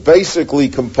group was basically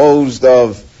composed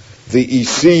of the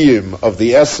Isiim of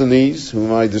the Essenes,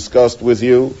 whom I discussed with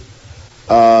you,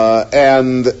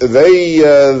 and they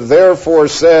therefore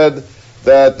said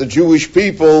that the Jewish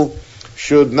people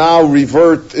should now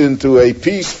revert into a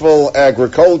peaceful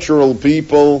agricultural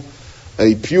people,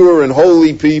 a pure and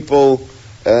holy people,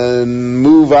 and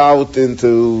move out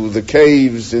into the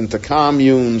caves, into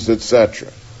communes,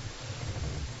 etc.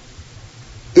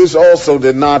 This also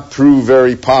did not prove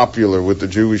very popular with the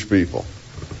Jewish people.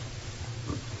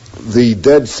 The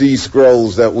Dead Sea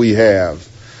Scrolls that we have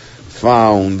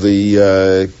found,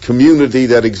 the community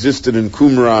that existed in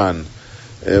Qumran,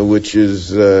 which is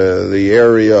the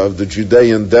area of the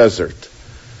Judean desert,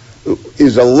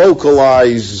 is a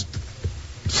localized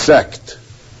sect,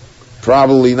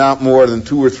 probably not more than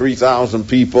 2,000 or 3,000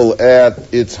 people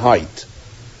at its height.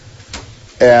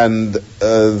 And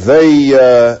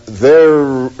their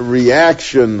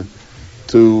reaction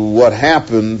to what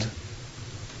happened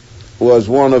was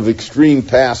one of extreme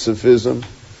pacifism,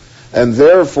 and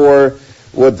therefore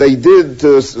what they did,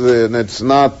 and it's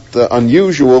not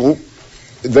unusual,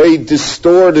 they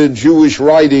distorted Jewish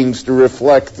writings to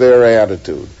reflect their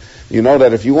attitude. You know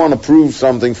that if you want to prove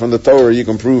something from the Torah, you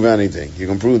can prove anything. You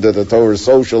can prove that the Torah is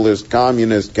socialist,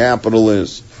 communist,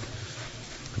 capitalist.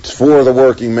 It's for the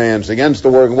working man, it's against the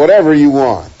working, whatever you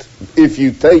want. If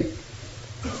you take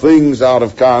things out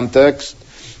of context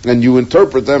and you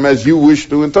interpret them as you wish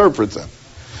to interpret them.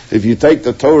 If you take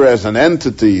the Torah as an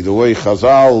entity, the way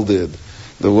Chazal did,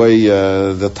 the way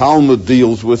the Talmud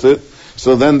deals with it,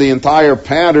 so then the entire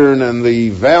pattern and the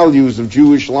values of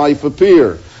Jewish life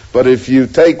appear. But if you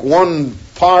take one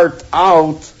part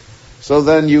out, so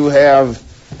then you have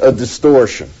a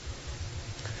distortion.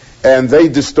 And they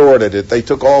distorted it. They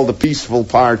took all the peaceful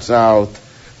parts out.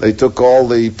 They took all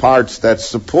the parts that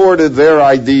supported their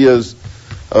ideas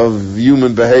of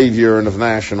human behavior and of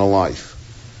national life.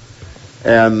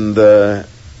 And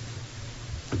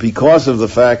because of the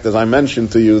fact, as I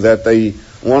mentioned to you, that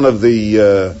one of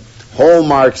the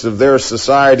hallmarks of their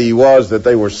society was that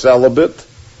they were celibate.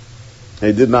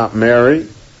 They did not marry.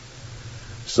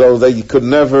 So they could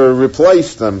never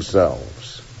replace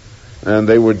themselves. And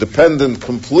they were dependent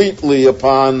completely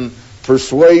upon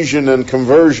persuasion and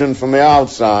conversion from the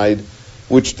outside,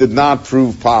 which did not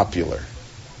prove popular.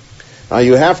 Now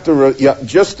you have to,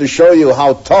 just to show you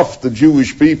how tough the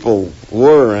Jewish people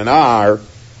were and are,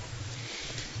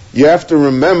 you have to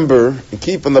remember and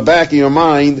keep in the back of your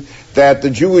mind that the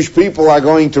Jewish people are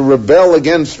going to rebel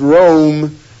against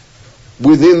Rome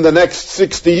within the next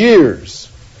 60 years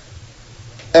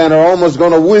and are almost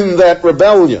going to win that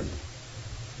rebellion.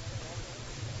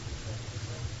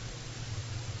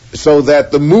 So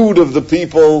that the mood of the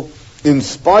people, in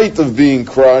spite of being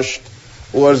crushed,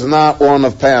 was not one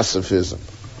of pacifism.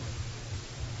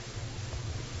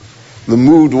 The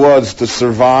mood was to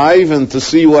survive and to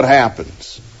see what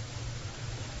happens.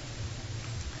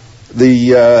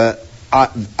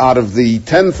 Out of the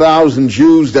 10,000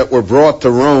 Jews that were brought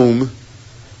to Rome,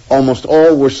 almost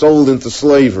all were sold into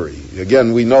slavery.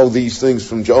 Again, we know these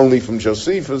things only from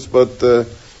Josephus, but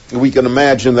we can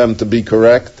imagine them to be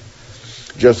correct.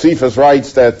 Josephus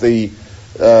writes that the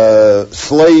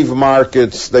slave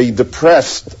markets, they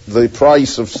depressed the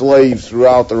price of slaves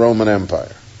throughout the Roman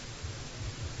Empire,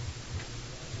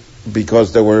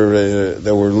 because there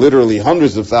were literally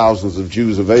hundreds of thousands of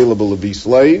Jews available to be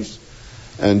slaves,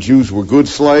 and Jews were good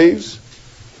slaves,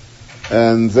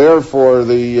 and therefore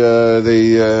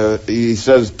he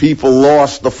says people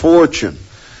lost a fortune,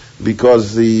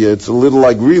 because it's a little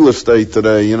like real estate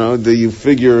today. You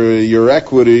figure your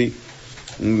equity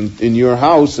in your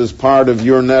house as part of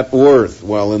your net worth.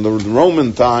 Well, in the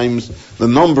Roman times, the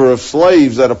number of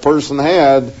slaves that a person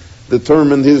had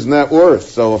determined his net worth.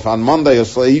 So if on Monday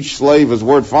each slave was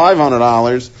worth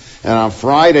 $500, and on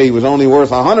Friday he was only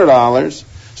worth $100,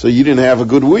 so you didn't have a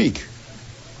good week.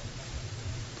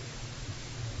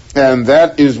 And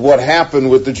that is what happened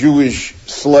with the Jewish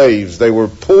slaves. They were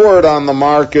poured on the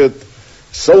market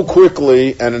so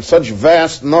quickly and in such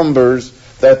vast numbers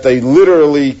that they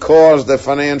literally caused a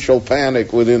financial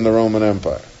panic within the Roman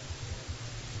Empire.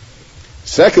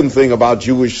 Second thing about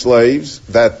Jewish slaves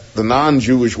that the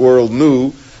non-Jewish world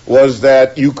knew was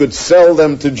that you could sell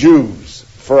them to Jews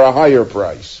for a higher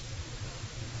price.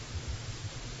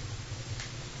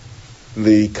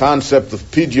 The concept of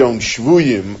pidyon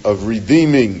shvuyim, of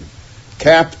redeeming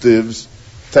captives,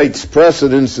 takes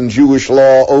precedence in Jewish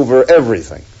law over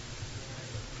everything.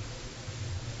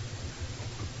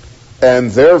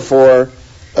 And therefore,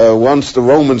 once the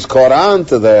Romans caught on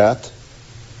to that,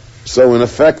 so in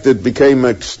effect it became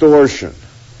extortion.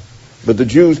 But the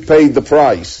Jews paid the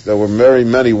price. There were very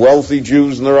many wealthy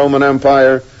Jews in the Roman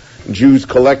Empire, Jews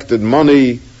collected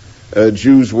money.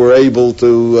 Jews were able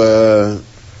to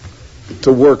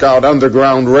work out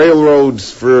underground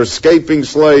railroads for escaping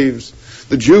slaves.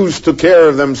 The Jews took care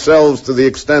of themselves to the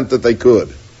extent that they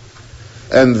could.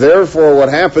 And therefore what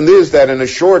happened is that in a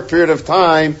short period of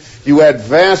time, you had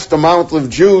vast amounts of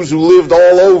Jews who lived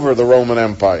all over the Roman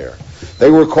Empire. They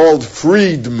were called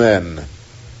freedmen.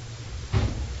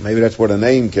 Maybe that's where the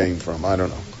name came from, I don't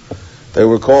know. They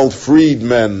were called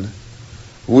freedmen,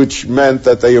 which meant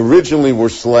that they originally were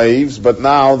slaves, but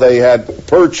now they had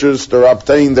purchased or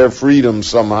obtained their freedom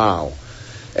somehow.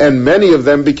 And many of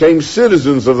them became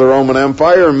citizens of the Roman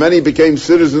Empire, and many became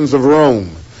citizens of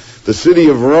Rome. The city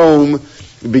of Rome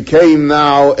became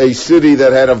now a city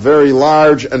that had a very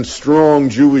large and strong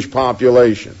Jewish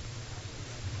population.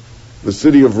 The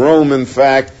city of Rome, in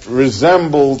fact,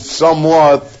 resembled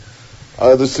somewhat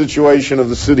the situation of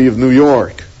the city of New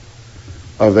York,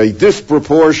 of a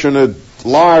disproportionate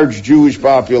large Jewish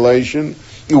population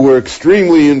who were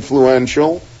extremely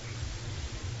influential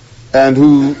and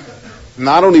who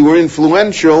not only were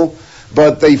influential,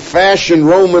 but they fashioned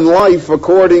Roman life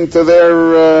according to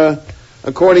their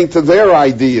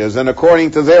ideas and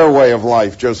according to their way of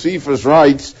life. Josephus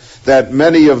writes that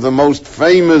many of the most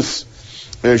famous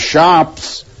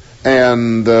shops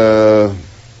and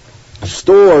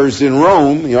stores in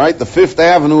Rome, right, the Fifth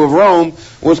Avenue of Rome,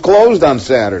 was closed on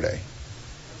Saturday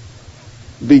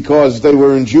because they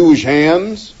were in Jewish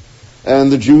hands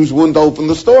and the Jews wouldn't open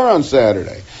the store on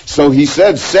Saturday. So he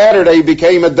said Saturday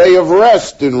became a day of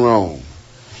rest in Rome.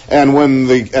 And when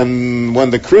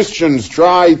the Christians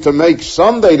tried to make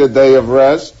Sunday the day of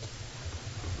rest,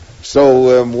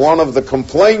 so one of the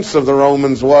complaints of the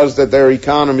Romans was that their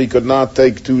economy could not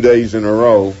take 2 days in a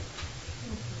row.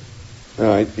 All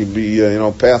right, you'd be,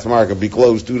 Pathmark would be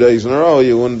closed 2 days in a row.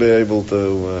 You wouldn't be able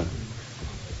to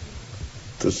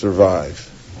survive.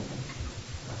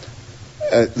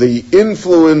 The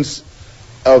influence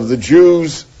of the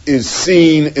Jews is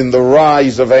seen in the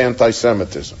rise of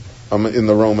anti-Semitism in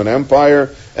the Roman Empire,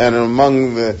 and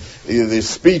among the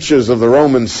speeches of the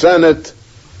Roman Senate,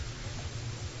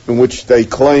 in which they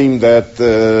claim that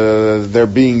they're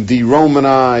being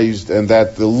de-Romanized and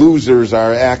that the losers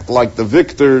act like the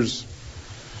victors.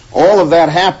 All of that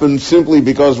happened simply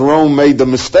because Rome made the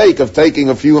mistake of taking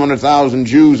a few 100,000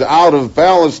 Jews out of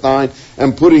Palestine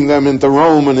and putting them into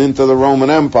Rome and into the Roman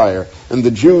Empire. And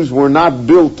the Jews were not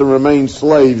built to remain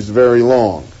slaves very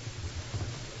long.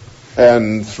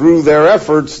 And through their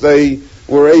efforts, they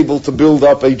were able to build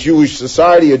up a Jewish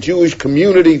society, a Jewish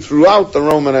community throughout the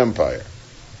Roman Empire.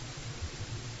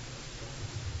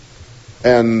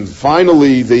 And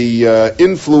finally, the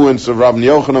influence of Rabbi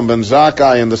Yochanan ben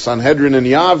Zakkai and the Sanhedrin in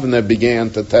Yavne began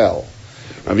to tell.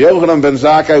 Rabbi Yochanan ben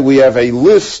Zakkai, we have a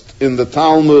list in the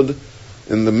Talmud,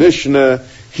 in the Mishnah,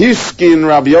 Hiskin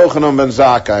Rabbi Yochanan ben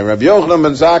Zakkai. Rabbi Yochanan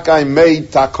ben Zakkai made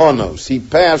takonos. He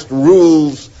passed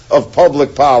rules of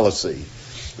public policy.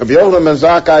 Rabbi Yochanan ben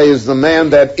Zakkai is the man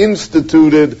that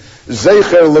instituted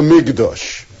Zecher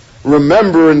LeMigdosh,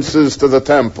 remembrances to the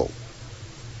temple.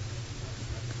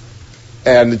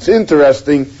 And it's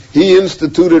interesting, he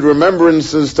instituted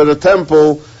remembrances to the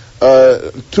temple,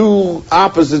 two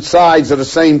opposite sides of the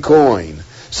same coin.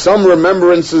 Some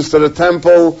remembrances to the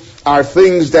temple are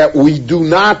things that we do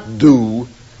not do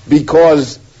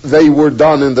because they were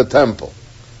done in the temple.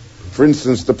 For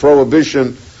instance, the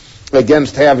prohibition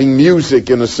against having music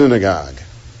in a synagogue,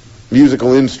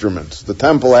 musical instruments. The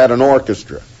temple had an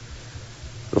orchestra,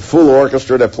 a full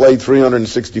orchestra that played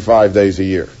 365 days a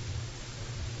year.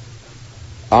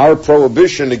 Our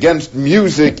prohibition against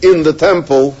music in the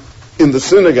temple, in the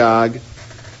synagogue,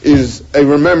 is a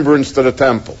remembrance to the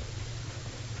temple.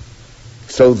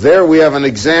 So there we have an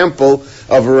example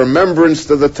of a remembrance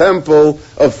to the temple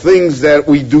of things that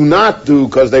we do not do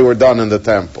because they were done in the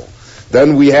temple.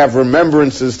 Then we have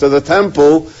remembrances to the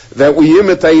temple that we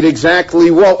imitate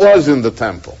exactly what was in the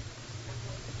temple.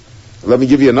 Let me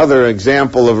give you another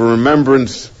example of a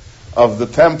remembrance of the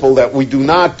temple that we do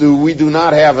not do. We do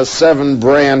not have a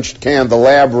 7-branched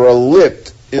candelabra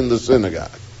lit in the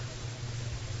synagogue.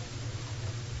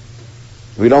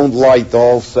 We don't light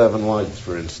all 7 lights,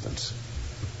 for instance.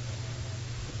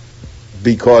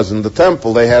 Because in the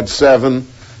temple they had 7,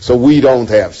 so we don't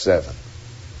have 7.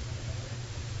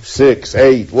 6,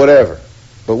 8, whatever.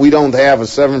 But we don't have a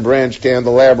 7-branch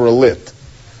candelabra lit.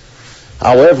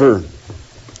 However,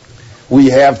 we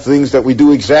have things that we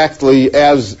do exactly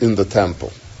as in the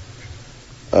temple.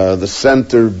 The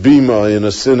center bima in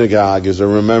a synagogue is a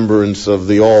remembrance of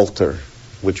the altar,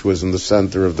 which was in the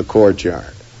center of the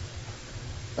courtyard.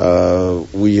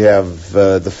 We have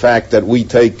the fact that we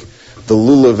take the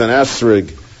lulav and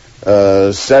esrog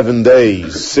 7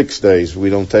 days, 6 days. We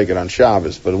don't take it on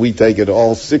Shabbos, but we take it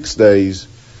all 6 days,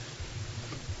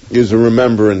 is a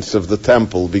remembrance of the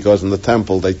temple, because in the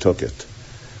temple they took it.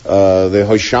 The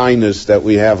Hoshinus that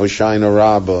we have, Hoshina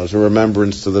Rabbah, is a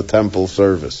remembrance to the temple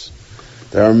service.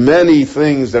 There are many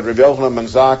things that Rabbi Yochanan ben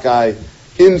Zakkai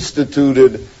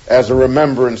instituted as a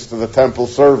remembrance to the temple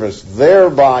service,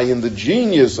 thereby, in the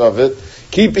genius of it,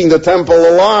 keeping the temple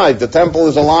alive. The temple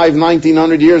is alive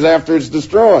 1900 years after it's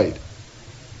destroyed,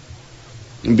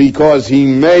 because he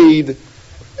made,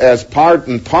 as part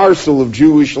and parcel of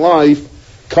Jewish life,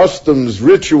 customs,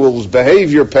 rituals,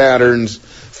 behavior patterns,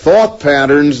 thought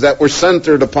patterns that were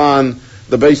centered upon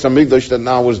the Beis HaMikdash that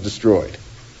now was destroyed.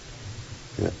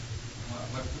 Yeah.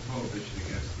 What's the prohibition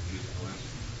against the musical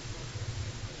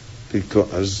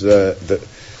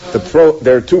instruments? Because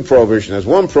there are two prohibitions. There's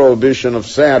one prohibition of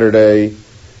Saturday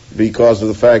because of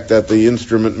the fact that the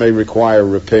instrument may require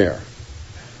repair.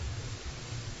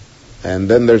 And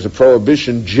then there's a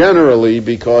prohibition generally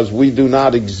because we do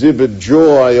not exhibit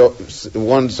joy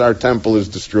once our temple is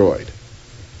destroyed.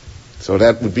 So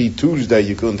that would be Tuesday,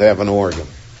 you couldn't have an organ.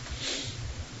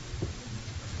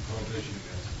 Prohibition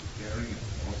against carrying it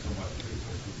also must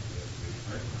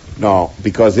be right? No,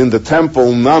 because in the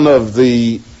temple, none of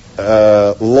the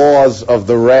laws of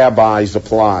the rabbis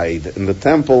applied. In the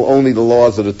temple, only the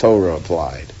laws of the Torah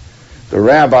applied. The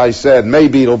rabbi said,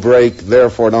 maybe it'll break,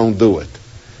 therefore don't do it.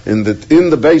 In the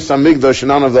Beis HaMikdash,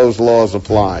 none of those laws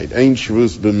applied. Ein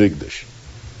Shavus b'Mikdash.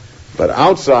 But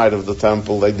outside of the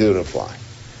temple, they did apply.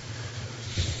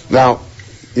 Now,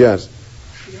 yes.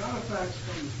 The artifacts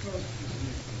from the first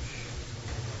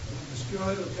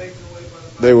destroyed or taken away by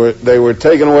the They were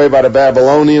taken away by the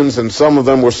Babylonians, and some of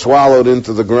them were swallowed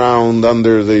into the ground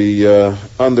under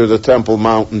the Temple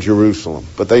Mount in Jerusalem.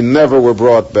 But they never were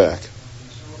brought back. So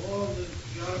all the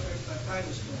artifacts that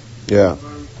Titus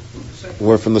found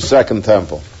Were from the Second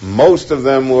Temple. Most of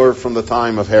them were from the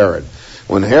time of Herod.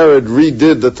 When Herod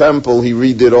redid the temple, he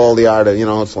redid all the art.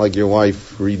 It's like your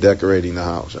wife redecorating the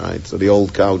house, right? So the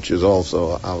old couch is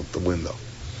also out the window.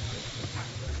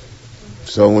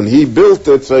 So when he built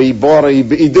it, so he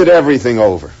did everything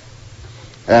over.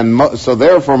 And so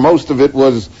therefore most of it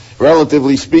was,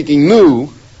 relatively speaking, new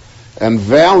and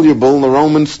valuable. The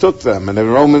Romans took them. And the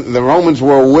Romans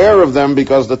were aware of them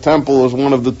because the temple was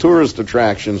one of the tourist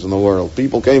attractions in the world.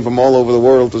 People came from all over the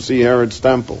world to see Herod's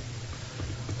temple.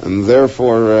 And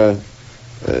therefore,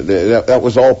 that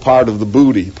was all part of the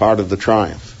booty, part of the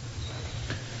triumph.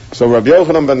 So Rabbi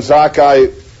Yochanan ben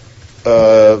Zakkai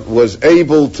was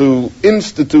able to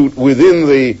institute within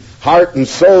the heart and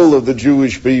soul of the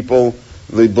Jewish people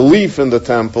the belief in the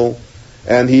temple,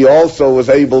 and he also was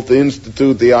able to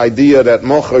institute the idea that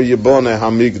Mocher Yiboneh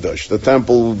HaMikdash, the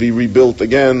temple will be rebuilt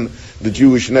again, the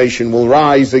Jewish nation will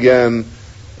rise again.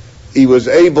 He was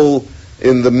able,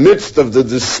 in the midst of the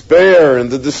despair and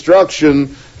the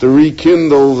destruction, to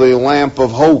rekindle the lamp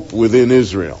of hope within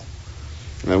Israel,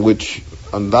 which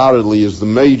undoubtedly is the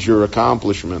major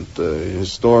accomplishment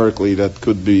historically that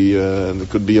could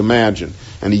be imagined.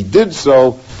 And he did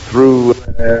so through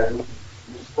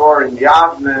restoring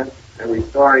Yavne and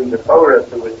restoring the Torah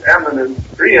to its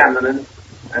preeminence,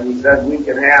 and he said we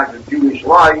can have the Jewish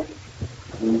life,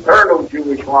 the eternal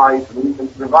Jewish life, and we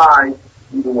can survive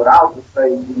even without the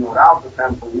state, even without the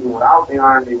temple, even without the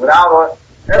army, without us.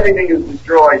 Everything is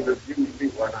destroyed, but the Jewish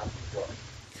people are not destroyed.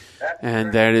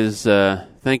 And that is,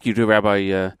 thank you to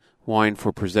Rabbi Wein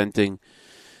for presenting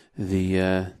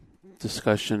the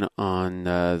discussion on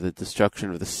the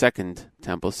destruction of the second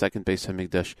temple, second Beis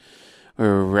HaMikdash.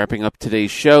 We're wrapping up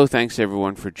today's show. Thanks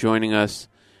everyone for joining us.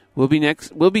 We'll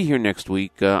be here next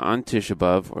week on Tisha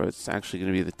B'Av, or it's actually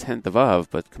going to be the 10th of Av,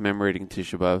 but commemorating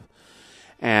Tisha B'Av.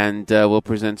 And we'll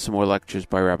present some more lectures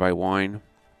by Rabbi Wein.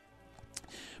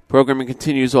 Programming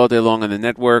continues all day long on the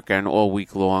network and all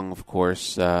week long, of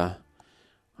course, on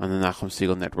the Nachum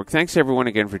Segal Network. Thanks everyone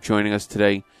again for joining us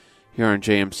today here on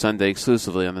JM Sunday,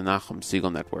 exclusively on the Nachum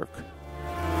Segal Network.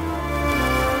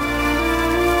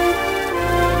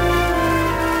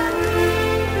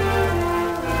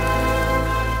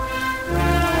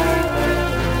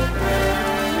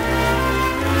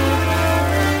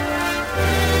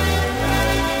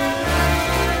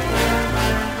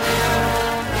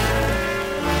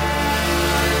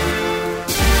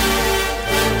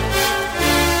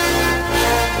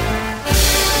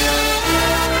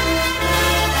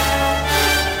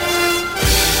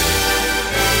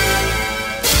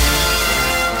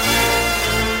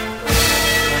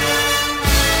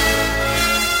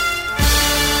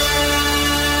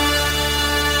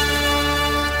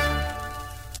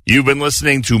 You've been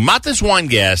listening to Matis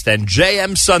Weingast and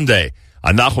JM Sunday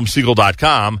on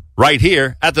NachumSiegel.com, right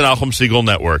here at the Nachum Siegel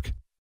Network.